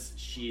because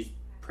she's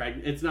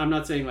pregnant. I'm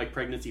not saying, like,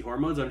 pregnancy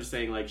hormones. I'm just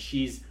saying, like,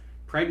 she's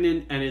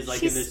pregnant and is,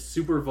 like, in this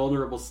super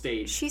vulnerable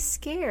state. She's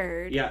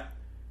scared. Yeah.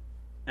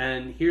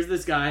 And here's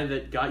this guy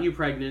that got you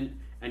pregnant,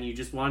 and you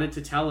just wanted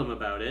to tell him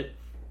about it.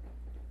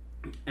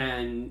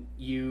 And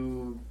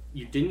you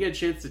didn't get a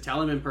chance to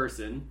tell him in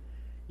person.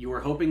 You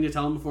were hoping to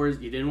tell him before.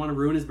 You didn't want to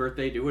ruin his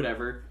birthday, do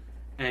whatever.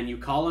 And you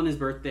call on his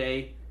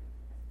birthday,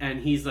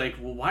 and he's like,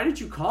 well, why did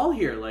you call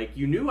here? Like,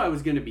 you knew I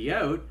was going to be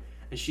out.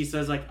 And she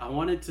says, like, I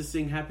wanted to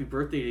sing happy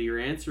birthday to your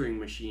answering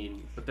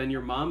machine, but then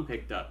your mom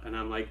picked up. And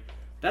I'm like,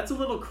 that's a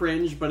little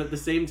cringe, but at the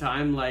same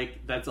time,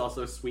 like, that's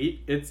also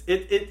sweet.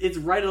 It's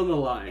right on the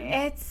line.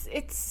 It's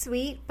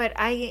sweet, but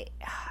I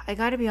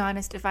gotta be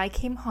honest, if I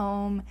came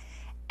home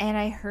and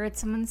I heard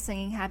someone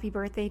singing happy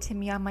birthday to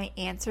me on my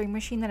answering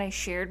machine that I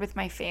shared with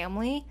my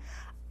family,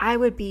 I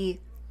would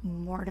be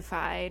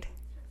mortified.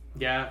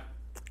 Yeah.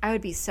 I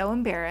would be so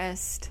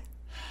embarrassed.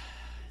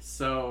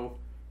 So,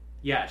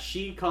 yeah,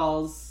 she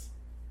calls.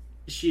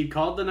 She had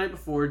called the night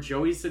before.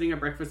 Joey's sitting at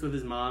breakfast with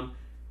his mom.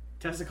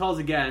 Tessa calls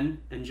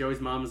again, and Joey's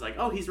mom is like,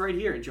 oh, he's right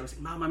here. And Joey's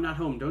like, Mom, I'm not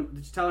home. Don't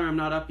just tell her I'm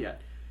not up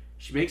yet.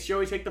 She makes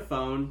Joey take the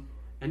phone,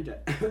 and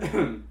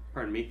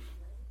pardon me.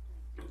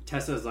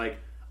 Tessa's like,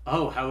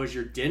 oh, how was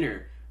your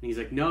dinner? And he's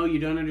like, no, you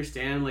don't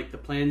understand. Like, the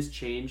plans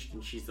changed.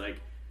 And she's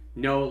like,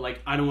 no, like,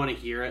 I don't want to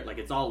hear it. Like,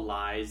 it's all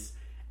lies.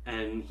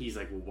 And he's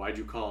like, well, why'd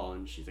you call?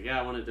 And she's like, yeah,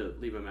 I wanted to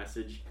leave a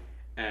message.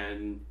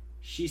 And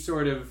she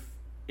sort of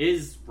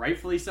is,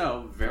 rightfully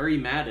so, very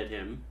mad at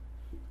him.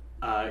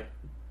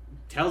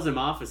 Tells him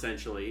off,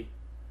 essentially.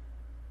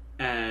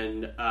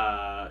 And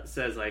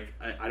says, like,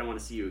 I don't want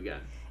to see you again.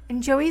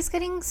 And Joey's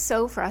getting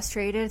so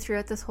frustrated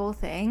throughout this whole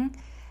thing.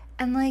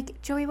 And,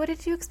 like, Joey, what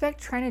did you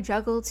expect trying to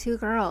juggle two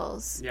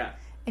girls? Yeah.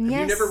 And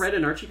Have you never read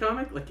an Archie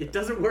comic? Like, it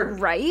doesn't work.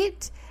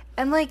 Right?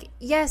 And, like,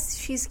 yes,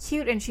 she's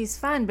cute and she's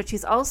fun, but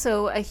she's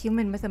also a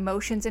human with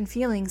emotions and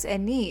feelings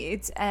and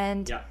needs.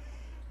 And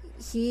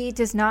he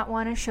does not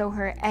want to show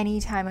her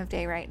any time of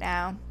day right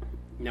now.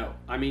 No.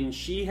 I mean,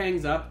 she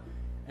hangs up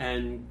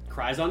and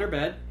cries on her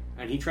bed,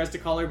 and he tries to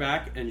call her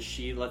back, and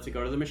she lets it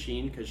go to the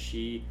machine because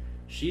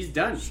she's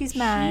done. She's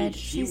mad.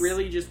 She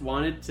really just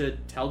wanted to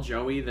tell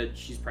Joey that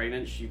she's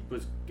pregnant.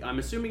 I'm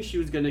assuming she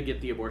was going to get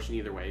the abortion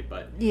either way,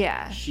 but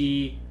yeah,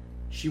 she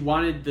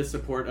wanted the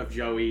support of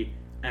Joey.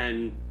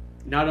 And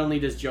not only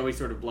does Joey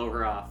sort of blow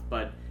her off,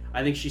 but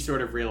I think she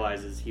sort of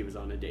realizes he was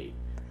on a date.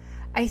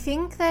 I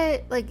think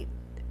that, like,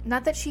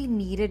 not that she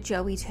needed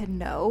Joey to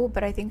know,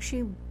 but I think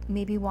she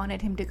maybe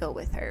wanted him to go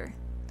with her.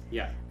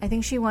 Yeah. I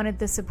think she wanted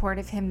the support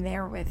of him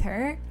there with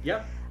her.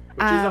 Yep.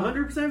 Which is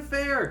 100%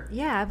 fair.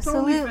 Yeah,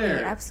 absolutely. Totally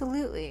fair.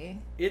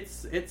 Absolutely.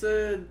 It's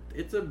a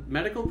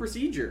medical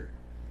procedure.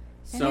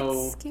 And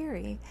it's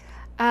scary.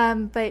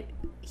 But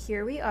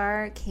here we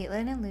are.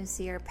 Caitlin and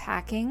Lucy are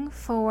packing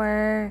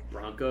for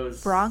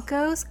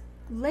Broncos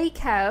Lake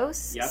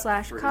House /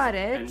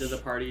 cottage. End of the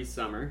party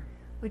summer.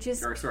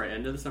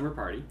 End of the summer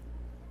party.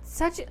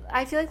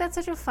 I feel like that's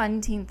such a fun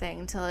teen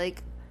thing to,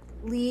 like,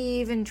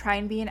 leave and try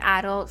and be an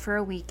adult for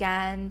a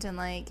weekend and,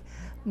 like,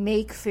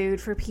 make food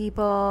for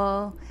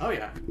people. Oh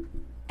yeah.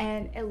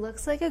 And it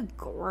looks like a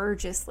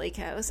gorgeous lake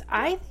house.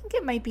 I think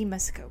it might be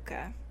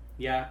Muskoka.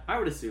 Yeah, I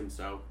would assume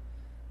so.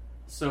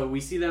 So we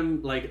see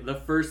them, like, the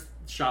first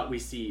shot we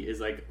see is,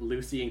 like,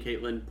 Lucy and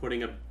Caitlin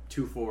putting a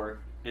 2-4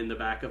 in the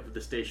back of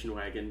the station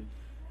wagon.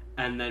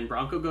 And then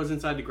Bronco goes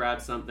inside to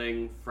grab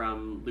something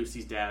from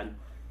Lucy's dad.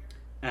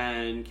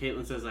 And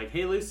Caitlin says, like,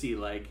 hey, Lucy,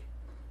 like,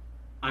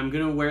 I'm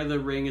going to wear the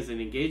ring as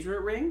an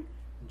engagement ring.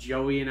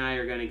 Joey and I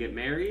are going to get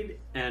married.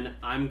 And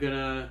I'm going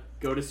to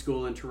go to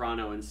school in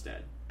Toronto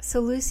instead. So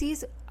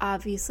Lucy's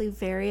obviously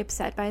very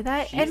upset by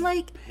that. She's and,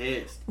 like,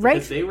 pissed.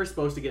 Because they were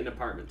supposed to get an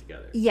apartment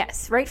together.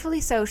 Yes,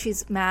 rightfully so.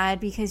 She's mad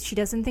because she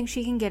doesn't think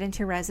she can get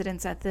into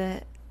residence at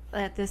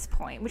this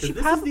point. Which she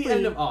this probably, is the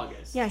end of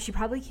August. Yeah, she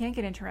probably can't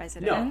get into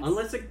residence. No,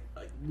 unless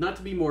not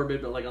to be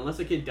morbid, but like unless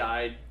a kid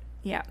died,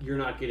 yeah, you're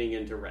not getting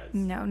into res.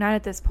 No, not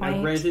at this point.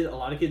 Now, granted, a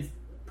lot of kids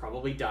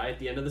probably die at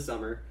the end of the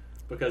summer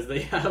because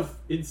they have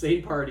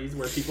insane parties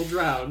where people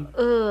drown.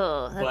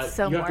 Ugh, that's but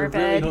so you morbid. have to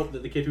really hope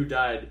that the kid who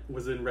died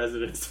was in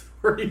residence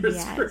or you're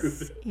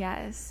screwed.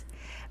 Yes.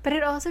 But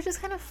it also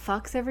just kind of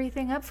fucks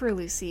everything up for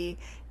Lucy.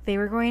 They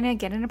were going to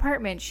get an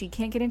apartment. She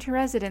can't get into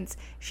residence.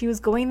 She was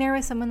going there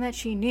with someone that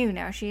she knew.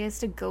 Now she has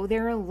to go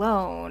there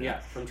alone. Yeah,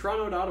 from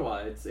Toronto to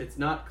Ottawa, it's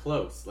not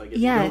close. Like, if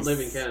you don't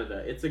live in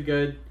Canada, it's a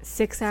good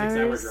 6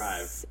 hour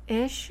drive.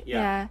 Ish.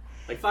 Yeah.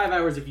 Like 5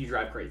 hours if you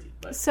drive crazy.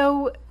 But.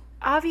 So,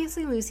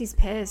 obviously Lucy's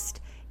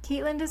pissed.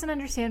 Caitlin doesn't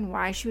understand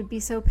why she would be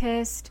so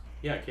pissed.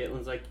 Yeah,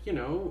 Caitlin's like,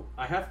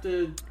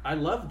 I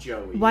love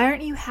Joey. Why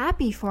aren't you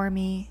happy for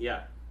me?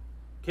 Yeah.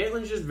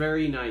 Caitlin's just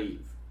very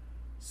naive.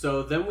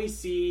 So then we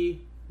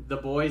see the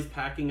boys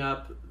packing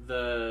up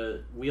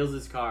the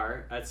Wheels'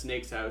 car at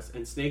Snake's house,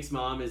 and Snake's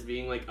mom is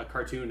being like a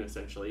cartoon,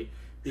 essentially.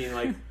 Being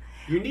like,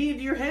 you need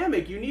your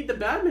hammock, you need the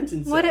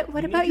badminton set.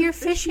 What about your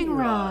fishing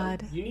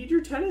rod? You need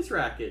your tennis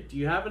racket. Do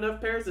you have enough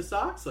pairs of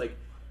socks? Like,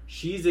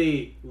 she's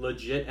a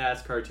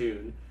legit-ass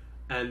cartoon.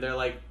 And they're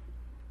like,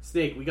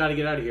 Snake, we gotta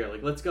get out of here.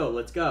 Like, let's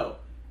go.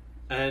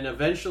 And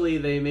eventually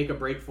they make a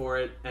break for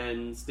it,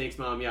 and Snake's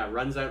mom,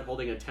 runs out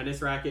holding a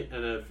tennis racket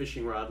and a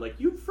fishing rod. Like,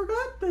 you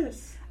forgot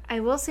this. I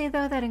will say,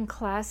 though, that in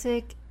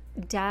classic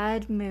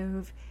dad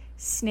move,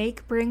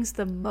 Snake brings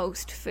the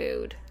most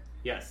food.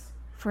 Yes.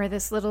 For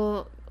this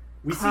little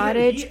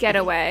cottage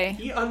getaway.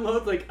 He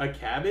unloads, like, a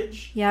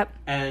cabbage. Yep.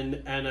 And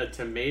a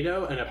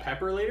tomato and a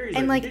pepper later. He's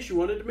and like, in case you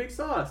wanted to make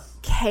sauce.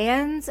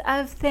 Cans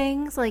of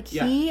things. Like,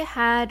 he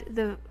had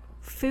the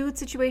food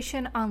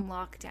situation on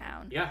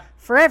lockdown. Yeah.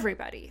 For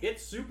everybody.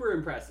 It's super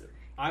impressive.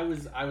 I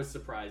was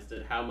surprised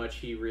at how much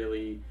he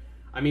really...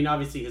 I mean,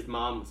 obviously his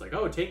mom was like,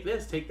 oh, take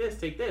this.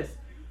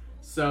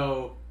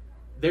 So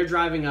they're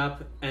driving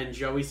up, and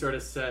Joey sort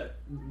of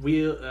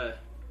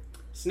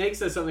Snake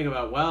says something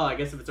about, well, I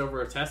guess if it's over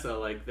with Tessa,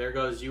 like, there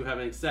goes you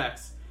having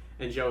sex.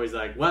 And Joey's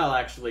like, well,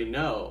 actually,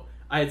 no.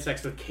 I had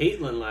sex with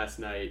Caitlin last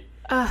night.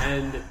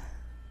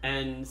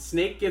 And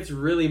Snake gets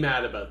really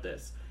mad about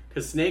this.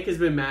 Because Snake has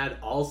been mad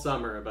all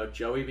summer about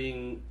Joey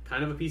being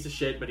kind of a piece of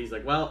shit, but he's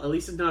like, well, at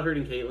least it's not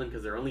hurting Caitlin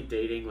because they're only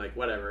dating, like,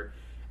 whatever.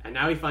 And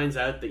now he finds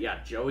out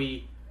that,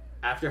 Joey,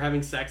 after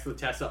having sex with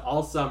Tessa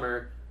all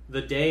summer,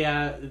 the day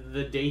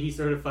he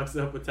sort of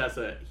fucks up with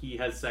Tessa, he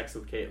has sex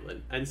with Caitlin.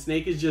 And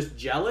Snake is just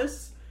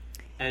jealous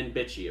and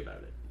bitchy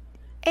about it.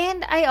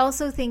 And I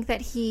also think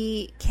that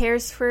he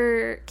cares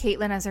for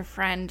Caitlin as a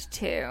friend,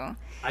 too.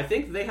 I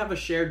think they have a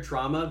shared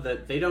trauma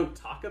that they don't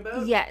talk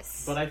about.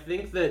 Yes. But I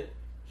think that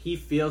he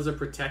feels a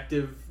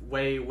protective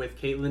way with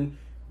Caitlin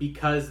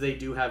because they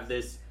do have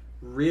this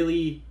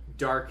really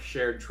dark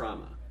shared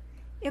trauma.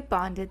 It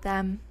bonded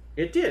them.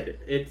 It did.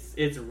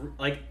 It's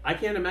like, I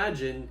can't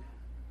imagine...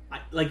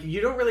 Like,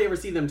 you don't really ever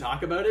see them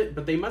talk about it,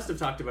 but they must have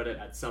talked about it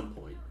at some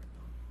point.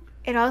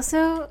 It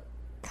also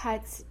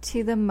cuts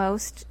to the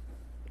most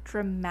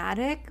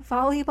dramatic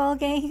volleyball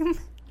game.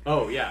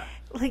 Oh, yeah.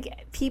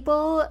 Like,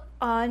 people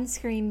on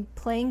screen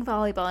playing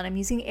volleyball, and I'm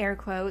using air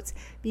quotes,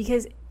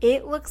 because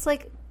it looks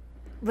like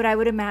what I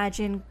would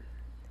imagine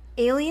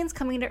aliens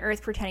coming to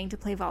Earth pretending to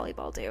play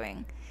volleyball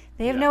doing.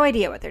 They have no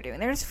idea what they're doing.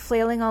 They're just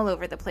flailing all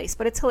over the place,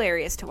 but it's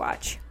hilarious to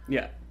watch.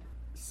 Yeah.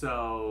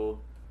 So...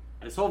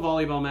 this whole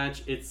volleyball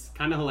match, it's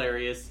kind of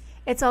hilarious.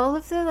 It's all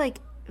of the, like,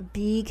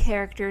 B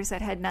characters that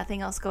had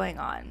nothing else going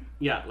on.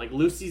 Yeah, like,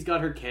 Lucy's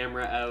got her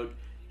camera out.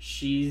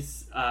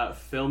 She's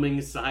filming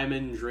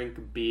Simon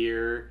drink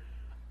beer.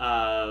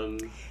 Do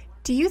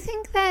you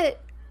think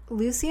that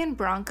Lucy and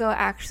Bronco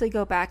actually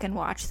go back and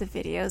watch the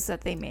videos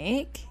that they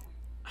make?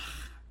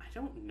 I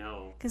don't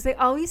know. Because they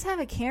always have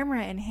a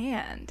camera in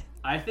hand.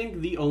 I think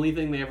the only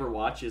thing they ever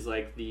watch is,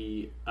 like,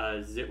 the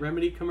Zit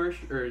Remedy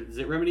commercial, or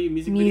Zit Remedy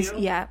music video.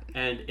 Yeah.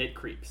 And It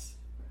Creeps.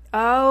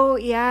 Oh,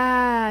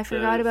 yeah. I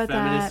forgot about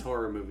that. The feminist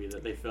horror movie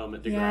that they film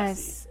at Degrassi.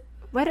 Yes.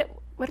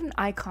 What an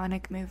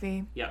iconic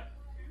movie. Yeah.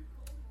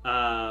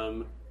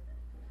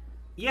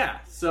 Yeah,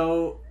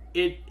 so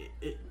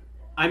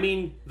I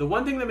mean, the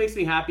one thing that makes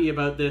me happy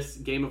about this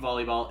game of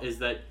volleyball is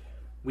that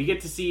we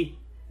get to see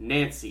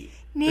Nancy.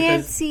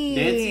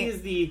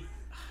 Nancy's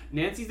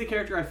the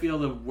character I feel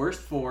the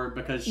worst for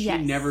because she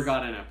never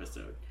got an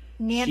episode.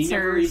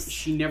 Nancy.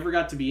 She never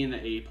got to be in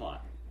the A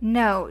plot.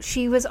 No,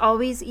 she was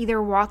always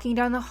either walking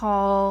down the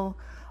hall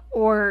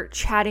or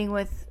chatting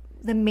with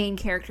the main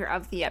character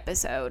of the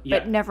episode,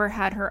 but never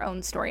had her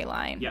own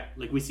storyline. Yeah,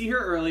 like we see her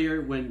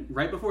earlier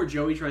right before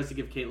Joey tries to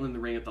give Caitlin the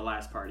ring at the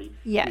last party.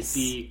 Yes. We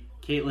see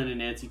Caitlin and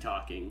Nancy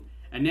talking.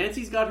 And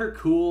Nancy's got her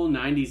cool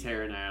 90s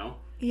hair now.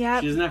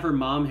 Yeah. She doesn't have her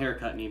mom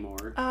haircut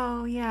anymore.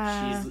 Oh,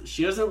 yeah.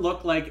 She doesn't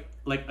look like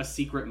a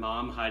secret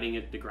mom hiding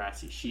at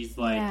Degrassi. She's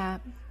like,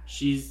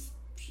 she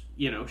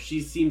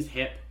seems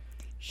hip.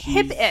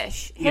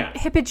 Hip-ish.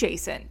 Hip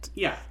adjacent.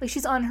 Yeah. Like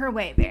she's on her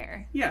way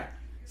there. Yeah.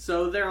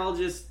 So they're all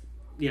just,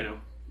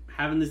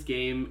 having this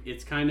game.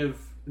 It's kind of,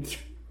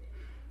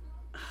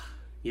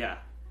 yeah.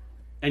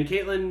 And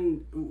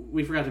Caitlin,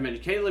 we forgot to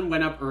mention, Caitlin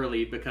went up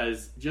early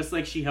because just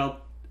like she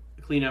helped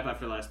clean up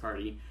after the last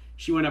party,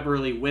 she went up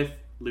early with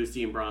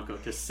Lucy and Bronco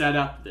to set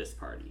up this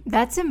party.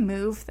 That's a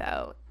move,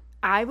 though.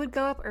 I would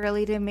go up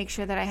early to make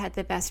sure that I had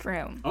the best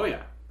room. Oh,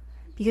 yeah.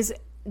 Because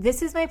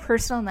this is my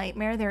personal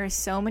nightmare. There are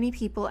so many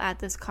people at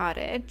this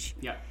cottage.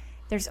 Yeah.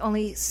 There's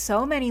only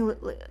so many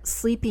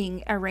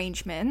sleeping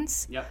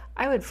arrangements. Yep.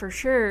 I would for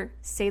sure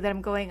say that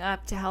I'm going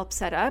up to help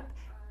set up,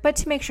 but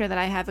to make sure that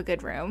I have a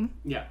good room.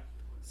 Yeah.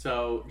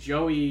 So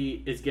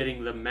Joey is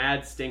getting the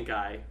mad stink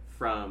eye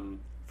from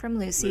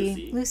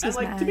Lucy. Lucy's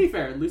and, mad. To be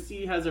fair,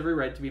 Lucy has every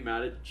right to be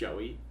mad at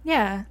Joey.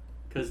 Yeah.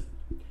 Because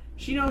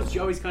she knows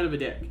Joey's kind of a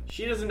dick.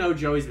 She doesn't know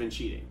Joey's been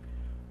cheating.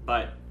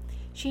 But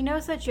she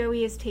knows that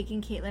Joey is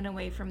taking Caitlin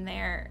away from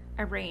their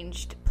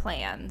arranged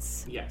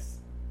plans. Yes.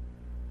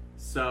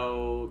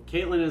 So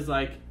Caitlin is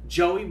like,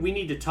 Joey, we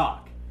need to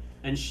talk.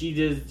 And she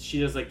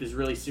does like this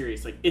really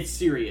serious, like, it's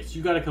serious.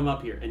 You got to come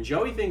up here. And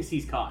Joey thinks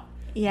he's caught.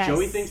 Yes.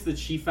 Joey thinks that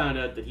she found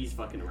out that he's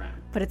fucking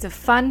around. But it's a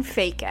fun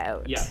fake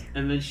out. Yeah.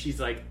 And then she's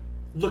like,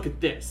 look at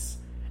this.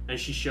 And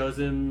she shows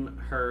him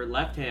her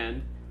left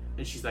hand.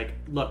 And she's like,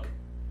 look.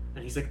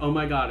 And he's like, oh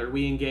my God, are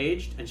we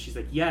engaged? And she's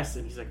like, yes.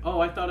 And he's like, oh,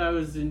 I thought I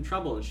was in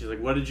trouble. And she's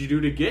like, what did you do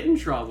to get in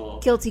trouble?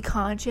 Guilty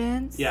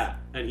conscience. Yeah.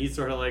 And he's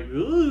sort of like,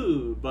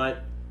 ooh.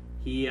 But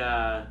he's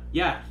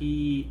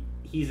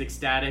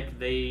ecstatic.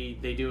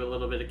 They do a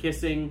little bit of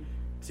kissing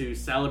to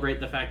celebrate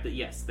the fact that,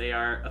 yes, they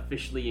are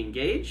officially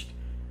engaged,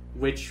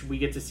 which we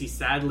get to see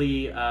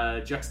sadly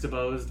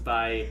juxtaposed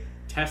by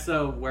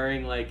Tessa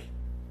wearing, like,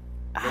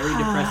 very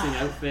depressing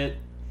outfit.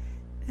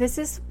 This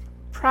is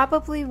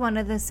probably one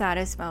of the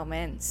saddest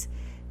moments.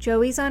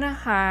 Joey's on a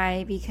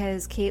high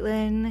because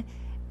Caitlin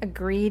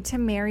agreed to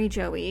marry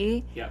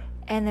Joey. Yeah.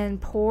 And then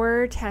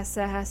poor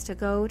Tessa has to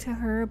go to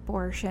her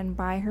abortion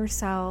by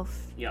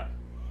herself. Yeah.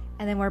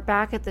 And then we're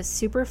back at the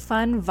super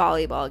fun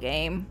volleyball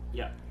game.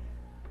 Yeah.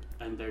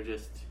 And they're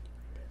just...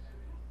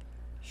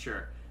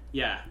 Sure.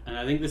 Yeah. And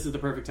I think this is the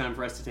perfect time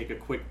for us to take a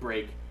quick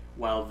break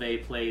while they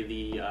play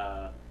the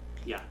longest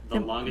game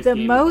of volleyball. The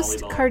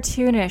most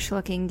cartoonish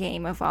looking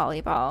game of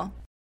volleyball.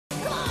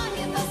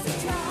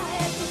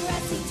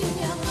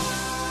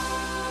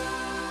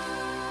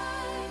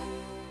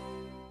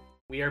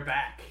 We are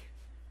back.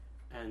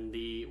 And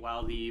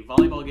while the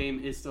volleyball game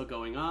is still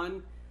going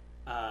on,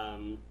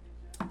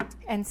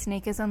 and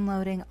Snake is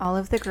unloading all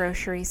of the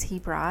groceries he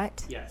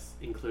brought. Yes,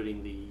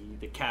 including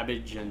the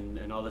cabbage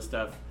and all this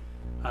stuff.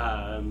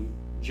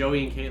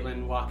 Joey and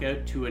Caitlin walk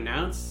out to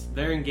announce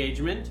their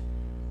engagement.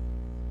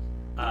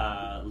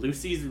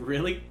 Lucy's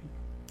really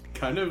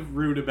kind of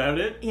rude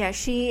about it. Yeah,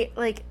 she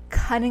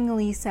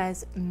cunningly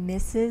says,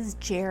 Mrs.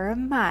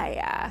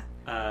 Jeremiah.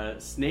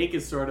 Snake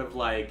is sort of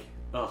like,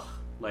 ugh,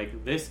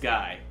 like this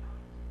guy.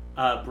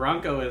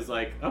 Bronco is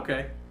like,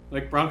 okay.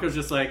 Like, Bronco's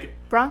just like...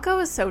 Bronco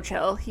is so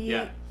chill.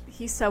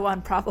 He's so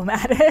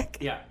unproblematic.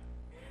 Yeah.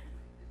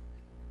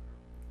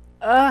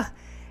 Ugh.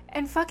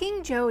 And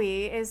fucking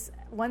Joey is,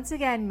 once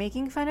again,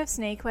 making fun of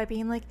Snake by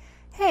being like,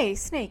 hey,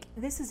 Snake,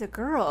 this is a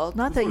girl.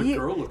 Not that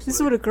you... This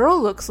is what a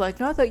girl looks like.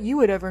 Not that you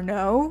would ever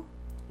know.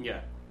 Yeah.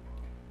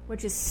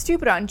 Which is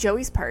stupid on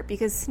Joey's part,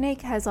 because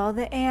Snake has all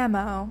the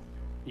ammo.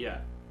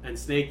 Yeah. And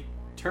Snake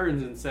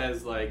turns and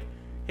says, like,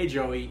 hey,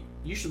 Joey,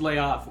 you should lay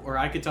off, or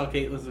I could tell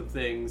Caitlin some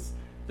things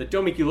that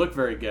don't make you look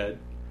very good.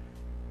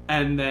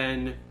 And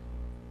then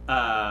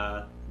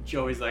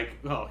Joey's like,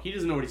 oh, he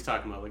doesn't know what he's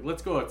talking about. Like,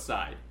 let's go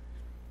outside.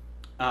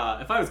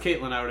 If I was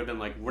Caitlin, I would have been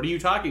like, what are you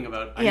talking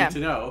about? I need to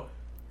know.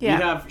 Yeah.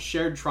 You have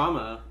shared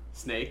trauma,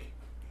 Snake.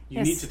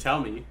 You need to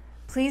tell me.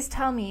 Please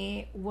tell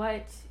me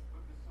what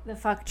the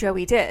fuck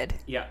Joey did.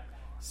 Yeah.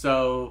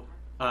 So,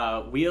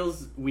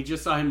 Wheels, we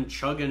just saw him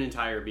chug an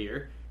entire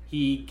beer.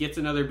 He gets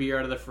another beer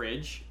out of the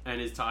fridge and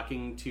is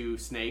talking to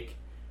Snake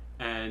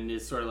and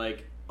is sort of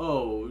like,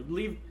 oh,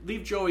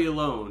 leave Joey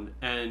alone.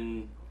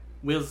 And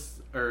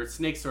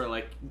Snake's sort of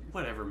like,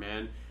 whatever,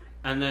 man.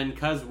 And then,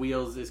 cause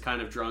Wheels is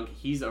kind of drunk,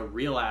 he's a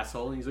real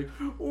asshole. And he's like,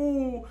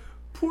 oh,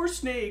 poor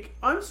Snake.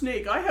 I'm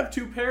Snake. I have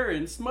two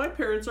parents. My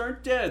parents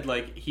aren't dead.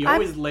 Like, he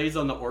always lays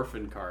on the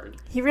orphan card.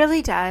 He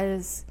really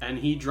does. And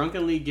he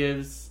drunkenly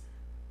gives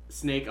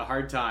Snake a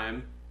hard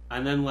time.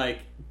 And then,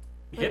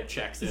 hip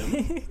checks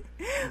him.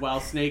 While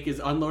Snake is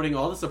unloading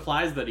all the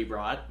supplies that he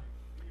brought.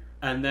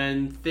 And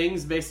then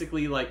things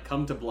basically,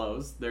 come to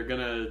blows. They're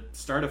gonna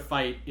start a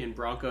fight in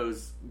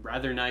Bronco's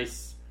rather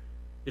nice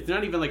It's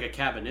not even like a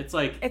cabin. It's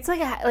like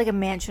a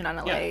mansion on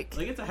a lake.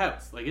 Like it's a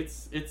house. Like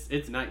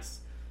it's nice.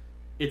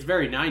 It's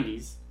very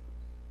 90s,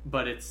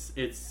 but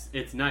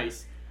it's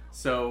nice.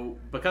 So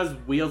because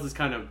Wheels is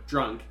kind of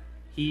drunk,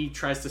 he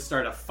tries to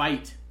start a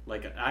fight,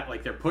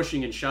 like they're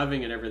pushing and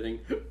shoving and everything.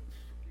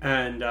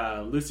 And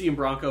Lucy and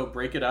Bronco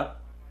break it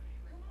up.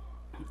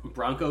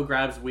 Bronco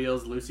grabs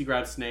Wheels, Lucy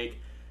grabs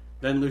Snake.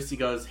 Then Lucy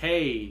goes,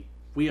 "Hey,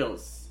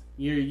 Wheels,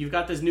 you've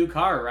got this new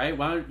car, right?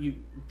 Why don't you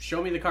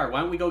show me the car?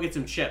 Why don't we go get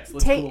some chips?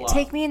 Let's cool off.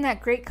 Take me in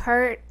that great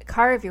car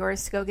of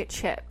yours to go get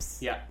chips."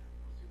 Yeah.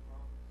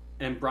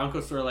 And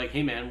Bronco's sort of like,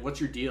 "Hey man, what's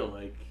your deal?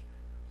 Like,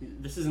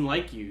 this isn't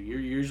like you. You're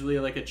usually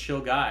like a chill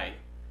guy."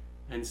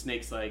 And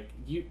Snake's like,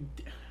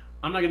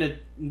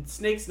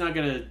 Snake's not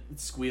gonna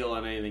squeal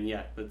on anything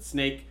yet, but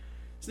Snake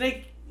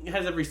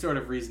has every sort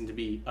of reason to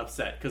be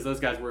upset because those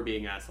guys were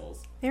being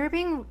assholes. They were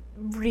being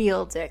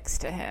real dicks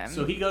to him.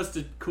 So he goes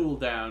to cool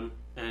down,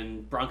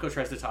 and Bronco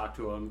tries to talk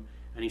to him,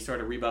 and he sort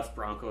of rebuffs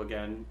Bronco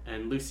again,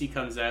 and Lucy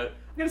comes out.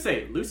 I'm gonna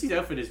say, Lucy's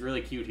outfit is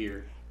really cute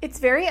here. It's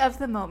very of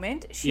the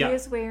moment. She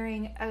is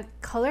wearing a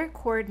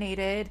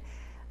color-coordinated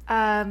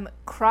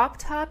crop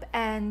top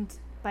and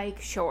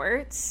bike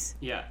shorts.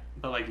 Yeah,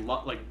 but like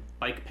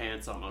bike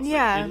pants almost.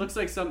 Yeah. Like, it looks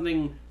like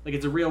something, like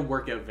it's a real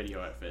workout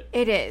video outfit.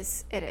 It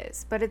is.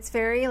 But it's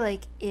very,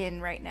 like, in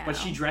right now. But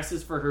she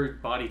dresses for her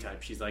body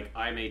type. She's like,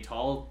 I'm a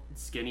tall,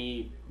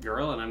 skinny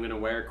girl, and I'm going to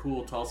wear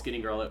cool, tall, skinny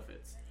girl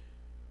outfits.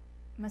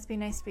 Must be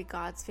nice to be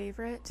God's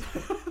favorite.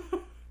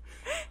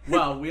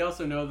 Well, we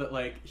also know that,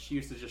 like, she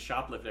used to just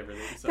shoplift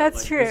everything. So, That's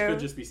like, true. This could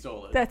just be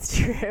stolen. That's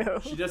true.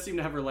 She does seem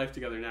to have her life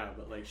together now,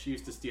 but, like, she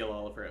used to steal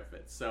all of her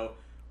outfits. So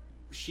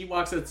she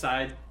walks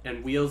outside,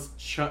 and Wheels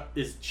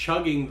is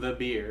chugging the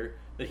beer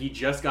that he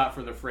just got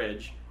from the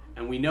fridge,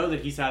 and we know that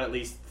he's had at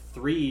least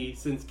 3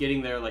 since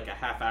getting there like a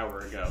half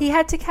hour ago. He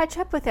had to catch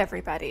up with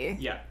everybody.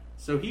 Yeah.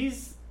 So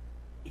he's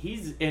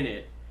in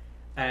it,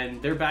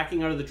 and they're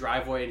backing out of the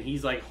driveway, and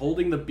he's like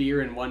holding the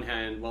beer in one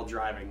hand while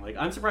driving. Like,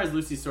 I'm surprised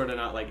Lucy's sort of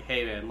not like,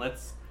 "Hey man,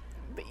 let's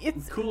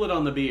cool it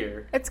on the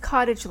beer." It's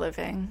cottage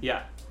living.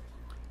 Yeah.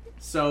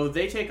 So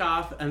they take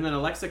off, and then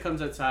Alexa comes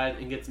outside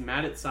and gets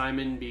mad at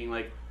Simon, being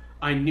like,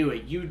 "I knew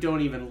it. You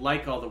don't even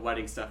like all the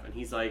wedding stuff." And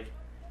he's like,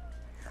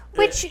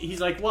 he's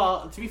like,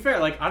 well, to be fair,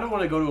 like, I don't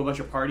want to go to a bunch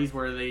of parties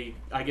where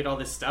I get all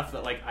this stuff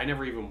that, like, I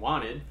never even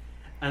wanted.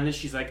 And then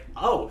she's like,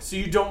 "Oh, so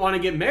you don't want to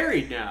get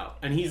married now?"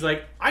 And he's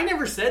like, "I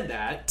never said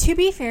that." To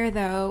be fair,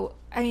 though,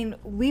 I mean,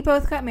 we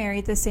both got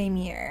married the same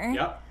year.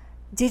 Yep.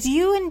 Did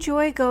you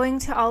enjoy going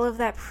to all of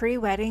that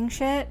pre-wedding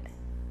shit?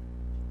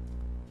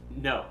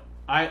 No.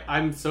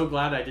 I'm so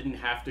glad I didn't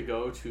have to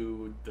go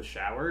to the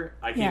shower.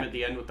 I came at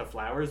the end with the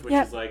flowers, which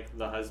is, like,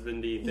 the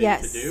husbandy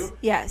thing to do.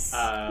 Yes.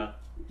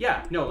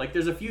 Yeah, no, like,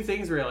 there's a few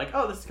things where you're like,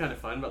 oh, this is kind of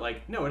fun, but,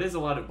 like, no, it is a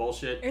lot of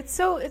bullshit.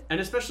 And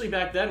especially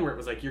back then where it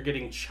was, like, you're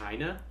getting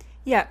china.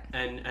 Yeah.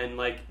 And,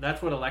 like,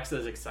 that's what Alexa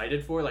is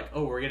excited for. Like,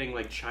 oh, we're getting,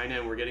 like, china,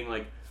 and we're getting,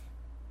 like,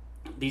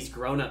 these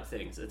grown-up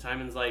things. And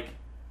Simon's like,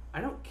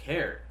 I don't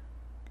care.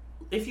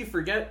 If you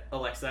forget,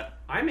 Alexa,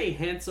 I'm a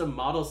handsome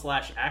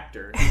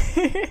model/actor.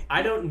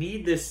 I don't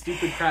need this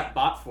stupid crap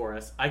bought for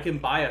us. I can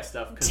buy us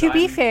stuff. To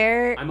be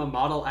fair, I'm a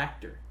model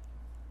actor.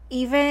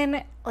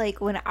 Even,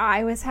 like, when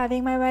I was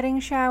having my wedding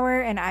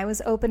shower and I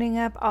was opening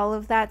up all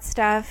of that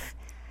stuff,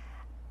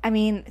 I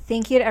mean,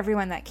 thank you to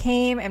everyone that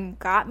came and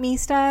got me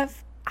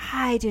stuff.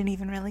 I didn't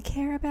even really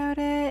care about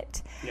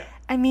it. Yeah.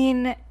 I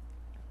mean,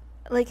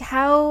 like,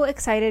 how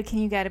excited can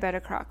you get about a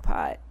crock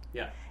pot?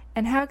 Yeah.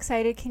 And how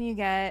excited can you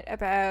get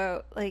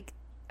about, like,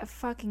 a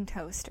fucking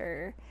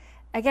toaster?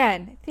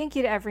 Again, thank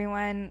you to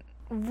everyone.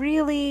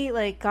 Really,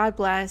 like, God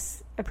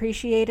bless,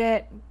 appreciate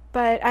it.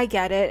 But I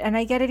get it, and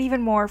I get it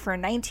even more for a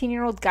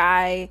 19-year-old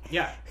guy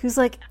who's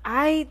like,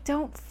 I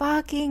don't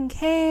fucking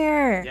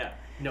care. Yeah.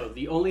 No,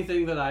 the only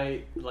thing that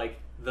I,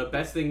 like, the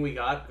best thing we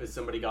got is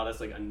somebody got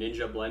us, like, a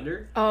Ninja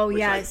blender. Oh, which,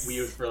 yes. Like, we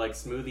use for, like,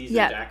 smoothies and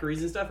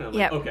daiquiris and stuff. And I'm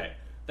like, okay,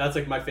 that's,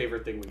 like, my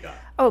favorite thing we got.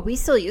 Oh, we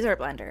still use our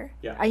blender.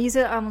 Yeah. I use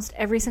it almost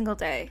every single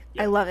day.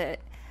 Yeah. I love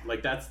it.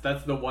 Like, that's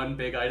the one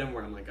big item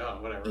where I'm like, oh,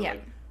 whatever. Yeah.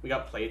 Like, we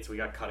got plates, we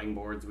got cutting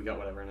boards, we got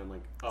whatever, and I'm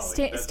like, oh,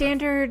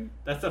 standard.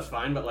 That stuff's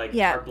fine, but, like,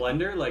 our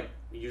blender, like,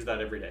 we use that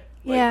every day.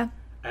 Like, yeah.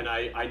 And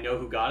I know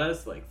who got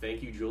us. Like,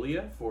 thank you,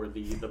 Julia, for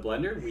the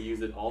blender. We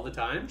use it all the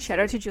time. Shout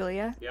out to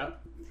Julia. Yeah.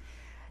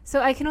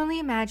 So I can only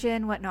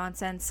imagine what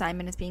nonsense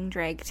Simon is being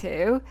dragged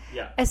to.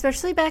 Yeah.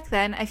 Especially back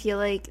then, I feel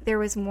like there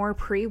was more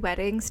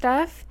pre-wedding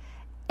stuff.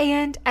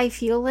 And I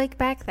feel like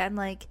back then,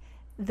 like,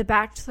 the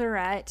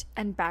bachelorette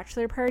and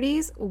bachelor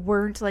parties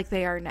weren't like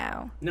they are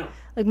now. No.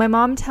 Like, my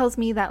mom tells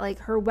me that, like,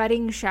 her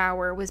wedding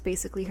shower was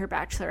basically her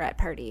bachelorette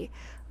party.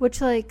 Which,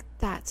 like,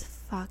 that's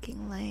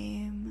fucking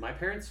lame. My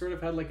parents sort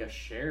of had, like, a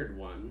shared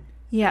one.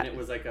 Yeah. And it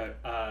was, like,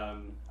 a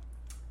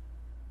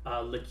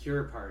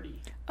liqueur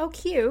party. Oh,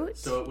 cute.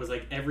 So it was,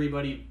 like,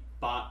 everybody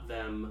bought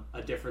them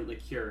a different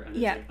liqueur. And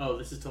it's like, oh,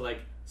 this is to,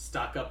 like,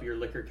 stock up your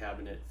liquor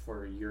cabinet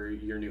for your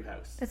new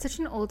house. That's such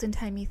an old and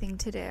timey thing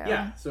to do.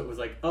 Yeah. So it was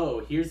like,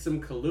 oh, here's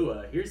some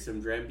Kahlua. Here's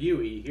some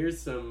Drambuie.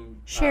 Here's some...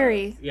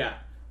 Sherry. Yeah.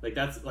 Like,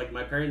 that's, like,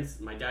 my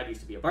dad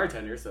used to be a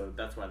bartender, so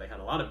that's why they had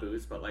a lot of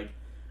booze, but, like,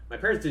 my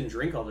parents didn't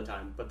drink all the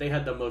time, but they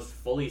had the most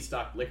fully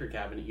stocked liquor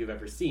cabinet you've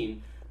ever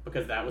seen,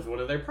 because that was one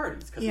of their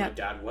parties. Because my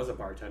dad was a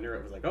bartender,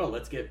 it was like, oh,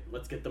 let's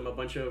get them a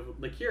bunch of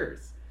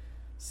liqueurs.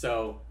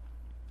 So,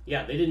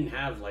 yeah, they didn't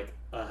have, like,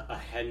 a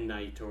hen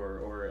night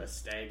or a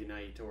stag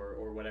night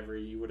or whatever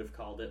you would have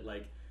called it.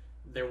 Like,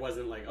 there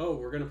wasn't like, oh,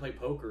 we're going to play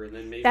poker and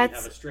then maybe have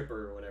a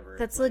stripper or whatever.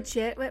 That's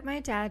legit what my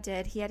dad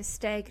did. He had a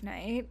stag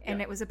night,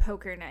 and it was a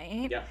poker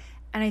night. Yeah.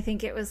 And I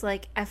think it was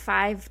like a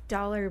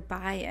 $5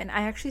 buy-in.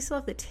 I actually still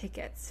have the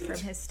tickets from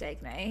his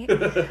stag night.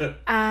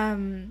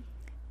 And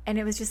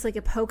it was just like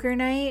a poker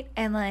night,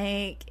 and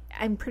like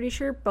I'm pretty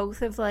sure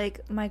both of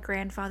like my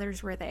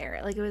grandfathers were there.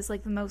 Like, it was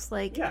like the most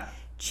like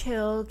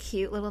chill,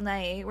 cute little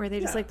night where they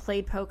just like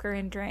played poker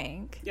and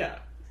drank. Yeah.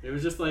 It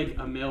was just like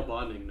a male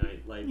bonding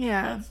night. Like,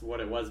 that's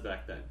what it was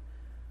back then.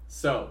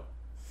 So,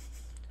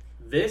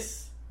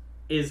 this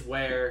is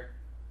where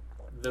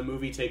the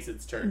movie takes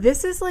its turn.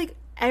 This is like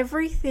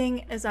everything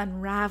is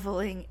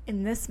unraveling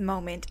in this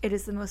moment. It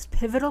is the most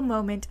pivotal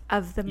moment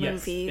of the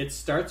movie. It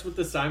starts with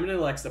the Simon and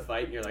Alexa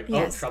fight, and you're like,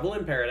 oh, trouble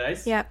in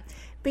paradise. Yep.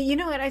 But you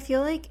know what? I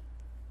feel like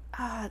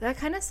that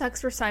kind of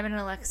sucks for Simon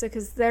and Alexa,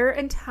 because their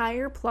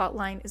entire plot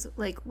line is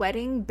like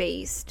wedding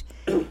based.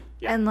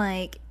 And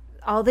like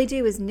all they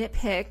do is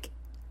nitpick.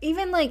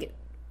 Even like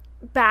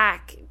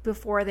back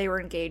before they were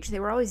engaged, they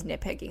were always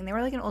nitpicking. They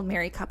were like an old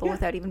married couple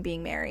without even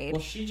being married.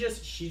 Well, she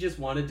just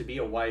wanted to be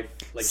a wife.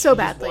 Like, so she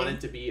badly. Just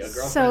wanted to be a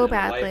girlfriend so and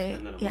badly. a wife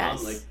and then a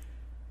mom. Like,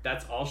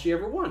 that's all she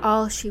ever wanted.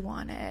 All she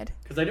wanted.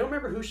 Because I don't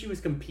remember who she was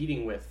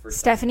competing with for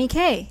Stephanie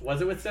K.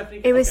 Was it with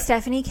Stephanie K? It was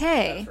Stephanie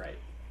K. That's right.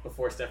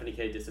 Before Stephanie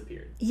K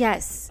disappeared.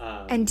 Yes.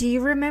 And do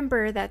you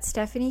remember that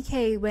Stephanie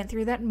K went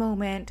through that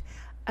moment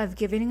of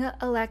giving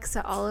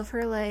Alexa all of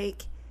her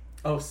like...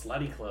 Oh,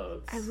 slutty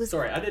clothes.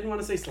 Sorry, I didn't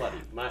want to say slutty.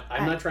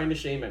 I'm not trying to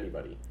shame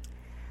anybody.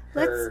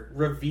 Her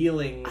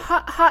revealing...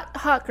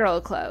 Hot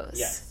girl clothes.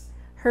 Yes.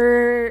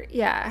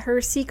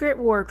 Her secret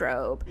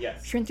wardrobe.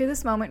 Yes. She went through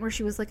this moment where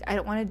she was like, I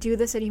don't want to do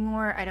this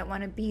anymore. I don't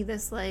want to be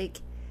this,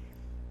 like,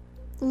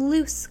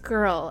 loose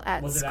girl at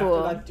school. Was it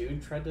after that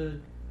dude tried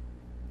to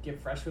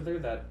get fresh with her?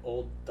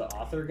 The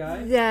author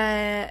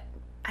guy?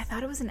 I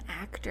thought it was an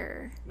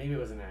actor. Maybe it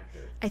was an actor.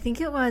 I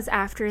think it was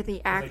after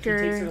the actor...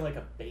 Like, he takes her to, like,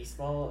 a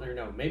baseball... Or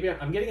no, maybe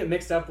I'm getting it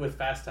mixed up with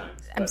Fast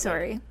Times. I'm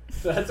sorry.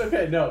 So that's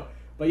okay, no.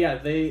 But yeah,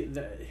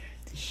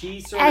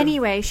 she sort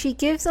Anyway, she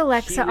gives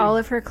Alexa all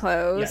of her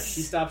clothes. Yeah,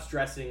 she stops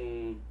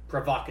dressing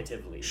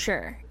provocatively.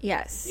 Sure,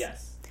 yes.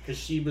 Yes, because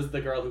she was the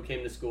girl who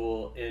came to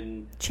school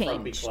in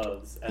frumpy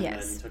clothes and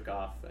then took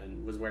off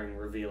and was wearing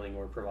revealing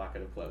or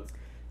provocative clothes.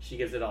 She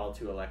gives it all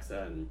to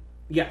Alexa and...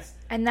 Yes.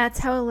 And that's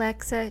how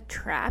Alexa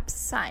traps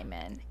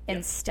Simon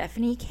in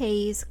Stephanie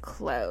K's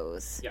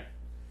clothes. Yeah.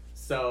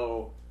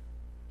 So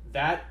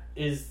that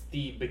is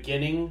the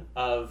beginning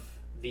of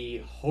the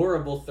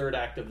horrible third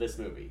act of this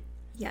movie.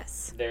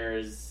 Yes.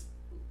 There's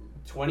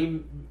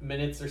 20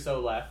 minutes or so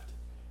left,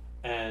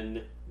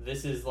 and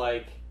this is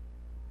like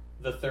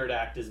the third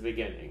act is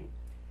beginning.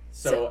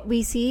 So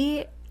we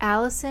see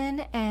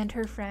Allison and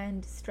her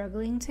friend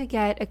struggling to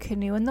get a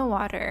canoe in the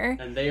water.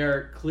 And they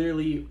are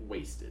clearly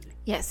wasted.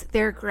 Yes,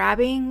 they're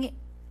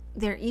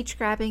each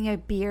grabbing a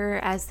beer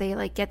as they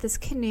like get this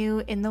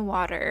canoe in the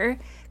water,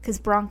 because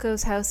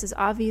Bronco's house is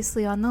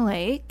obviously on the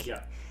lake.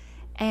 Yeah.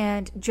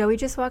 And Joey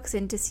just walks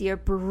in to see a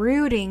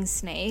brooding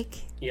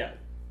snake. Yeah.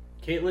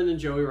 Caitlin and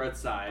Joey were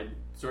outside,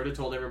 sort of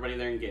told everybody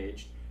they're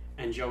engaged,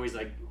 and Joey's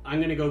like, I'm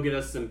going to go get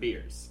us some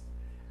beers.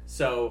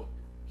 So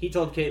he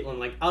told Caitlin,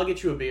 like, I'll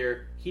get you a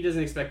beer. He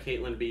doesn't expect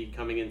Caitlin to be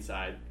coming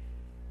inside.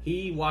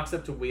 He walks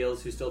up to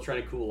Wheels, who's still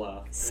trying to cool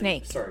off.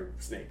 Snake.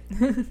 Snake.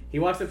 He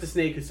walks up to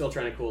Snake, who's still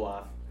trying to cool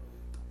off.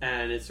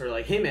 And it's sort of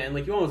like, hey, man,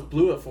 like, you almost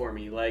blew it for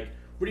me. Like,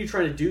 what are you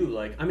trying to do?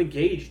 Like, I'm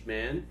engaged,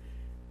 man.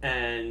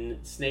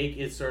 And Snake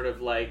is sort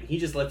of like, he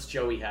just lets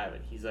Joey have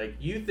it. He's like,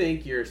 you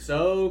think you're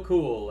so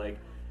cool. Like,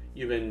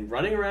 you've been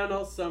running around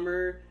all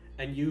summer,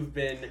 and you've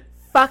been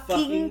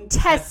fucking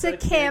Tessa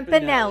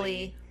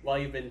Campanelli while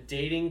you've been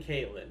dating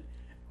Caitlin.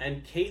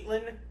 And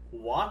Caitlin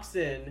walks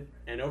in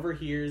and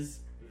overhears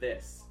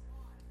this.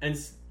 And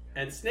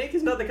Snake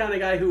is not the kind of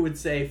guy who would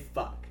say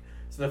fuck.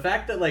 So the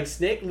fact that, like,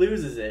 Snake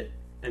loses it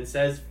and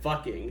says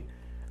fucking,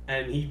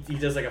 and he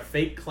does, like, a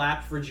fake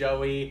clap for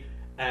Joey,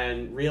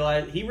 and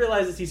he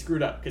realizes he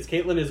screwed up, because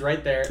Caitlin is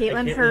right there.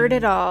 Caitlin heard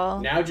it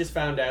all. Now just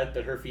found out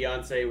that her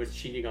fiancé was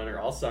cheating on her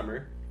all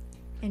summer.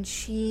 And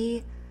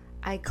she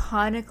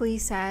iconically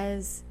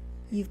says,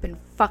 you've been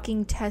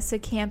fucking Tessa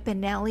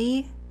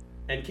Campanelli.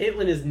 And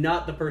Caitlin is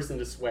not the person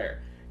to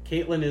swear.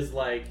 Caitlin is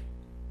like...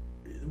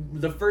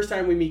 The first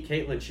time we meet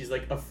Caitlin, she's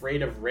like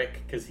afraid of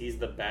Rick because he's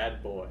the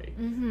bad boy.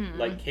 Mm-hmm.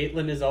 Like,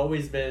 Caitlin has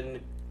always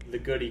been the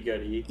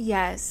goody-goody.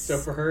 Yes. So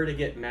for her to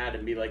get mad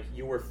and be like,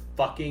 you were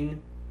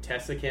fucking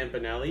Tessa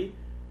Campanelli.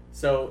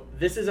 So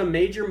this is a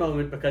major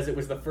moment because it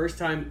was the first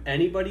time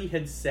anybody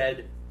had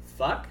said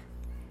fuck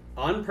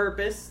on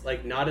purpose,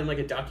 like not in like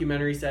a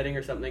documentary setting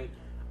or something,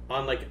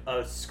 on like a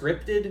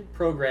scripted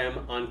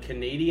program on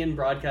Canadian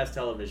broadcast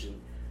television.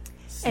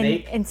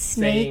 Snake and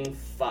Snake saying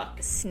fuck.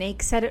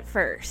 Snake said it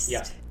first.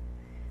 Yeah.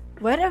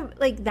 What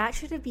a that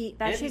should be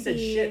that and should he said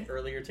be shit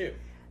earlier too.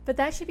 But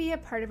that should be a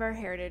part of our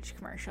heritage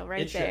commercial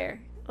right It should.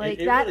 there. Like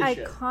It that really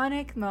should.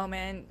 iconic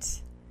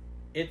moment.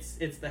 It's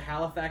the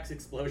Halifax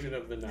explosion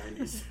of the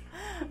 90s.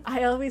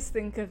 I always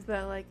think of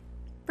the like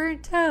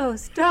burnt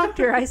toast.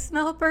 Doctor, I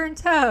smell burnt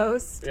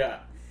toast. Yeah.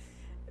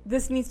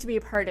 This needs to be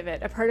a part of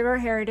it. A part of our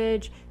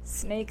heritage.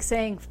 Snake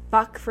saying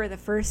fuck for the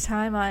first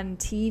time on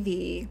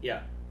TV.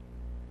 Yeah.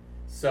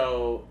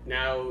 So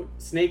now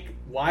Snake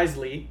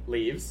wisely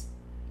leaves.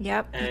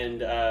 Yep.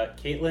 And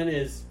Caitlin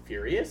is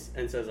furious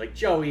and says, like,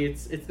 Joey,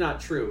 it's not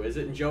true, is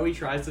it? And Joey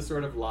tries to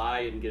sort of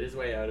lie and get his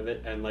way out of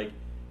it, and, like,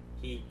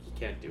 he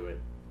can't do it.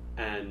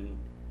 And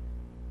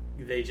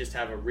they just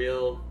have a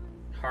real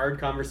hard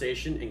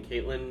conversation, and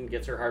Caitlin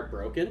gets her heart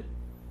broken.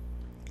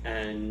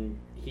 And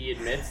he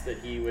admits that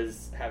he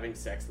was having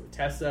sex with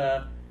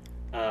Tessa,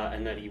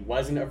 and that he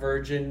wasn't a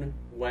virgin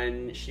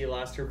when she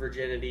lost her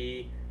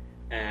virginity,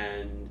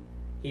 and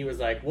he was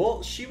like,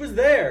 well, she was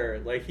there.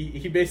 Like,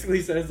 he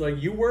basically says,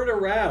 like, you weren't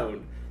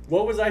around.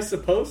 What was I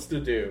supposed to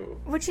do?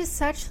 Which is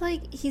such,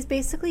 like, he's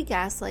basically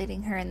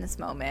gaslighting her in this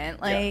moment.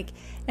 Like,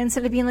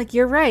 instead of being like,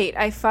 you're right,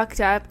 I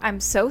fucked up. I'm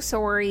so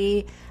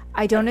sorry.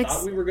 I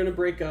thought we were going to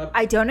break up.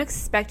 I don't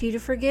expect you to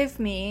forgive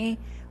me.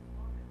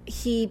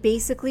 He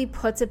basically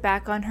puts it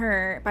back on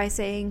her by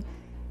saying,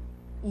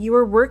 you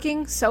were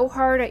working so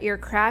hard at your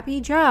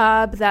crappy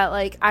job that,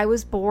 like, I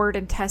was bored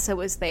and Tessa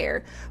was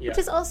there. Which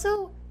is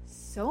also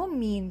so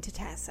mean to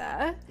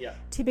Tessa. Yeah.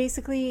 To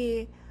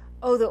basically,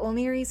 oh, the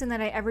only reason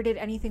that I ever did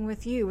anything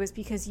with you was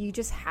because you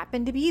just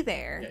happened to be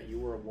there. Yeah, you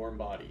were a warm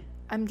body.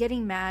 I'm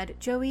getting mad.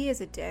 Joey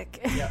is a dick.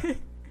 Yeah.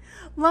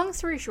 Long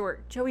story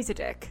short, Joey's a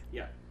dick.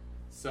 Yeah.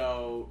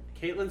 So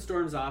Caitlin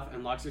storms off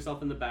and locks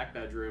herself in the back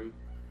bedroom,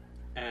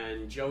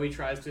 and Joey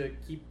tries to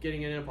keep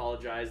getting in and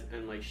apologize,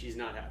 and, like, she's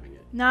not having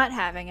it. Not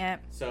having it.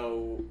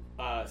 So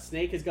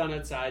Snake has gone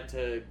outside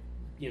to,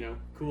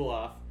 cool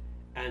off,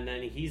 and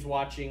then he's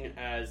watching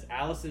as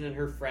Allison and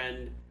her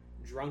friend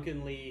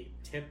drunkenly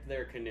tip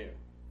their canoe.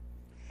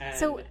 And,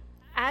 so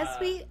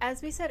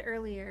as we said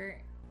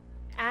earlier,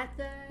 at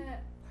the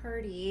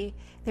party,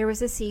 there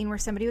was a scene where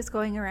somebody was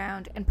going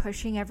around and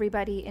pushing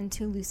everybody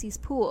into Lucy's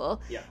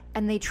pool. Yeah.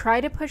 And they try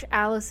to push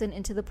Allison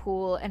into the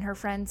pool, and her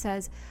friend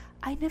says,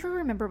 I never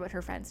remember what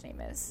her friend's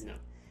name is. No.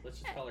 Let's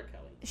just call her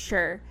Kelly.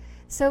 Sure.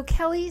 So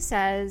Kelly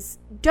says,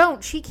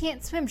 don't, she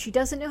can't swim. She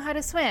doesn't know how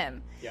to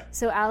swim. Yeah.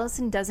 So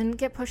Allison doesn't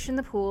get pushed in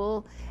the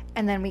pool.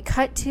 And then we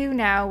cut to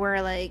now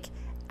where, like,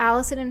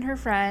 Allison and her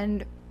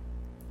friend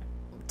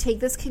take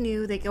this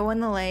canoe. They go in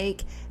the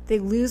lake. They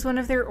lose one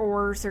of their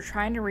oars. They're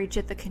trying to reach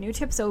it. The canoe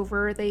tips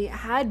over. They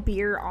had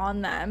beer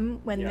on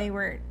them when they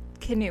were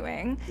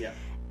canoeing. Yeah.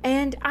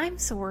 And I'm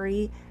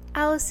sorry,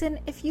 Allison,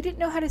 if you didn't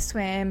know how to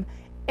swim,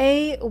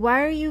 A,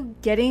 why are you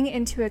getting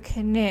into a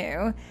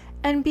canoe?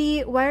 And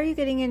B, why are you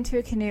getting into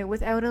a canoe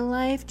without a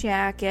life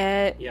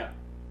jacket? Yeah.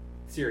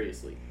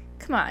 Seriously.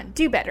 Come on,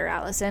 do better,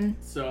 Allison.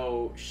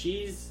 So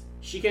she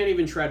can't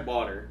even tread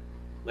water.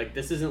 Like,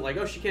 this isn't like,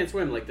 oh, she can't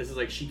swim. Like, this is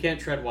like, she can't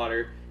tread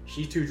water.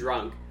 She's too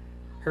drunk.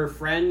 Her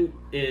friend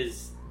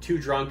is too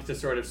drunk to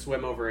sort of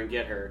swim over and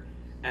get her.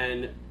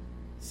 And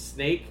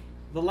Snake,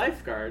 the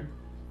lifeguard,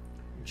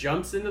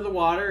 jumps into the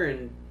water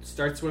and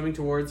starts swimming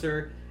towards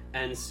her.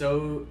 And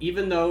so,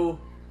 even though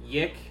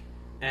Yick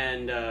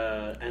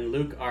and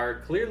Luke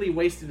are clearly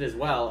wasted as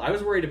well, I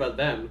was worried about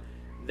them.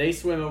 They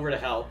swim over to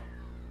help,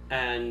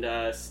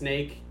 and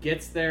Snake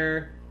gets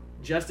there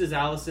just as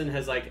Allison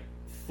has, like,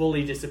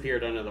 fully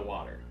disappeared under the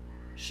water.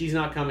 She's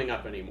not coming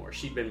up anymore.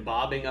 She'd been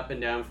bobbing up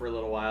and down for a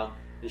little while,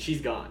 and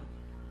she's gone.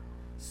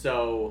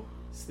 So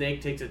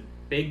Snake takes a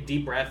big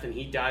deep breath, and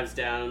he dives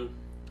down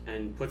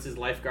and puts his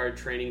lifeguard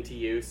training to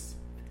use.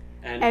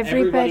 And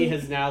everybody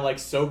has now, like,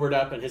 sobered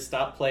up and has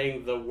stopped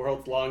playing the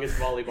world's longest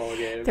volleyball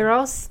game. They're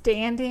all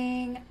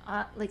standing,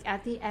 like,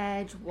 at the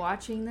edge,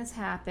 watching this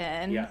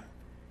happen. Yeah.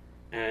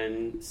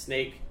 And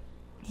Snake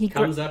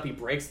comes up, he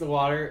breaks the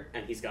water,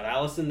 and he's got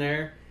Allison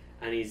there,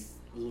 and he's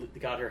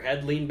got her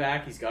head leaned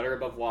back, he's got her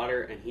above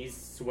water, and he's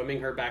swimming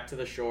her back to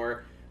the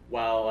shore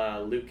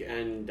while Luke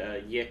and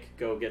Yick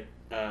go get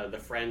the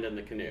friend and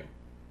the canoe.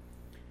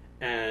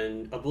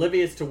 And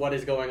oblivious to what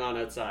is going on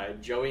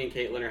outside, Joey and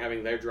Caitlin are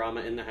having their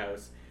drama in the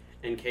house,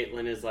 and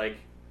Caitlin is, like,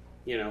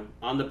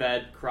 on the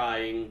bed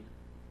crying.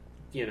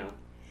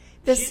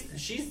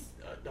 She's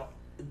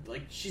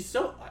like, she's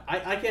so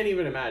I can't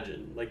even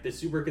imagine, like, this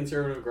super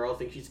conservative girl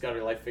thinks she's got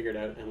her life figured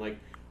out, and, like,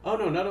 oh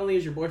no, not only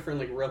is your boyfriend,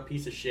 like, a real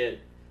piece of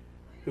shit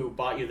who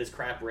bought you this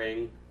crap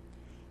ring,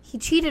 he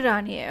cheated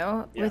on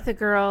you with a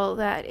girl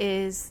that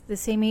is the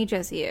same age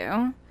as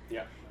you.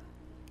 Yeah.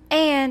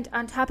 And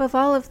on top of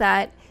all of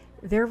that,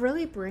 they're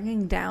really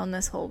bringing down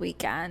this whole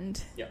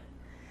weekend. Yeah.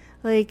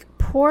 Like,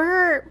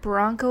 poor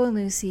Bronco and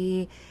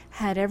Lucy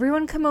had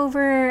everyone come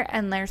over,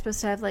 and they're supposed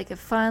to have, like, a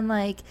fun,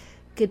 like,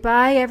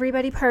 goodbye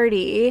everybody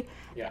party.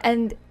 Yeah.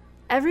 And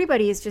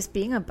everybody is just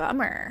being a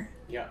bummer.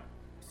 Yeah.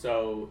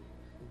 So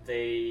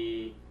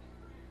they,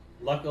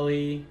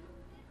 luckily,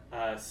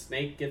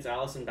 Snake gets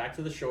Allison back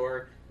to the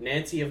shore.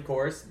 Nancy, of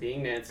course,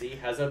 being Nancy,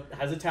 has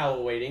a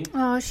towel waiting.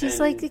 Oh, she's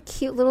like a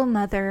cute little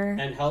mother.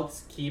 And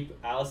helps keep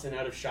Allison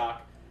out of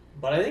shock.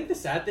 But I think the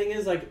sad thing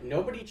is, like,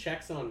 nobody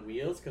checks on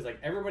Wheels because, like,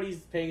 everybody's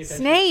paying attention.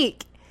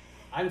 Snake!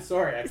 I'm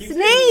sorry. I keep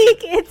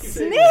Snake! saying, It's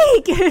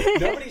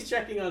Snake! Nobody's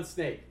checking on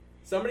Snake.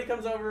 Somebody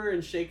comes over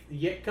and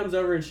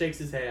shakes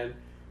his hand.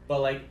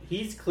 But, like,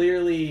 he's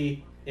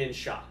clearly in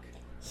shock.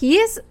 He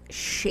is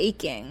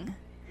shaking.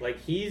 Like,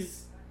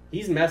 he's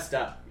messed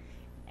up.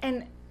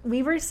 And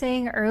we were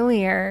saying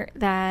earlier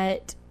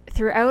that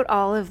throughout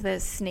all of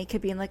this, Snake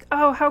had been like,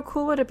 oh, how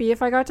cool would it be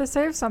if I got to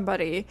save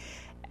somebody?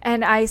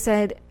 And I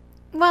said,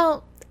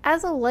 well,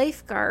 as a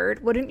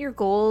lifeguard, wouldn't your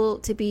goal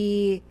to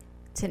be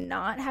to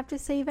not have to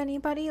save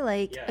anybody?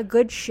 Like, a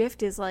good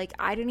shift is like,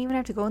 I didn't even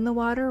have to go in the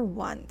water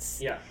once.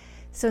 Yeah.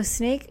 So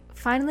Snake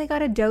finally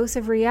got a dose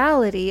of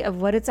reality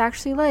of what it's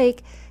actually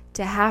like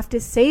to have to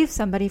save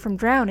somebody from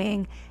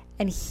drowning,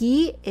 and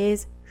he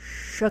is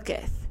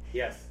shooketh.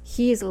 Yes.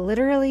 He is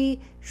literally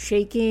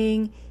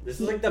shaking. This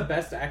is like the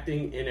best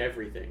acting in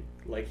everything.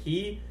 Like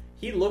he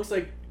looks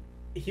like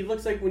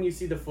when you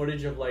see the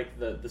footage of like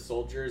the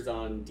soldiers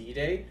on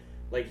D-Day,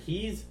 like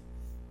he's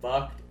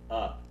fucked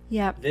up.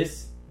 Yep.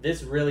 This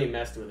really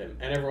messed with him.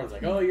 And everyone's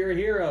like, "Oh, you're a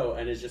hero,"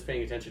 and is just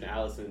paying attention to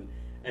Allison.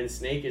 And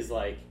Snake is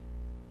like,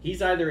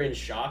 he's either in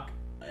shock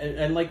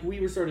and like we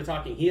were sort of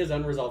talking, he has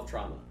unresolved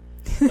trauma.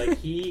 Like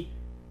he's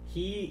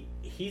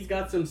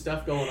got some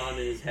stuff going on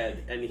in his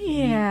head, and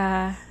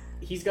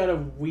he's got a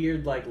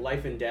weird like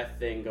life and death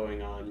thing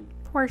going on.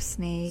 Poor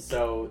Snake.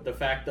 So the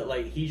fact that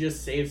like he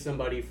just saved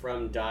somebody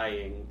from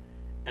dying,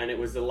 and it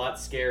was a lot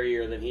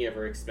scarier than he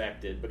ever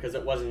expected, because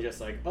it wasn't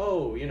just like,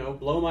 oh, you know,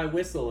 blow my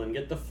whistle and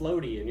get the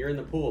floaty and you're in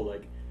the pool.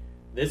 Like,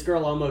 this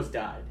girl almost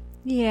died.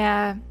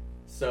 Yeah.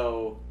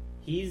 So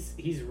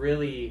he's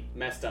really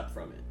messed up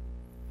from it.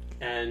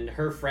 And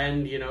her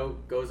friend, you know,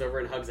 goes over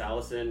and hugs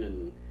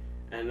Allison,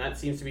 and that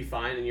seems to be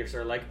fine, and you're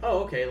sort of like, oh,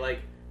 okay, like,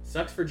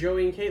 sucks for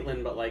Joey and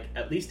Caitlin, but, like,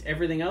 at least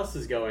everything else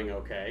is going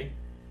okay.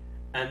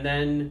 And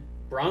then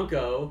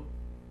Bronco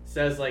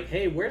says, like,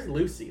 hey, where's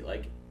Lucy?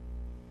 Like,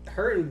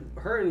 her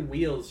and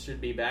Wheels should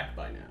be back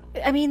by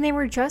now. I mean, they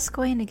were just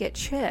going to get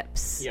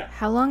chips. Yeah.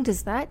 How long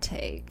does that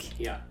take?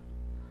 Yeah.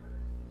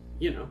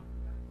 You know,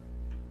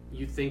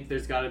 you think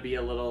there's got to be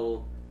a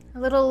little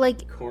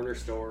like corner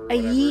store or a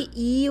whatever.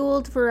 ye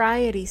old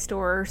variety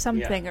store or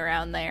something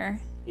around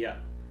there. Yeah.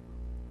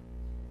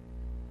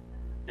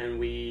 And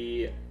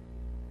we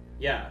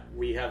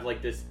have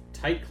like this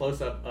tight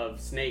close-up of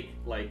Snake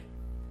like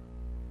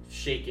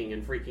shaking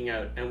and freaking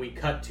out, and we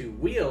cut to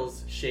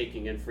Wheels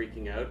shaking and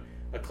freaking out,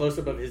 a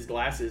close-up of his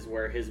glasses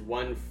where his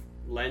one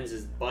lens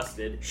is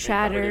busted,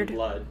 shattered, and covered in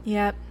blood.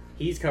 Yep.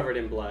 He's covered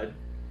in blood,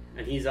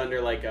 and he's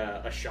under like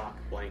a shock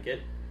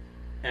blanket,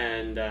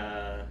 and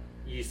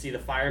you see the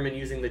fireman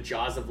using the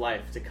jaws of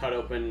life to cut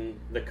open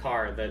the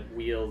car that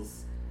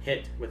Wheels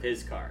hit with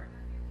his car.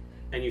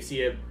 And you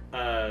see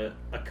a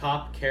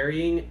cop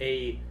carrying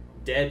a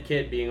dead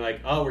kid being like,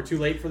 oh, we're too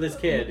late for this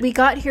kid. We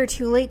got here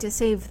too late to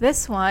save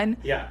this one.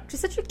 Yeah. Which is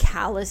such a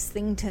callous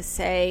thing to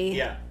say.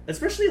 Yeah.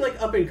 Especially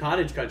like up in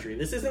cottage country.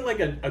 This isn't like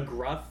a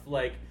gruff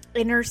like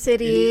inner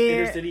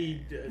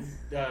city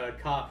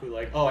cop who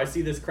like, oh, I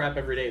see this crap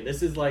every day.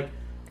 This is like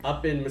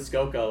up in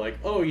Muskoka, like,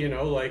 oh, you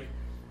know, like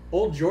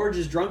old George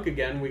is drunk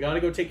again. We got to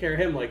go take care of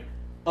him. Like,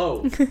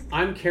 oh,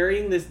 I'm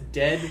carrying this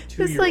dead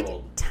 2-year-old. This like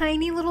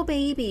tiny little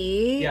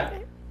baby. Yeah.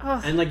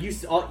 Ugh. And like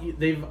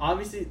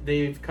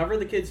they've covered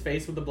the kid's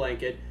face with a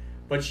blanket,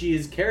 but she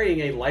is carrying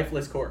a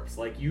lifeless corpse.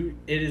 Like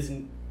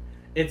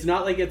it's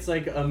not like it's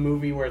like a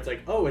movie where it's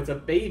like, oh, it's a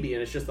baby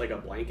and it's just like a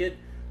blanket.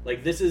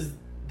 Like this is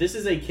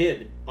a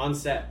kid on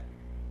set.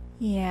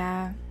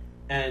 Yeah.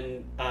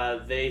 And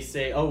they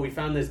say, oh, we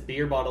found this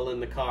beer bottle in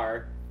the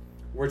car.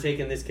 We're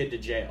taking this kid to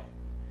jail.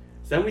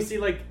 So then we see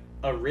like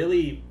a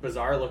really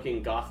bizarre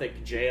looking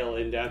gothic jail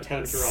in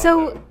downtown Toronto.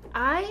 So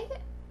I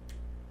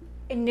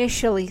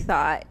initially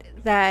thought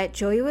that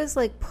Joey was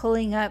like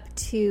pulling up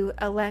to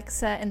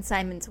Alexa and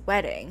Simon's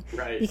wedding.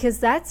 Right. Because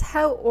that's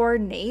how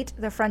ornate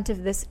the front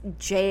of this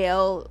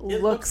jail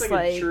looks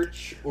like. A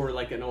church or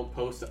like an old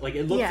post. Like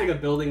it looks like a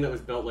building that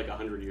was built like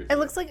 100 years ago. It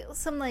looks like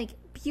some like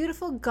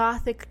beautiful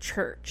gothic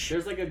church.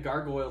 There's like a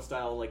gargoyle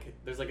style, like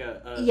there's like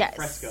a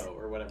fresco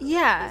or whatever.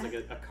 Yeah. There's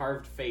like a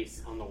carved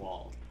face on the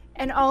wall.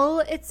 And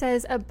all it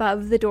says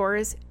above the door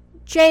is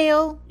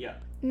jail. Yeah.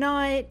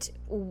 Not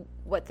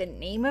what the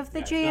name of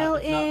the jail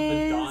is.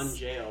 It's not the Don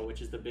Jail,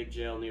 which is the big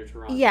jail near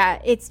Toronto. Yeah,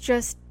 it's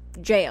just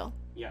jail.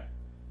 Yeah.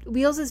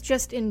 Wheels is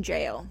just in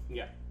jail.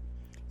 Yeah.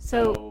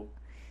 So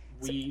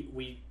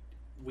we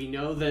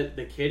know that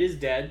the kid is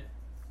dead.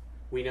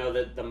 We know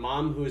that the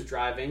mom who is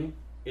driving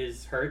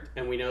is hurt,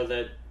 and we know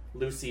that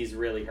Lucy's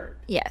really hurt.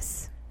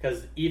 Yes.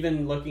 Because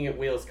even looking at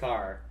Wheels'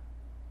 car,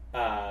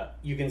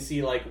 you can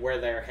see like where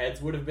their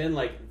heads would have been.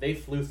 Like they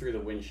flew through the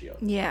windshield.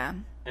 Yeah.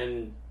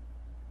 And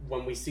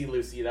when we see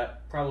Lucy,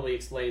 that probably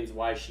explains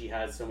why she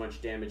has so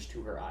much damage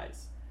to her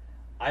eyes.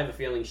 I have a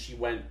feeling she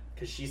went,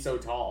 because she's so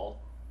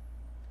tall,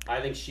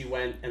 I think she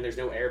went, and there's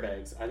no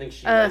airbags. I think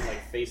she went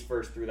like face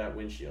first through that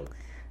windshield.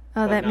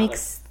 Oh, that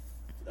makes...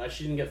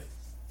 she didn't get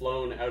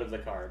flown out of the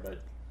car, but...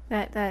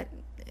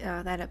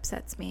 That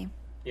upsets me.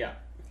 Yeah.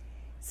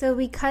 So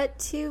we cut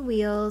to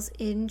Wheels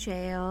in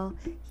jail.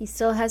 He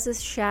still has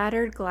his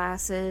shattered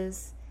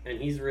glasses. And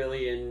he's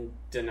really in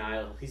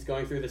denial. He's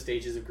going through the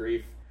stages of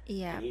grief.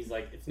 Yeah. And he's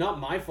like, it's not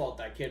my fault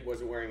that kid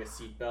wasn't wearing a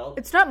seatbelt.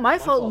 It's not my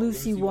fault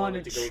Lucy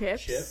wanted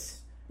chips.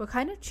 What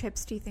kind of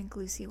chips do you think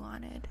Lucy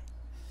wanted?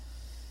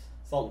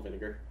 Salt and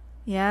vinegar.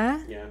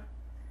 Yeah? Yeah.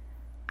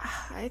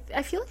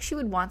 I feel like she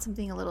would want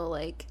something a little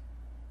like...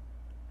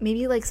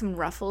 Maybe like some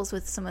Ruffles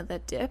with some of the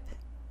dip.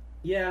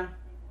 Yeah.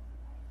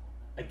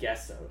 I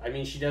guess so. I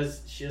mean, she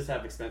does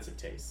have expensive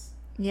tastes.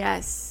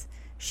 Yes.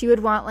 She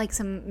would want like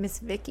some Miss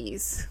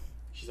Vicky's.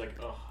 She's like,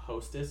 oh,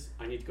 Hostess?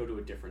 I need to go to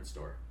a different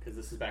store. Because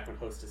this is back when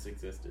Hostess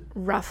existed.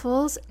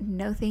 Ruffles?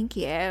 No thank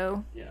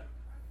you. Yeah.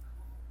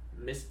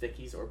 Miss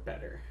Vicky's or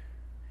better.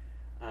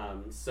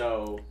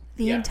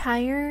 The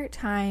entire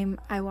time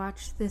I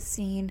watched this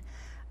scene,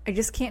 I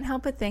just can't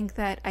help but think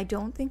that I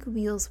don't think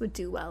Wheels would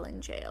do well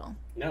in jail.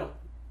 No.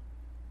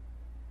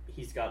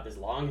 He's got this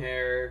long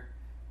hair.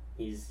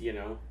 He's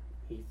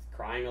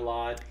crying a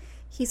lot.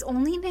 He's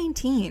only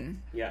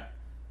 19. Yeah.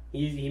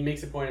 He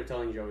makes a point of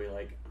telling Joey,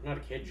 like, I'm not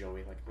a kid,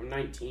 Joey. Like, I'm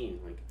 19.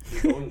 Like,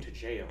 I'm going to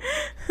jail.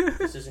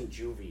 This isn't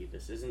juvie.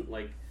 This isn't,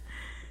 like,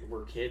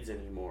 we're kids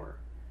anymore.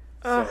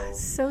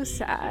 So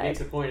sad. He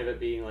makes a point of it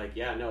being like,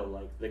 yeah,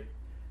 no, like,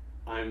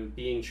 I'm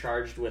being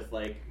charged with,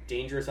 like,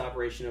 dangerous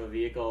operation of a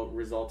vehicle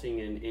resulting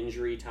in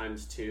injury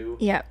times 2.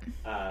 Yep.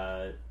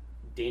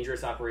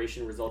 Dangerous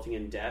operation resulting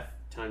in death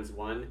times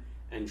 1,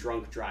 and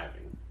drunk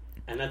driving.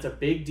 And that's a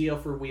big deal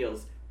for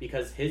Wheels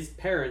because his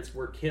parents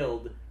were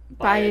killed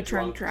by a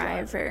drunk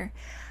driver.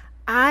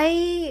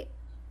 How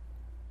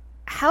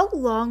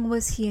long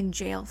was he in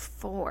jail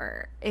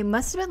for? It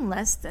must have been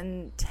less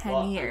than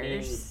 10 years. I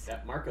mean,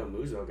 that Marco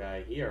Muzzo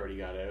guy, he already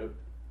got out.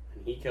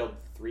 And he killed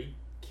 3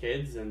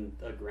 kids and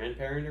a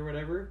grandparent or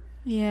whatever.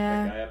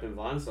 Yeah. That guy up in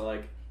Vaughan. So,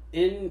 like,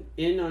 in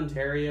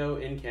Ontario,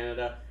 in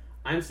Canada,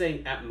 I'm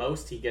saying at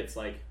most he gets,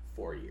 like,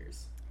 4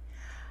 years.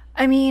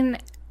 I mean...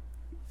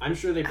 I'm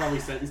sure they probably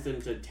sentenced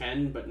him to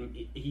 10, but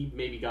he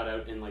maybe got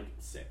out in, like,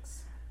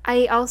 6.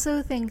 I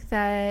also think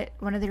that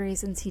one of the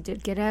reasons he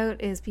did get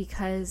out is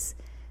because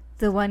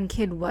the one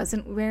kid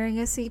wasn't wearing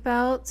a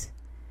seatbelt.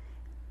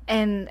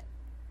 And...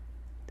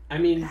 I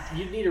mean,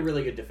 you'd need a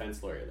really good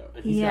defense lawyer, though.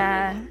 And he's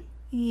got no money.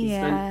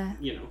 Yeah.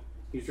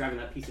 He was driving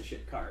that piece of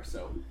shit car,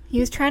 so...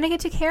 He was trying to get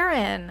to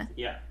Karen.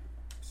 Yeah.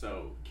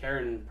 So,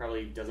 Karen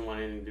probably doesn't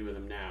want anything to do with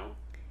him now.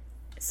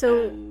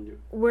 So,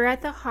 we're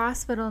at the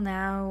hospital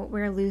now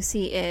where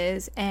Lucy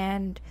is,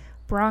 and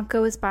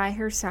Bronco is by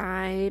her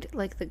side,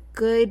 like the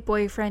good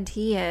boyfriend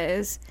he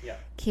is. Yeah.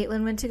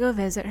 Caitlin went to go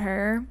visit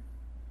her.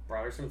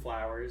 Brought her some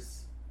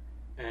flowers,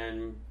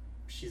 and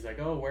she's like,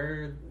 oh,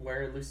 where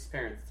are Lucy's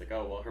parents? It's like,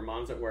 oh, well, her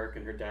mom's at work,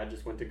 and her dad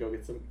just went to go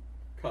get some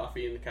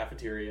coffee in the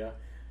cafeteria.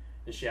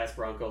 And she asked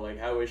Bronco, like,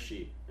 how is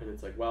she? And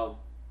it's like,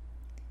 well,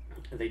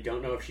 they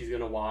don't know if she's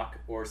going to walk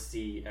or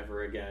see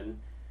ever again.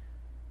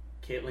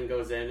 Caitlin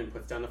goes in and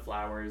puts down the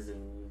flowers,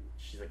 and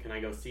she's like, can I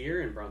go see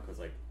her? And Bronco's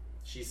like,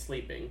 she's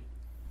sleeping.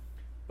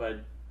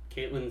 But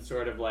Caitlin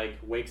sort of, like,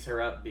 wakes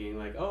her up being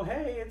like, oh,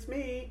 hey, it's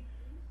me.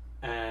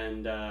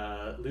 And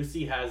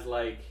Lucy has,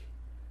 like,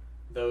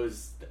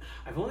 those...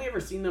 I've only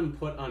ever seen them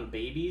put on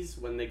babies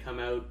when they come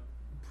out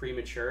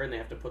premature, and they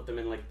have to put them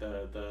in, like,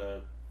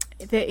 the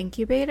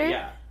incubator?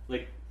 Yeah.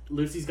 Like,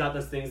 Lucy's got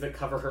those things that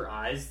cover her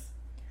eyes.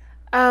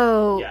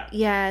 Oh,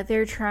 yeah.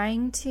 They're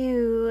trying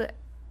to...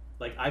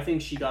 Like, I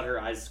think she got her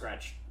eyes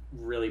scratched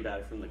really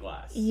bad from the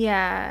glass.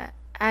 Yeah.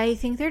 I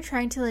think they're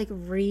trying to, like,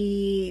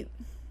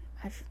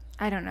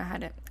 I don't know how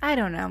to... I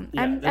don't know.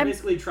 Yeah, they're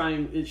basically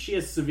trying... She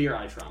has severe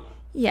eye trauma.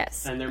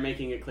 Yes. And they're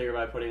making it clear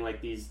by putting,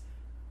 like, these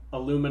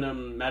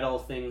aluminum metal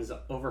things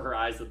over her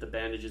eyes with the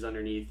bandages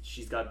underneath.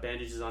 She's got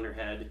bandages on her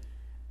head,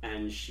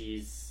 and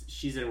she's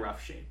in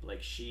rough shape.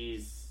 Like,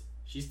 she's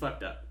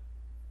fucked up.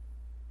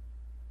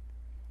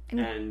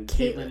 And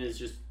Caitlin is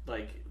just,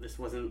 like, this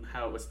wasn't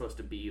how it was supposed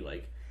to be,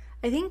 like...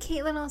 I think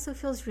Caitlin also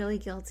feels really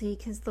guilty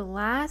because the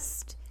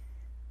last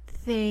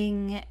time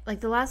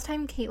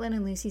Caitlin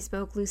and Lucy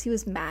spoke, Lucy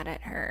was mad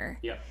at her.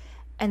 Yeah.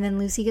 And then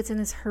Lucy gets in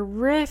this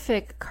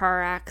horrific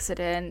car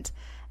accident,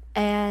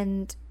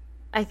 and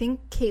I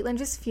think Caitlin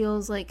just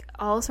feels like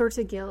all sorts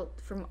of guilt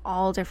from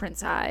all different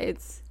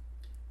sides.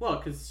 Well,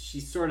 because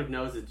she sort of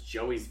knows it's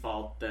Joey's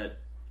fault that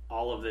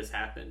all of this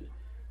happened.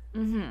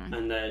 Mm-hmm.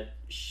 And that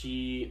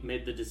she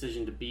made the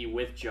decision to be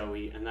with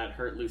Joey, and that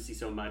hurt Lucy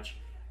so much.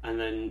 And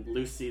then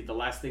the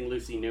last thing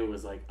Lucy knew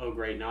was like, oh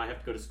great, now I have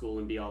to go to school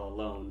and be all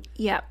alone.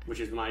 Yep. Which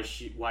is why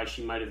she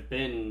might have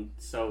been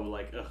so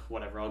like, ugh,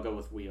 whatever, I'll go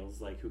with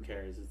Wheels. Like, who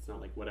cares? It's not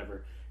like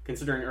whatever.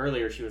 Considering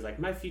earlier she was like,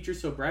 my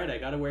future's so bright, I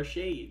gotta wear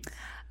shades.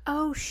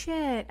 Oh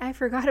shit, I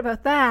forgot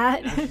about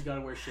that. Now she's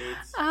gotta wear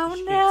shades.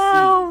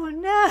 Oh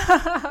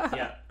no.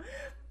 Yeah.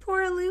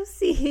 Poor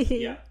Lucy.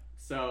 Yeah.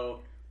 So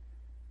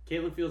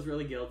Caitlin feels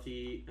really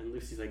guilty, and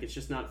Lucy's like, it's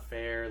just not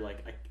fair.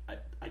 Like,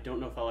 I don't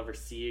know if I'll ever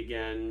see you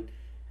again.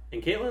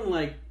 And Caitlin,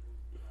 like,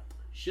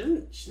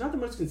 she's not the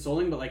most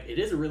consoling, but, like, it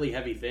is a really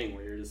heavy thing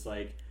where you're just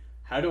like,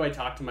 how do I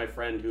talk to my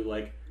friend who,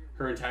 like,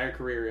 her entire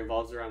career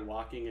involves around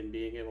walking and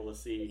being able to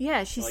see.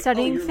 Yeah, she's like,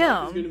 studying your film.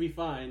 Life is going to be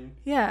fine.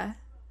 Yeah.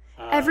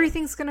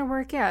 Everything's going to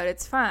work out.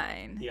 It's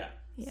fine. Yeah.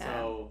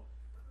 So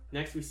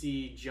next we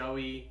see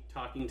Joey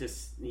talking to...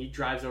 He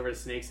drives over to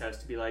Snake's house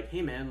to be like,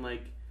 hey, man,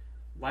 like,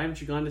 why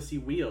haven't you gone to see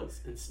Wheels?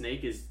 And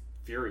Snake is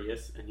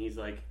furious, and he's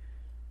like,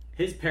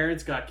 his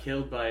parents got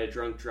killed by a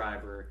drunk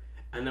driver,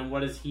 and then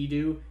what does he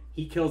do?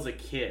 He kills a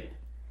kid.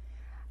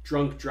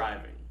 Drunk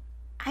driving.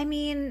 I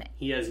mean...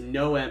 He has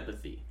no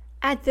empathy.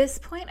 At this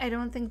point, I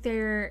don't think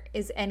there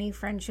is any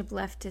friendship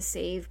left to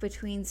save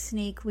between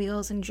Snake,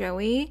 Wheels, and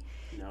Joey.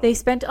 No. They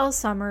spent all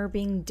summer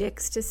being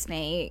dicks to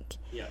Snake.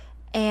 Yeah.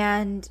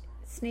 And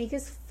Snake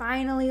is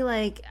finally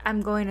like, I'm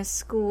going to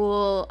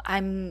school.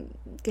 I'm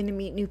going to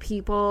meet new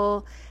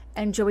people.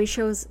 And Joey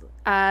shows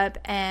up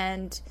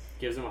and...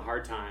 gives him a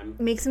hard time.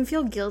 Makes him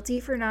feel guilty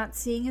for not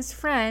seeing his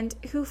friend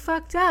who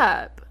fucked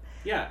up.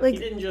 Yeah, like, he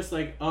didn't just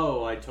like,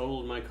 oh, I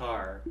totaled my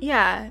car.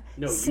 Yeah.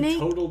 No, Snake... you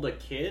totaled a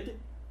kid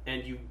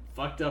and you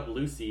fucked up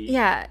Lucy.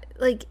 Yeah,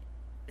 like,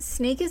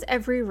 Snake has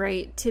every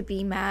right to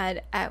be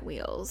mad at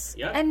Wheels.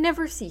 Yep. And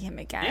never see him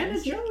again. And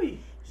at Joey.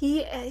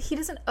 He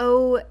doesn't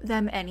owe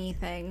them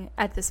anything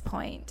at this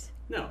point.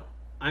 No.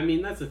 I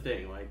mean, that's the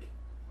thing. Like,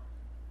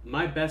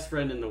 my best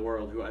friend in the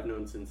world, who I've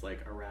known since,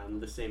 like,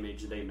 around the same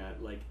age they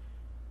met, like,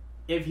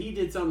 if he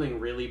did something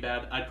really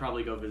bad, I'd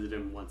probably go visit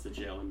him once at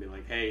jail and be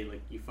like, hey,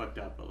 like, you fucked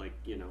up, but, like,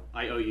 you know,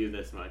 I owe you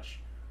this much.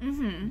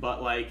 Mm-hmm.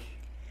 But, like...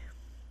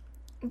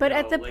 But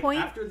at the like, point...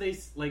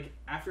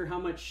 After how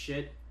much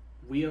shit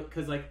Wheels...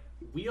 Because, like,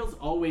 Wheels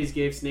always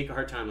gave Snake a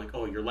hard time. Like,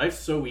 oh, your life's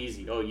so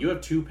easy. Oh, you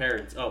have two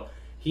parents. Oh,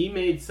 he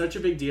made such a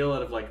big deal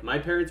out of, like, my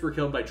parents were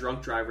killed by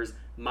drunk drivers.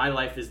 My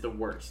life is the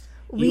worst.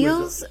 He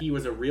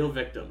was a real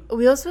victim.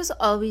 Wheels was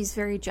always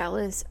very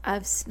jealous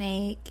of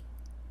Snake.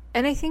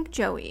 And I think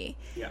Joey.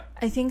 Yeah.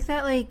 I think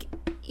that, like,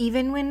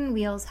 even when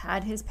Wheels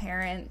had his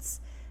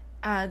parents,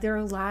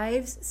 their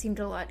lives seemed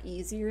a lot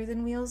easier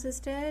than Wheels's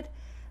did.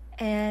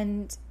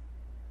 And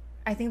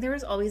I think there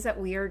was always that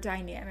weird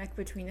dynamic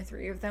between the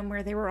three of them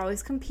where they were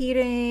always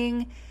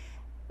competing.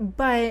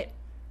 But,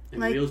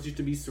 and like... Wheels used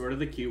to be sort of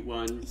the cute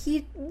one.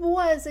 He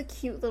was a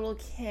cute little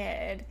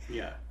kid.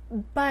 Yeah.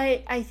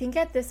 But I think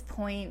at this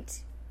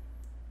point,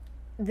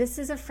 this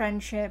is a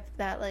friendship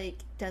that, like,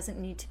 doesn't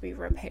need to be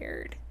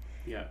repaired.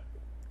 Yeah.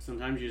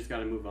 Sometimes you just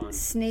gotta move on.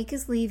 Snake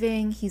is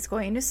leaving. He's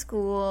going to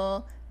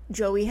school.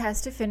 Joey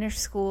has to finish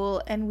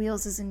school. And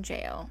Wheels is in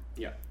jail.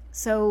 Yeah.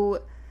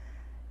 So...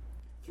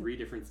 3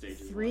 different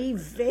stages. 3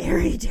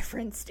 very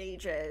different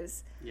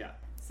stages. Yeah.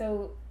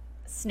 So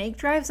Snake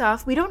drives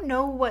off. We don't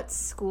know what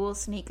school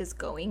Snake is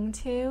going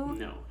to.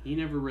 No. He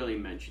never really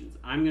mentions.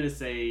 I'm gonna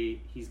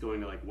say he's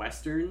going to, like,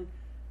 Western.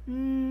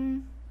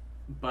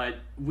 But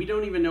we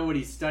don't even know what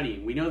he's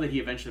studying. We know that he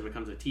eventually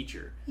becomes a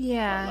teacher.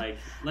 Yeah. But, like,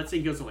 let's say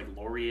he goes to, like,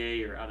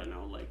 Laurier or I don't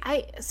know, like...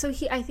 I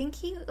think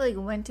he, like,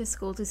 went to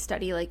school to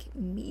study, like,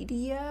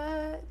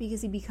 media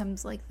because he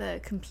becomes, like,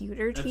 the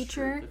computer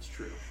teacher. That's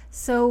true.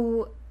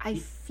 So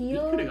He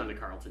could have gone to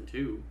Carleton,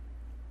 too.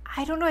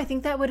 I don't know. I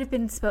think that would have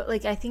been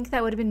I think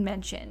that would have been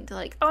mentioned.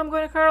 Like, oh, I'm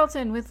going to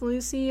Carleton with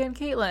Lucy and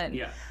Caitlin.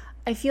 Yeah.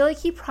 I feel like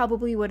he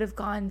probably would have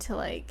gone to,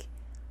 like,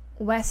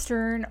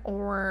 Western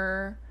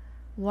or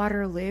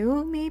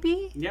Waterloo,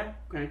 maybe? Yeah,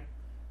 okay.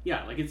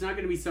 Yeah, like, it's not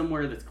going to be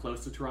somewhere that's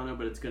close to Toronto,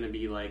 but it's going to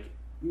be, like,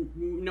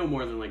 no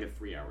more than, like, a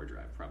 3-hour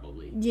drive,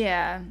 probably.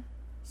 Yeah.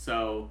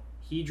 So,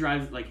 he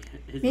drives, like,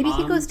 his maybe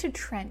mom... he goes to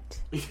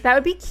Trent. That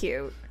would be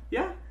cute.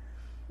 Yeah.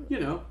 You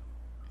know.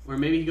 Or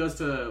maybe he goes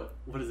to,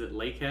 what is it,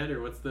 Lakehead?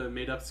 Or what's the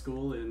made-up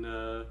school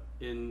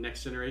in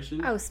Next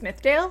Generation? Oh,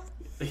 Smithdale?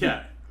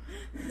 Yeah.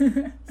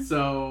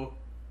 So,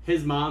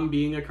 his mom,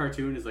 being a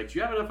cartoon, is like, do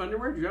you have enough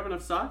underwear? Do you have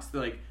enough socks?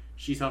 They're like,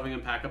 she's helping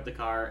him pack up the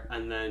car,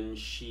 and then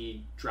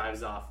she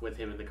drives off with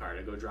him in the car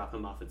to go drop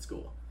him off at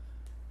school.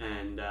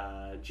 And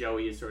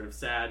Joey is sort of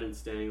sad and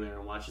standing there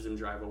and watches him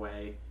drive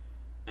away.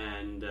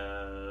 And,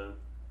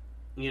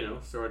 you know,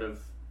 sort of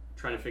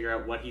trying to figure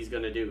out what he's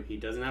going to do. He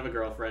doesn't have a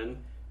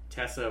girlfriend.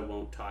 Tessa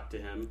won't talk to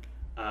him.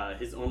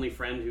 His only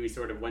friend who he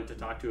sort of went to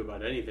talk to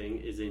about anything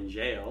is in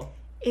jail.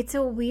 It's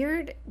a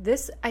weird...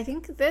 I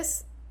think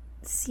this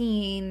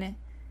scene...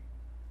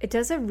 It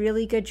does a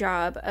really good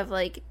job of,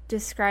 like,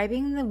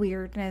 describing the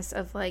weirdness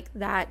of, like,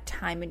 that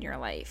time in your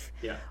life.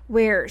 Yeah.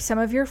 Where some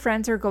of your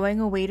friends are going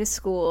away to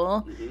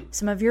school. Mm-hmm.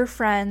 Some of your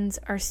friends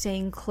are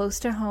staying close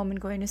to home and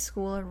going to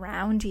school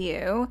around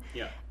you.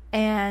 Yeah.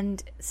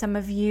 And some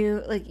of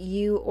you, like,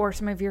 you or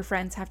some of your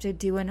friends have to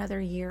do another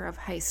year of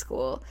high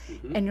school.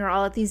 Mm-hmm. And you're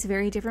all at these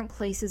very different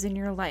places in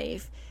your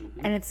life.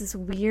 Mm-hmm. And it's this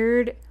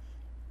weird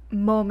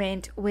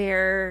moment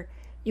where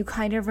you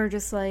kind of are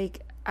just like...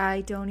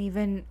 I don't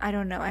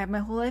know. I have my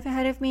whole life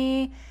ahead of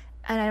me,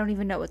 and I don't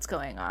even know what's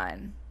going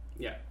on.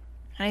 Yeah.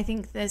 And I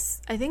think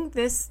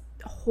this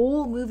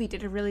whole movie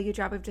did a really good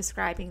job of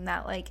describing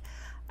that. Like,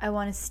 I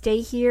want to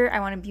stay here. I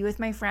want to be with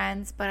my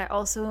friends, but I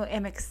also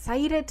am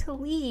excited to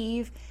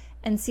leave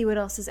and see what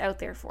else is out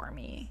there for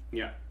me.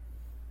 Yeah.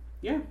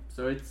 Yeah.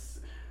 So it's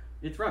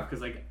rough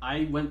because, like,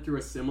 I went through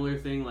a similar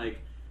thing, like,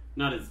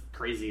 not as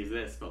crazy as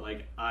this, but,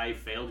 like, I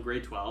failed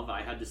grade 12.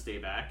 I had to stay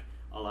back.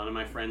 A lot of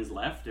my friends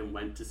left and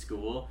went to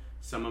school.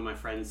 Some of my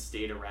friends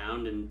stayed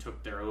around and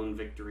took their own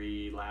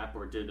victory lap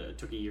or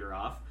took a year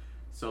off.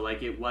 So,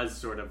 like, it was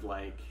sort of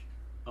like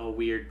a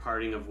weird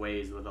parting of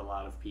ways with a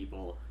lot of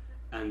people.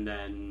 And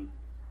then,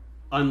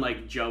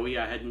 unlike Joey,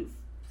 I hadn't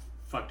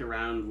fucked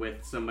around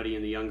with somebody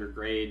in the younger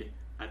grade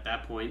at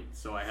that point,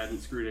 so I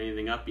hadn't screwed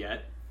anything up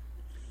yet.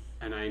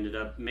 And I ended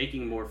up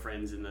making more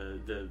friends in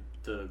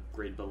the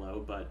grade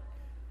below. But,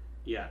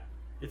 yeah.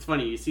 It's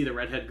funny, you see the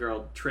redhead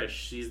girl, Trish,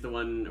 she's the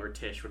one, or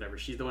Tish, whatever,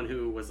 she's the one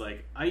who was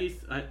like,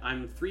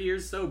 I'm 3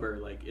 years sober,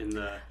 like, in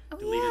the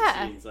deleted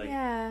scenes. Like,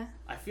 yeah.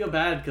 I feel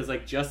bad, because,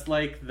 like, just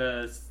like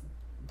the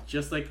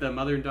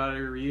mother and child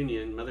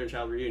reunion,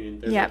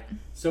 there's, like,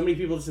 so many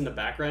people just in the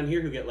background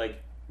here who get,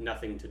 like,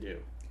 nothing to do.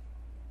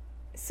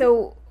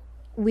 So,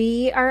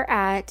 we are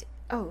at,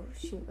 oh,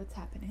 shoot, what's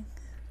happening?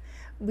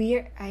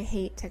 I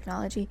hate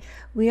technology.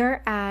 We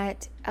are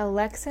at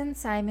Alexa and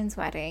Simon's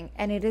wedding,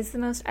 and it is the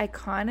most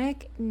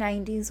iconic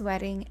 90s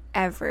wedding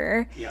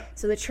ever. Yeah.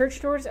 So the church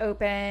doors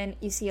open.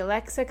 You see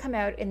Alexa come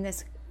out in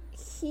this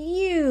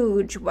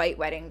huge white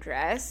wedding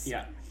dress.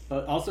 Yeah.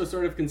 But also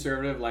sort of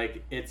conservative.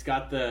 Like, it's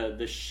got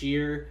the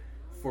sheer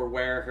for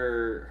where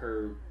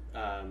her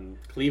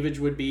cleavage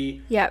would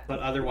be. Yep. But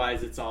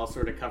otherwise, it's all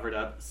sort of covered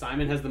up.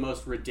 Simon has the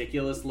most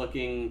ridiculous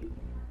looking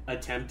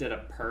attempt at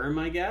a perm,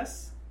 I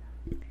guess.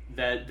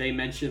 That they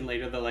mentioned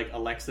later that, like,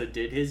 Alexa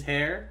did his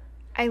hair.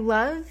 I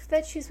love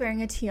that she's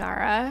wearing a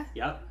tiara.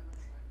 Yep.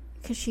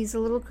 Because she's a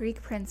little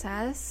Greek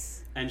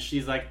princess. And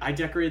she's like, I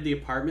decorated the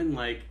apartment.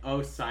 Like,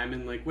 oh,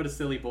 Simon, like, what a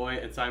silly boy.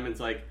 And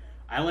Simon's like,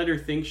 I let her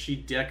think she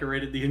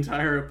decorated the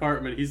entire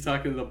apartment. He's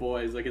talking to the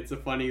boys. Like, it's a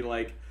funny,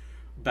 like,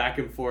 back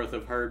and forth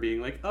of her being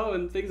like, oh,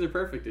 and things are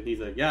perfect. And he's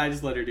like, yeah, I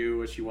just let her do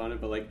what she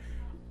wanted. But, like,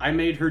 I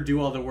made her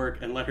do all the work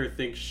and let her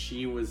think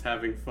she was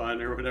having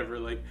fun or whatever.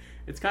 Like,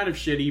 it's kind of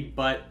shitty,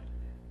 but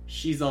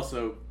she's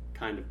also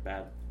kind of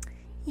bad.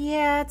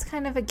 Yeah, it's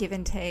kind of a give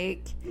and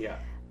take. Yeah.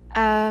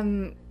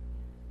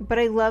 But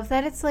I love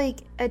that it's like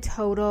a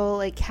total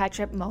like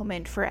catch-up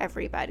moment for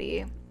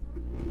everybody.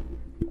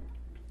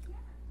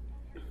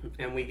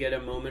 And we get a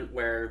moment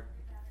where,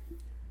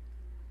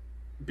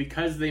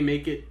 because they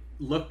make it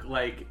look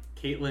like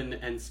Caitlin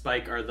and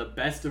Spike are the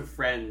best of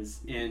friends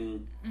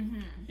in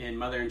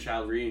Mother and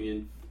Child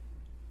Reunion,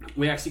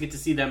 we actually get to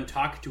see them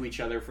talk to each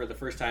other for the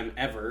first time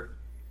ever.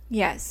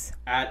 Yes.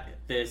 At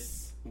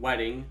this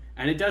wedding.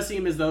 And it does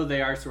seem as though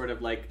they are sort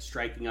of like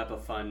striking up a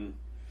fun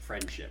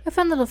friendship. A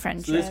fun little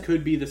friendship. So this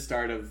could be the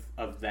start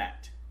of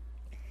that.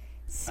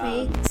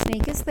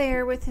 Snake is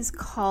there with his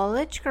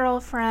college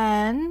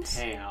girlfriend.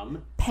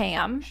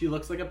 Pam. She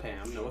looks like a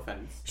Pam, no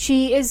offense.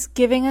 She is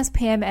giving us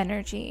Pam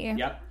energy.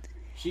 Yep.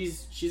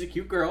 She's a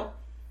cute girl.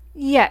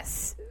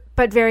 Yes,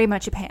 but very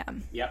much a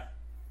Pam. Yep.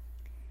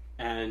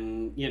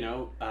 And,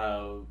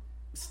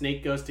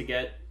 Snake goes to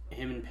get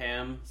him and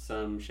Pam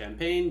some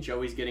champagne.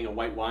 Joey's getting a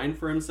white wine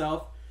for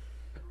himself.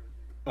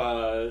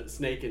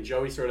 Snake and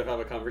Joey sort of have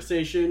a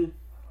conversation.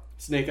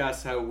 Snake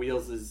asks how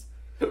Wheels'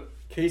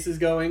 case is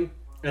going.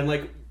 And,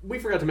 like, we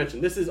forgot to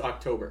mention, this is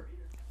October.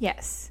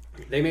 Yes.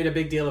 They made a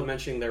big deal of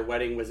mentioning their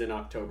wedding was in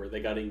October.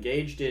 They got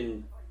engaged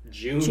in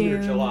June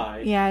or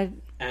July. Yeah.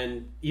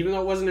 And even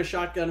though it wasn't a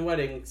shotgun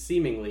wedding,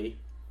 seemingly,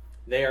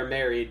 they are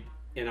married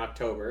in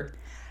October.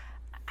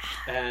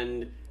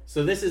 And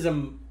so this is a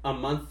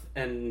month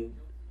and...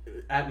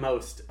 at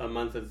most a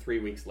month and 3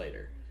 weeks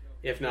later,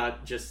 if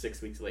not just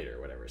 6 weeks later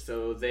or whatever.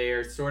 So they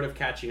are sort of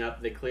catching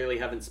up. They clearly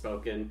haven't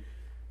spoken.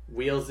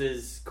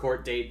 Wheels'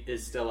 court date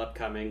is still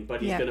upcoming,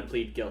 but he's going to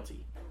plead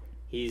guilty.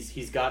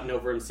 He's gotten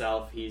over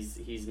himself.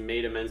 He's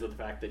made amends with the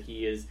fact that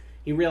he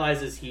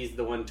realizes he's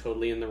the one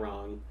totally in the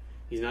wrong.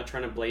 He's not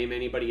trying to blame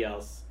anybody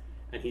else,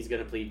 and he's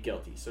going to plead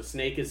guilty. So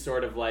Snake is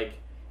sort of like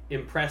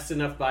impressed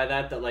enough by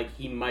that like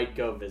he might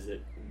go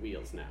visit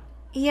Wheels now.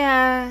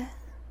 Yeah.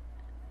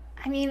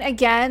 I mean,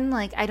 again,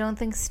 like, I don't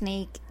think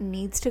Snake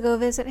needs to go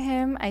visit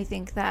him. I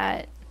think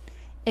that,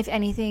 if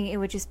anything, it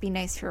would just be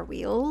nice for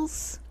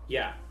Wheels.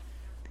 Yeah.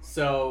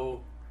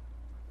 So,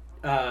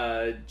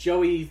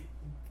 Joey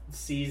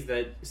sees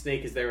that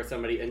Snake is there with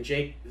somebody, and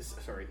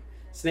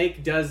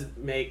Snake does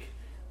make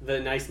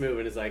the nice move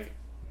and is like,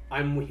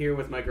 I'm here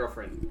with my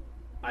girlfriend.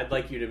 I'd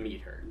like you to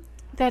meet her.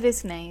 That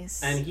is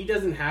nice. And he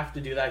doesn't have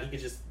to do that. He could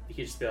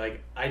just be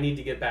like, I need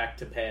to get back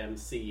to Pam.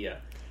 See ya.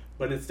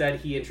 But instead,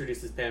 he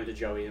introduces Pam to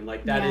Joey, and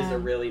like that is a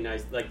really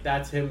nice. Like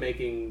that's him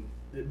being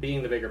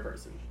the bigger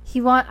person.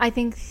 I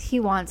think he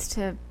wants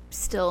to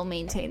still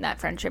maintain that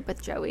friendship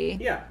with Joey.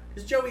 Yeah,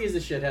 because Joey is a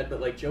shithead,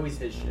 but like Joey's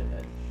his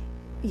shithead.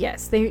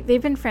 Yes,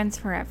 they've been friends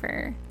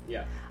forever.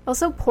 Yeah.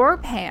 Also, poor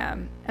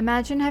Pam.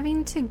 Imagine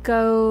having to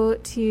go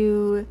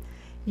to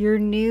your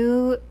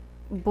new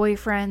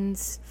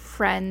boyfriend's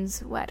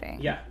friend's wedding.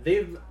 Yeah,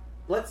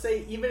 let's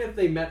say even if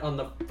they met on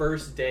the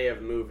first day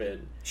of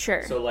move-in.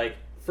 Sure. So, like,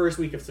 first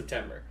week of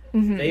September.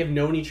 Mm-hmm. They have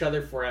known each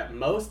other for at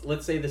most,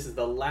 let's say this is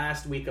the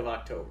last week of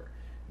October.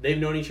 They've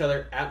known each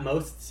other at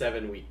most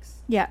 7 weeks.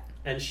 Yeah.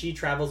 And she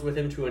travels with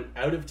him to an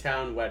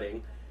out-of-town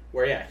wedding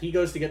where, yeah, he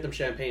goes to get them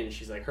champagne and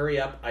she's like, hurry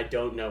up, I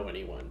don't know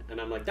anyone.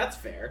 And I'm like, that's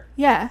fair.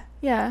 Yeah,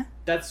 yeah.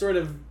 That's sort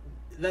of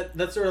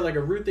like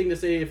a rude thing to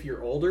say if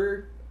you're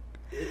older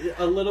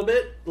a little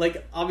bit.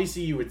 Like,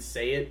 obviously you would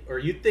say it, or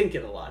you'd think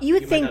it a lot. You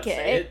would think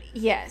it,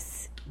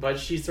 yes. But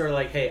she's sort of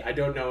like, hey, I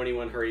don't know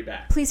anyone, hurry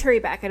back. Please hurry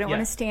back, I don't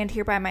want to stand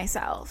here by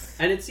myself.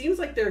 And it seems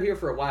like they're here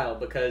for a while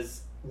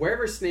because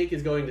wherever Snake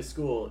is going to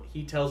school,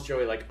 he tells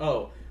Joey, like,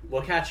 oh,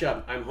 we'll catch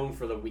up, I'm home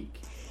for the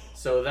week.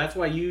 So that's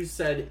why you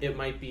said it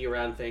might be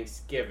around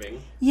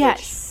Thanksgiving.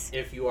 Yes. Which,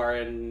 if you are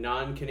a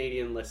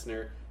non-Canadian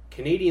listener,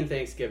 Canadian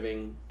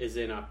Thanksgiving is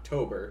in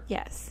October.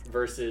 Yes.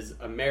 Versus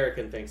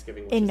American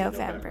Thanksgiving, which is in in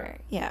November.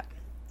 Yeah.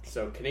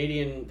 So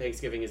Canadian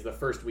Thanksgiving is the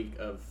first week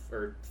of,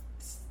 or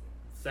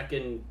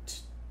second,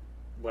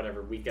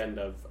 whatever, weekend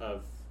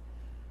of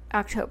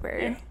October.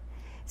 Yeah.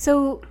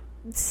 So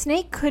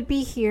Snake could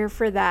be here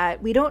for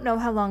that. We don't know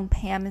how long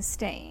Pam is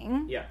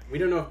staying. Yeah. We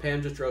don't know if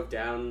Pam just drove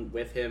down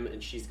with him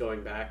and she's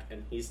going back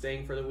and he's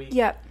staying for the week.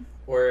 Yep.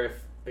 Or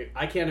if...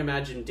 I can't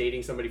imagine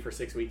dating somebody for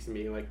 6 weeks and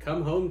being like,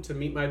 come home to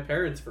meet my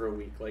parents for a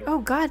week. Like, oh,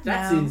 God,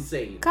 that's no.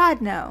 insane.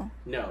 God, no.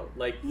 No.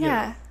 Like,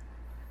 yeah. You know.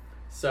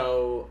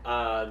 So,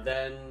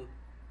 then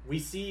we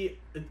see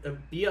a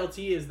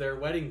BLT is their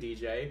wedding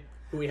DJ,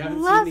 who we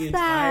haven't seen the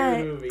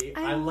entire movie.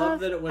 I love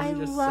that it wasn't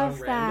just some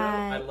rando.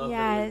 I love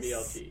that it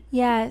was BLT.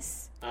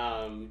 Yes.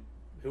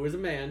 Who was a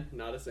man,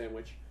 not a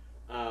sandwich.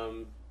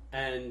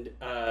 And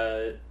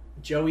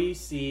Joey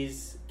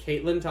sees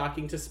Caitlin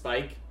talking to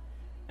Spike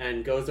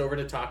and goes over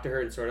to talk to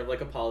her and sort of like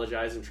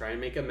apologize and try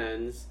and make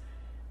amends.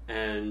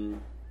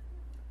 And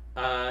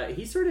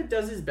he sort of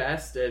does his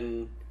best,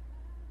 and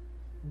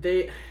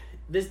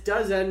this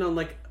does end on,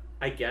 like,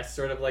 I guess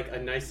sort of like a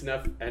nice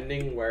enough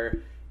ending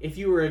where if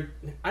you were,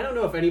 I don't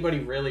know if anybody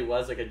really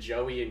was like a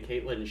Joey and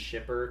Caitlin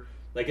shipper.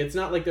 Like, it's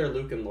not like they're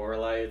Luke and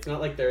Lorelai. It's not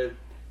like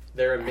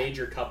they're a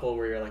major couple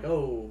where you're like,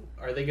 oh,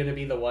 are they going to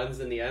be the ones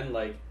in the end?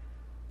 Like,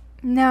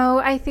 no,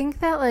 I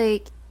think that,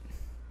 like,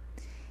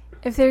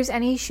 if there's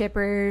any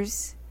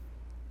shippers,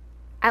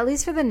 at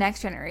least for the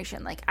next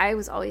generation, like, I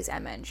was always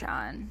Emma and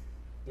Sean.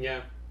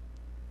 Yeah,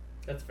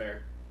 that's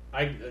fair.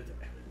 I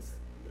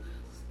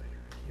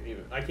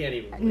can't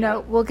even. No,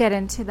 we'll get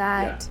into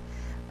that. Yeah.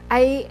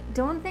 I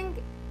don't think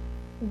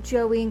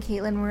Joey and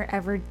Caitlin were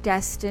ever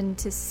destined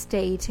to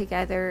stay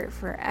together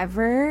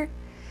forever.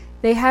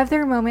 They have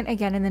their moment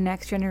again in the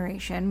next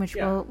generation, which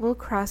we'll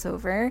cross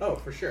over. Oh,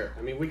 for sure.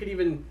 I mean, we could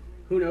even,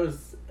 who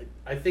knows,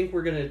 I think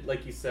we're going to,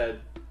 like you said,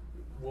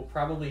 we'll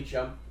probably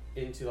jump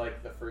into,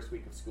 like, the first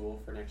week of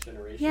school for next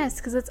generation. Yes,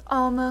 because it's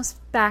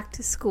almost back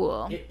to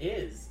school. It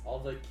is. All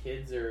the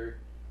kids are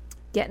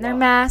getting their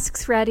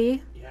masks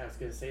ready. Yeah, I was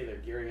going to say they're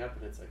gearing up,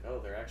 and it's like, oh,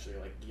 they're actually,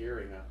 like,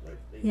 gearing up. Like,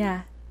 they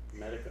need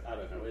medical, I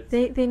don't know.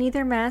 They need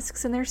their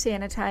masks and their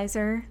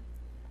sanitizer.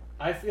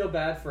 I feel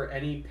bad for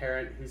any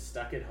parent who's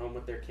stuck at home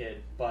with their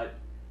kid, but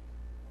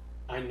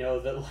I know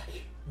that,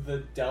 like, the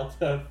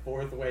Delta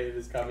fourth wave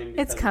is coming.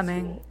 It's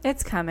coming.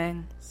 It's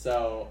coming.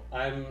 So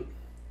I'm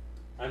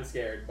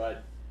scared,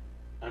 but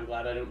I'm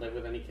glad I don't live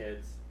with any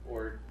kids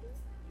or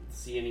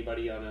see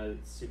anybody on a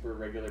super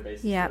regular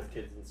basis with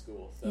kids in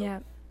school. So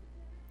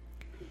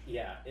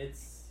yeah,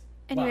 it's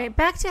anyway.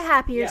 Back to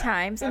happier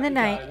times in the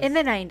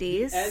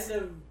 90s.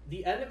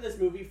 The end of this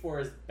movie, for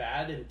as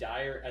bad and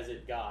dire as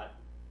it got,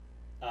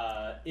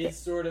 is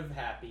sort of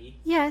happy.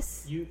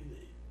 Yes.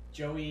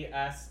 Joey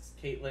asks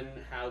Caitlin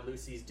how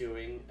Lucy's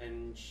doing,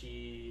 and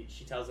she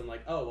tells him,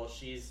 like, oh, well,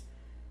 she's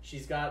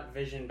got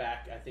vision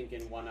back, I think,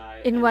 in one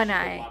eye. In one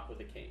eye. She can walk with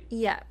a cane.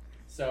 Yeah.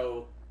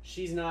 So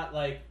she's not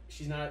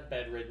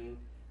bedridden.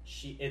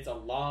 It's a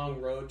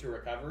long road to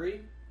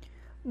recovery.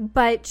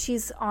 But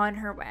she's on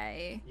her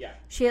way. Yeah.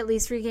 She at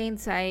least regained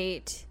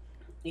sight.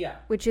 Yeah.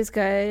 Which is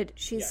good.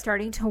 She's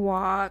starting to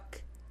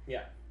walk.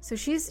 Yeah. So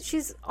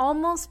she's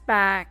almost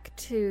back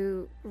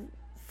to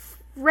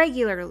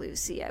regular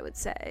Lucy, I would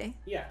say.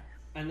 Yeah.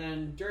 And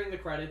then during the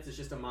credits, it's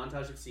just a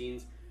montage of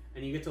scenes,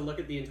 and you get to look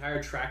at the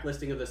entire track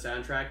listing of the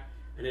soundtrack,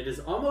 and it is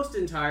almost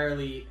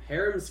entirely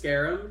Harem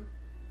Scarum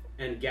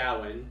and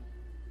Gowan,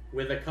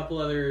 with a couple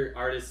other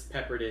artists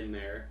peppered in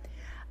there.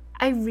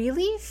 I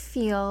really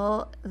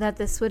feel that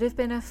this would have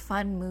been a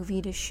fun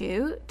movie to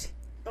shoot.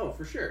 Oh,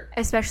 for sure.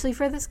 Especially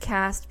for this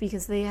cast,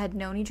 because they had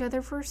known each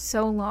other for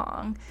so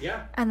long.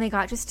 Yeah. And they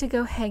got just to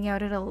go hang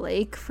out at a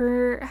lake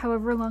for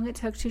however long it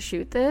took to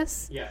shoot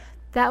this. Yeah.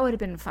 That would have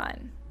been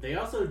fun. They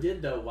also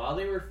did, though, while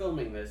they were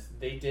filming this,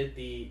 they did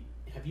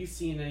have you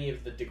seen any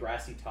of the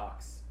Degrassi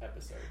Talks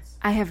episodes?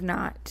 I have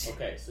not.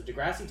 Okay, so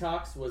Degrassi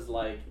Talks was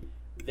like,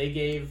 they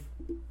gave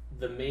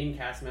the main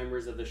cast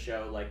members of the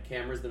show, like,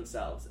 cameras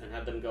themselves and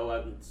had them go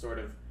out and sort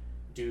of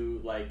do,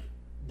 like,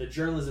 the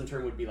journalism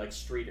term would be, like,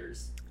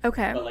 streeters.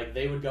 Okay. But, like,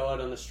 they would go out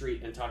on the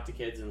street and talk to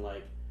kids and,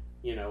 like,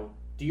 you know,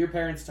 do your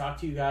parents talk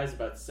to you guys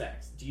about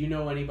sex? Do you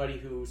know anybody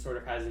who sort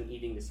of has an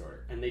eating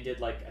disorder? And they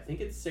did I think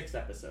it's 6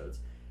 episodes.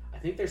 I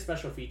think there's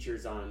special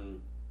features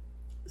on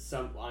a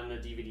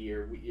DVD,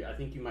 or I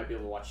think you might be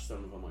able to watch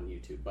some of them on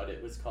YouTube. But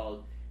it was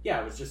called,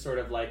 it was just sort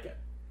of like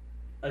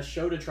a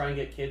show to try and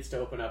get kids to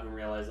open up and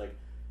realize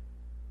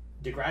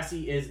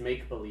Degrassi is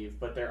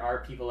make-believe, but there are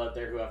people out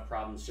there who have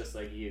problems just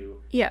like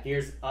you. Yeah.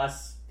 Here's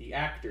us, the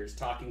actors,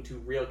 talking to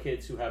real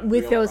kids who have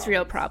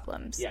real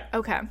problems. Yeah.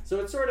 Okay.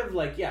 So it's sort of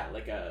like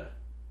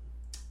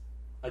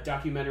a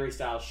documentary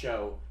style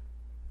show.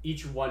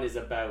 Each one is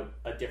about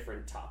a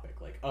different topic.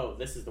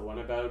 This is the one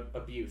about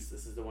abuse.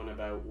 This is the one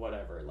about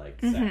whatever,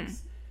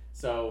 sex.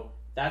 So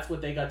that's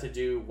what they got to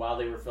do while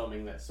they were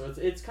filming this. So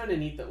it's kind of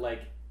neat that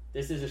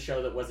this is a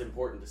show that was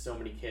important to so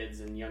many kids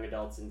and young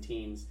adults and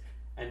teens,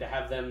 and to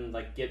have them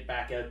get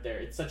back out there.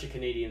 It's such a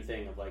Canadian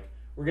thing of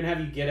we're gonna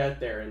have you get out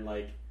there and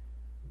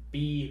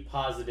be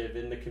positive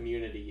in the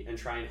community and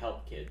try and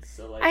help kids.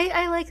 So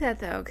I like that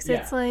though, because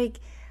it's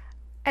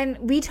and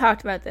we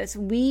talked about this.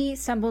 We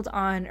stumbled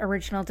on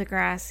original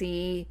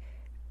Degrassi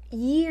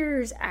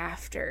years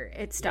after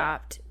it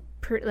stopped.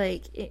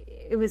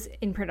 It was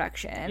in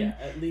production. Yeah,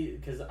 at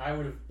least because I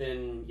would have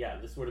been. Yeah,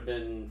 this would have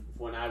been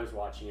when I was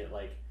watching it,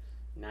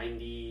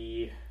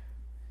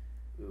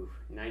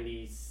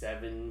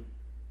 97.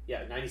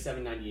 Yeah,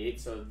 97, 98.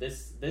 So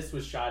this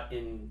was shot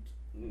in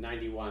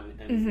 91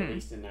 and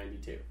released in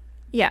 92.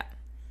 Yeah,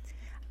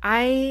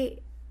 I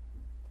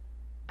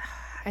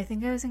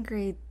think I was in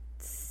grade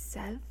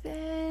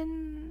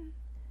 7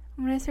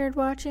 when I started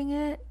watching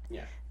it.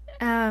 Yeah.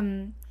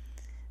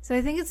 So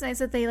I think it's nice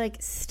that they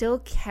still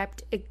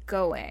kept it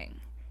going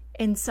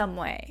in some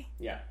way.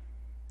 Yeah.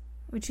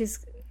 Which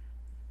is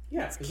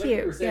because cute. Like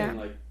we were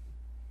saying,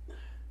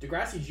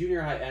 Degrassi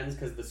Junior High ends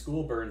because the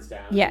school burns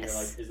down. Yes. And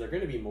you're is there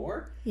going to be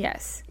more?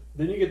 Yes.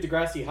 Then you get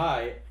Degrassi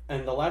High,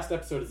 and the last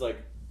episode is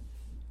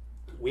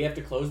we have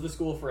to close the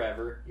school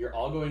forever. You're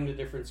all going to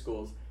different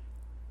schools.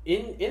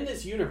 In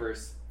this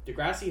universe,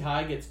 Degrassi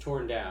High gets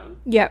torn down.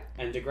 Yep.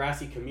 And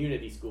Degrassi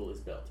Community School is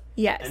built.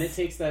 Yes. And it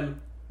takes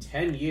them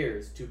 10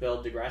 years to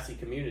build Degrassi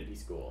Community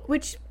School.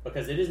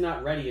 Because it is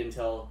not ready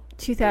until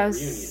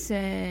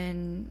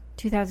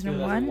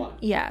 2001?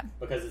 Yeah.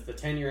 Because it's the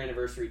 10-year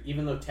anniversary.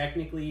 Even though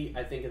technically,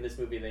 I think in this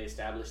movie they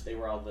established they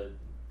were all the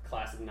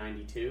class of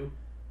 92.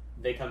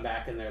 They come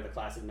back and they're the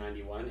class of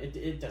 91.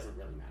 It doesn't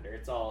really matter.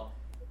 It's all...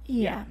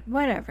 Yeah,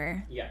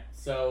 whatever. Yeah.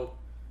 So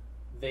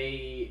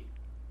it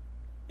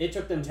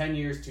took them 10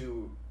 years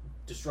to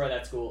destroy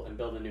that school and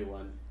build a new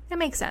one. That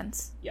makes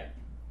sense. Yeah.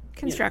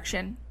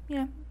 Construction.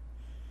 Yeah.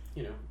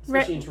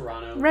 Especially in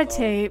Toronto. Red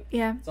tape,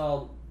 yeah. It's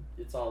all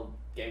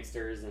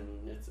gangsters,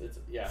 and it's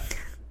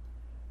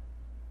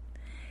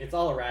it's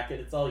all a racket.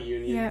 It's all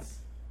unions.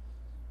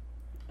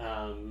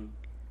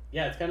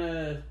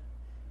 Yep.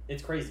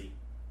 It's crazy,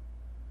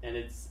 and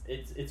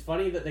it's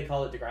funny that they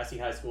call it Degrassi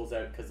High School's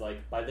Out, because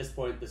by this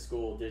point the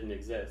school didn't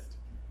exist.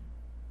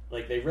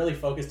 They really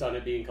focused on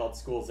it being called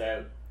School's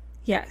Out.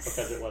 Yes.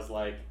 Because it was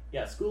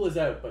school is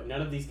out, but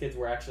none of these kids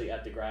were actually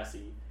at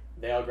Degrassi.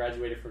 They all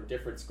graduated from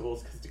different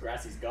schools because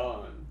Degrassi's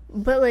gone.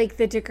 But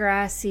the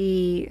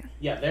Degrassi...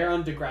 Yeah, they're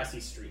on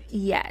Degrassi Street.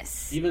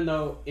 Yes. Even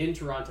though in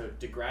Toronto,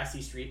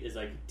 Degrassi Street is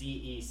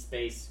DE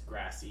space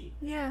Grassy.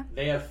 Yeah.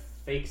 They have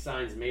fake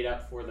signs made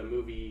up for the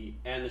movie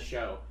and the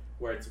show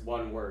where it's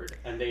one word.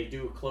 And they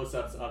do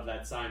close-ups of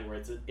that sign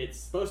where it's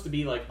supposed to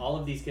be all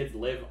of these kids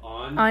live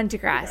on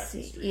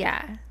Degrassi Street.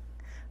 Yeah.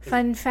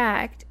 Fun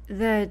fact,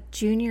 the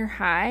junior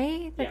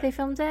high that they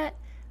filmed at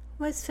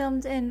was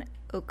filmed in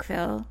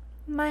Oakville,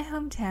 my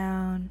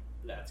hometown.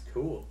 That's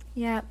cool.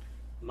 Yep.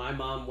 My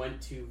mom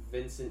went to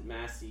Vincent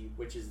Massey,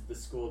 which is the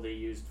school they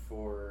used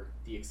for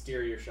the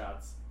exterior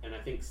shots, and I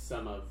think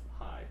some of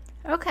High.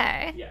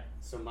 Okay. Yeah.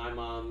 So my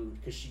mom,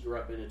 because she grew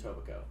up in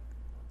Etobicoke,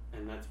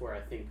 and that's where I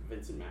think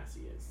Vincent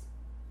Massey is.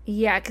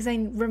 Yeah, because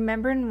I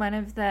remember in one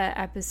of the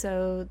I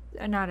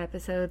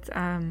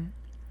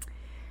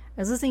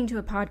was listening to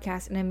a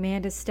podcast, and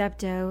Amanda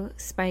Steptoe,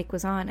 Spike,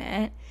 was on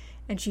it,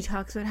 and she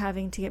talks about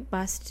having to get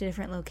bused to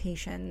different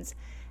locations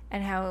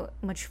and how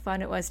much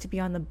fun it was to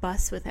be on the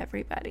bus with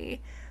everybody,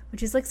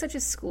 which is such a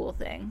school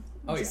thing,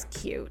 which is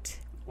cute.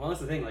 Well, that's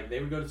the thing. They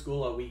would go to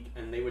school all week,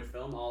 and they would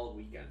film all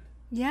weekend.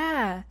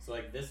 Yeah. So,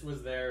 this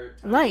was their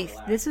time life. To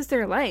relax. This was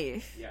their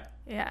life. Yeah.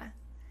 Yeah.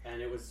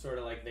 And it was sort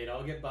of they'd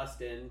all get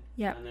bussed in.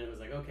 Yeah. And then it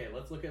was okay,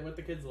 let's look at what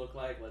the kids look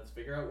like. Let's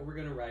figure out what we're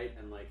going to write.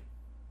 And, fucking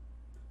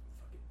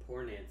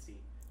poor Nancy.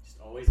 Just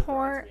always a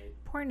bridesmaid.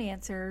 Poor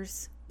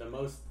Nancers.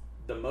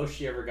 The most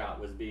she ever got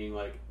was being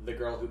the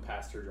girl who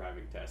passed her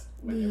driving test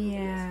when everybody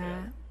else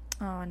failed.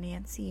 Oh,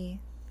 Nancy.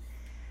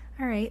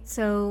 All right,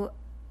 so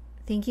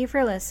thank you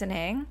for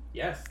listening.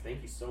 Yes,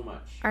 thank you so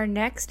much. Our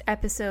next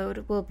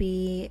episode will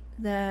be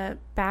the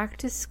back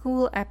to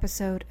school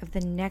episode of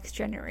the Next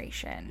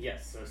Generation.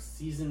 Yes, so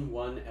season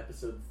 1,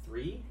 episode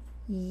 3.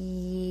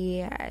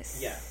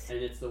 Yes. Yeah, and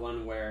it's the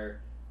one where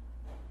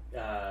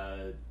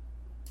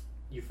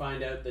you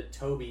find out that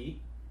Toby,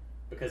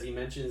 because he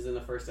mentions in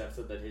the first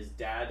episode that his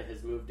dad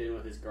has moved in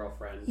with his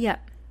girlfriend.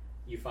 Yep.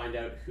 you find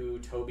out who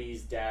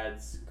Toby's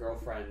dad's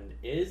girlfriend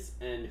is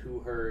and who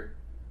her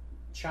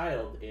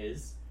child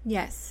is.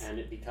 Yes. And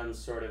it becomes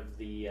sort of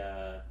the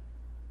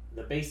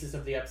basis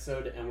of the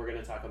episode, and we're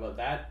going to talk about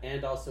that,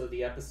 and also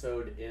the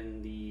episode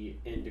in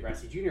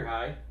Degrassi Junior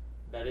High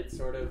that it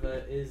sort of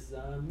is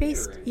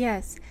based. mirroring.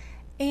 Yes,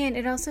 and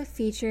it also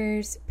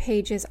features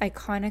Paige's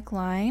iconic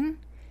line,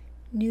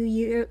 "New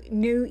year,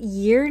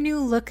 new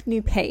look,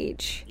 new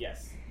Paige."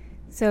 Yes.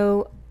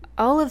 So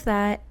all of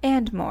that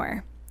and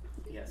more.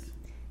 Yes.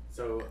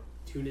 So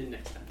tune in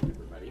next time,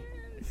 everybody.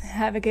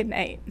 Have a good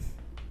night.